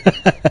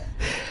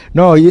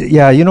 No.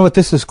 Yeah. You know what?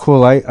 This is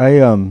cool. I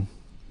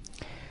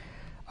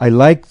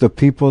like the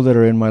people that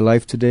are in my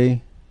life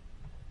today,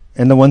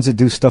 and the ones that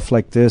do stuff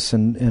like this,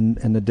 and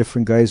the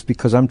different guys,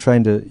 because I'm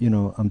trying to,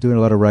 I'm doing a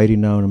lot of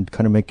writing now, and I'm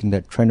kind of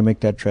trying to make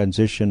that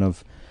transition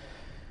of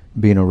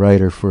being a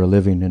writer for a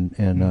living,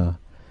 and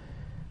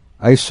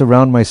I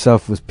surround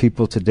myself with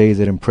people today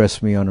that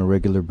impress me on a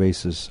regular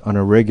basis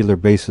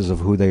of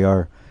who they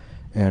are,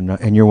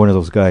 and you're one of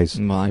those guys.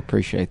 Well, I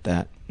appreciate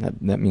that.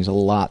 That means a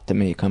lot to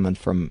me, coming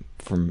from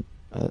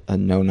a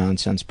no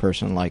nonsense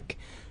person like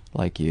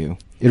you.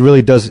 It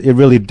really does. It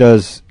really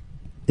does.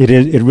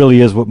 It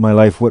really is what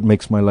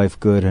makes my life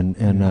good, and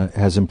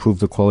has improved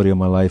the quality of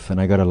my life.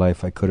 And I got a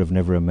life I could have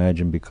never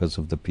imagined because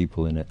of the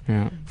people in it.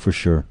 Yeah, for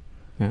sure.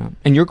 Yeah,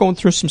 and you're going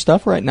through some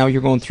stuff right now.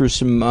 You're going through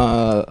some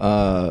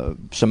I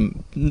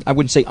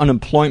wouldn't say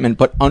unemployment,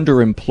 but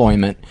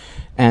underemployment,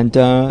 and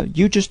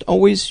you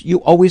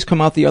always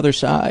come out the other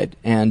side.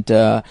 And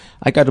I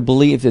got to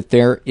believe that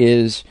there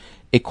is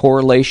a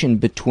correlation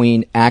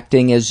between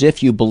acting as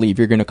if you believe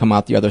you're going to come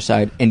out the other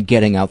side and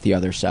getting out the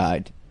other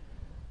side.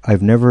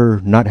 I've never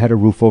not had a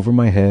roof over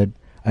my head.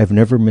 I've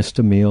never missed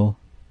a meal.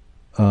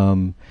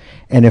 And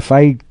if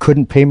I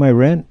couldn't pay my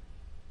rent,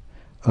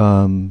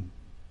 I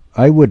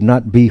would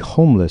not be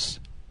homeless.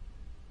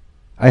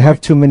 I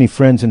have too many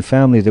friends and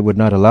family that would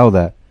not allow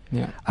that.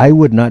 Yeah. I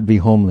would not be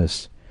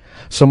homeless.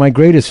 So my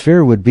greatest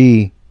fear would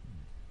be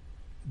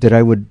that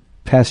I would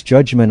pass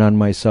judgment on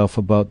myself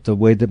about the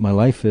way that my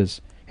life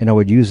is, and I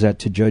would use that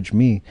to judge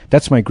me.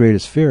 That's my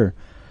greatest fear.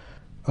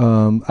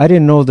 I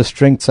didn't know the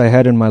strengths I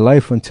had in my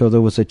life until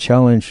there was a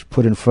challenge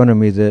put in front of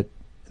me that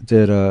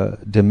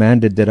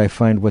demanded that I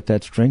find what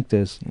that strength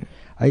is.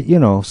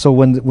 So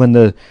when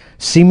the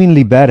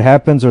seemingly bad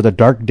happens or the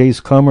dark days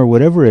come or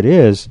whatever it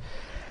is,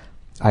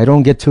 I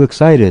don't get too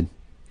excited.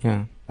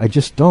 Yeah. I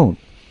just don't.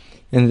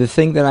 And the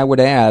thing that I would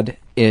add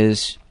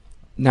is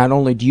not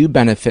only do you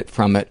benefit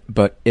from it,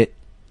 but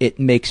it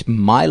makes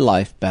my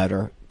life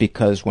better,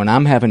 because when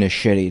I'm having a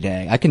shitty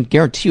day, I can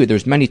guarantee you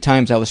there's many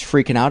times I was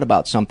freaking out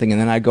about something, and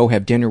then I'd go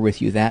have dinner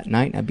with you that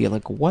night, and I'd be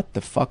like, what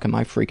the fuck am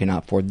I freaking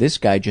out for? This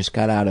guy just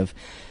got out of,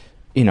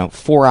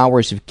 4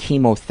 hours of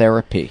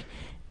chemotherapy,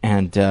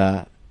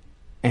 and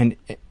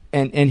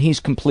he's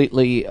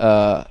completely,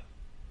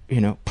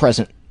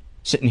 present,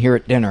 sitting here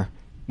at dinner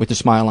with a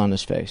smile on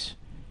his face.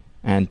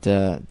 And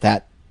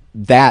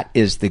that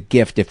is the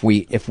gift. If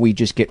we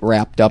just get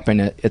wrapped up in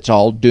it, it's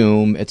all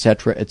doom,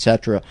 etc.,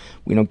 etc.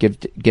 We don't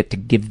get to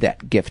give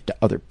that gift to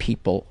other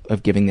people,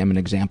 of giving them an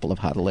example of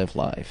how to live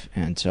life.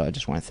 And so I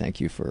just want to thank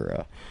you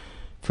for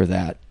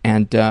that,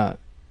 and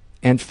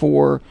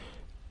for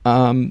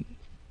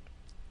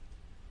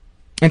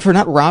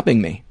not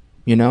robbing me.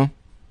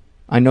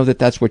 I know that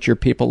that's what your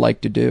people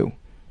like to do,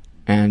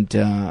 and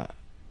I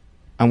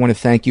want to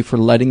thank you for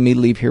letting me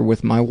leave here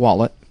with my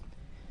wallet.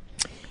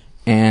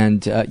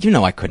 And,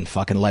 I couldn't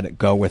fucking let it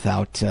go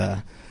without...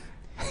 And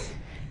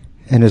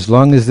as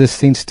long as this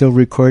thing's still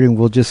recording,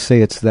 we'll just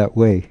say it's that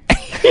way.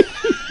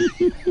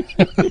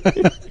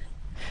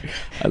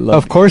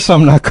 Of course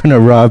I'm not going to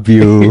rob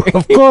you.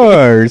 Of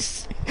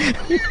course.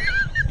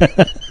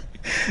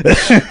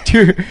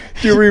 Do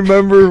you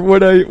remember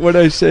what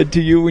I said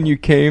to you when you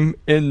came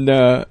and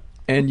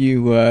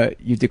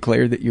you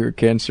declared that you were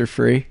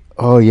cancer-free?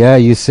 Oh, yeah,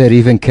 you said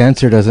even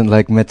cancer doesn't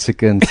like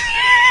Mexicans.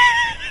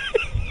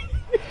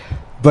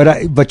 But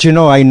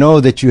I know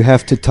that you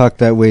have to talk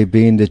that way,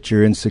 being that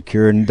you're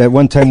insecure. And that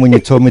one time when you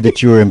told me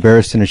that you were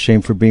embarrassed and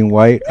ashamed for being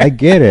white, I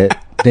get it.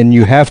 Then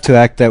you have to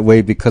act that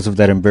way because of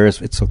that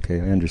embarrassment. It's okay.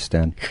 I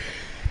understand.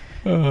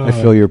 I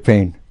feel your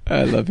pain.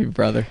 I love you,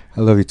 brother.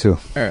 I love you too.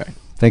 All right.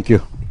 Thank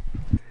you.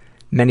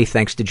 Many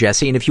thanks to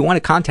Jesse. And if you want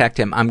to contact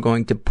him, I'm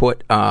going to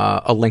put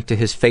a link to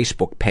his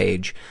Facebook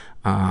page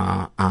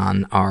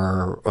on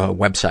our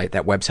website.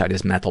 That website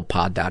is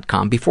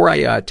mentalpod.com. Before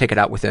I take it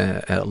out with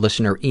a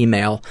listener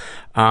email,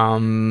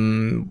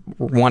 want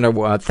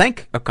to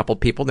thank a couple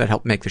people that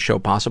helped make the show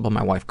possible.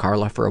 My wife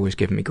Carla for always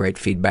giving me great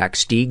feedback.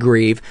 Steve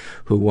Grieve,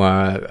 who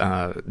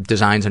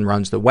designs and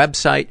runs the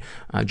website.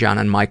 John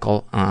and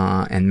Michael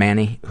and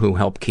Manny, who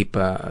help keep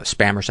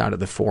spammers out of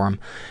the forum.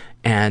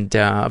 And,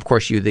 of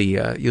course, you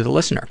the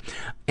listener.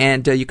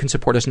 And you can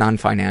support us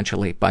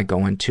non-financially by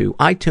going to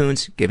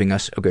iTunes, giving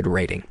us a good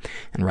rating,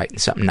 and writing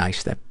something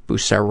nice that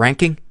boosts our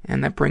ranking,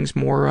 and that brings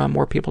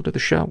more people to the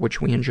show,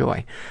 which we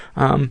enjoy.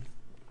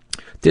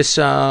 This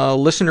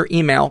listener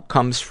email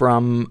comes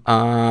from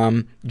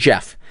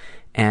Jeff,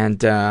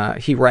 and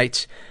he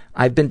writes,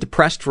 I've been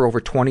depressed for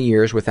over 20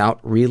 years without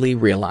really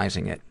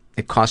realizing it.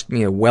 It cost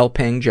me a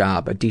well-paying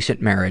job, a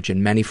decent marriage,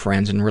 and many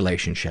friends and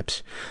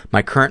relationships.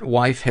 My current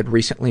wife had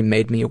recently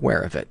made me aware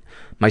of it.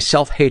 My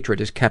self-hatred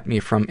has kept me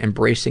from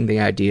embracing the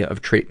idea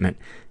of treatment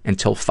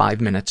until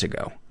 5 minutes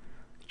ago.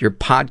 Your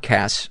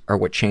podcasts are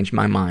what changed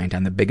my mind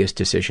on the biggest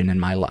decision in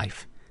my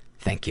life.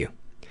 Thank you.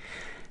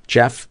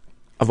 Jeff,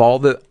 of all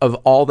the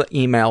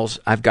emails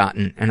I've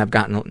gotten, and I've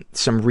gotten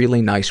some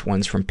really nice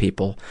ones from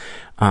people,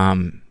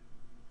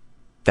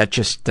 that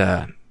just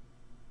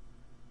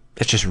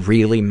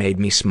really made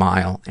me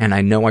smile. And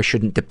I know I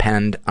shouldn't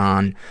depend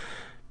on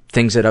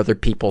things that other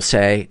people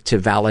say to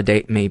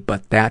validate me,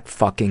 but that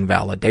fucking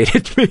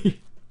validated me.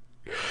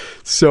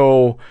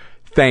 So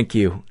thank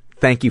you.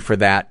 Thank you for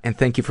that. And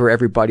thank you for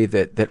everybody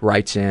that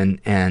writes in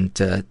and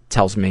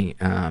tells me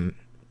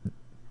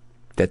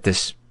that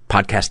this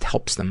podcast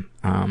helps them.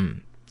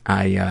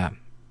 I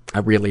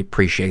really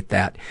appreciate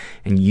that.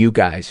 And you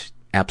guys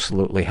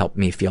absolutely help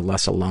me feel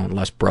less alone,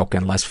 less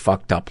broken, less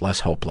fucked up, less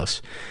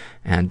hopeless.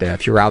 And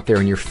if you're out there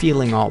and you're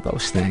feeling all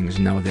those things,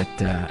 know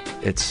that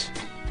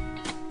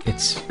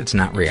it's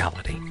not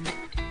reality.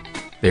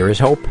 There is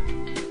hope.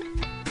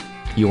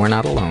 You are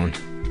not alone.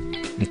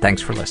 And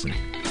thanks for listening.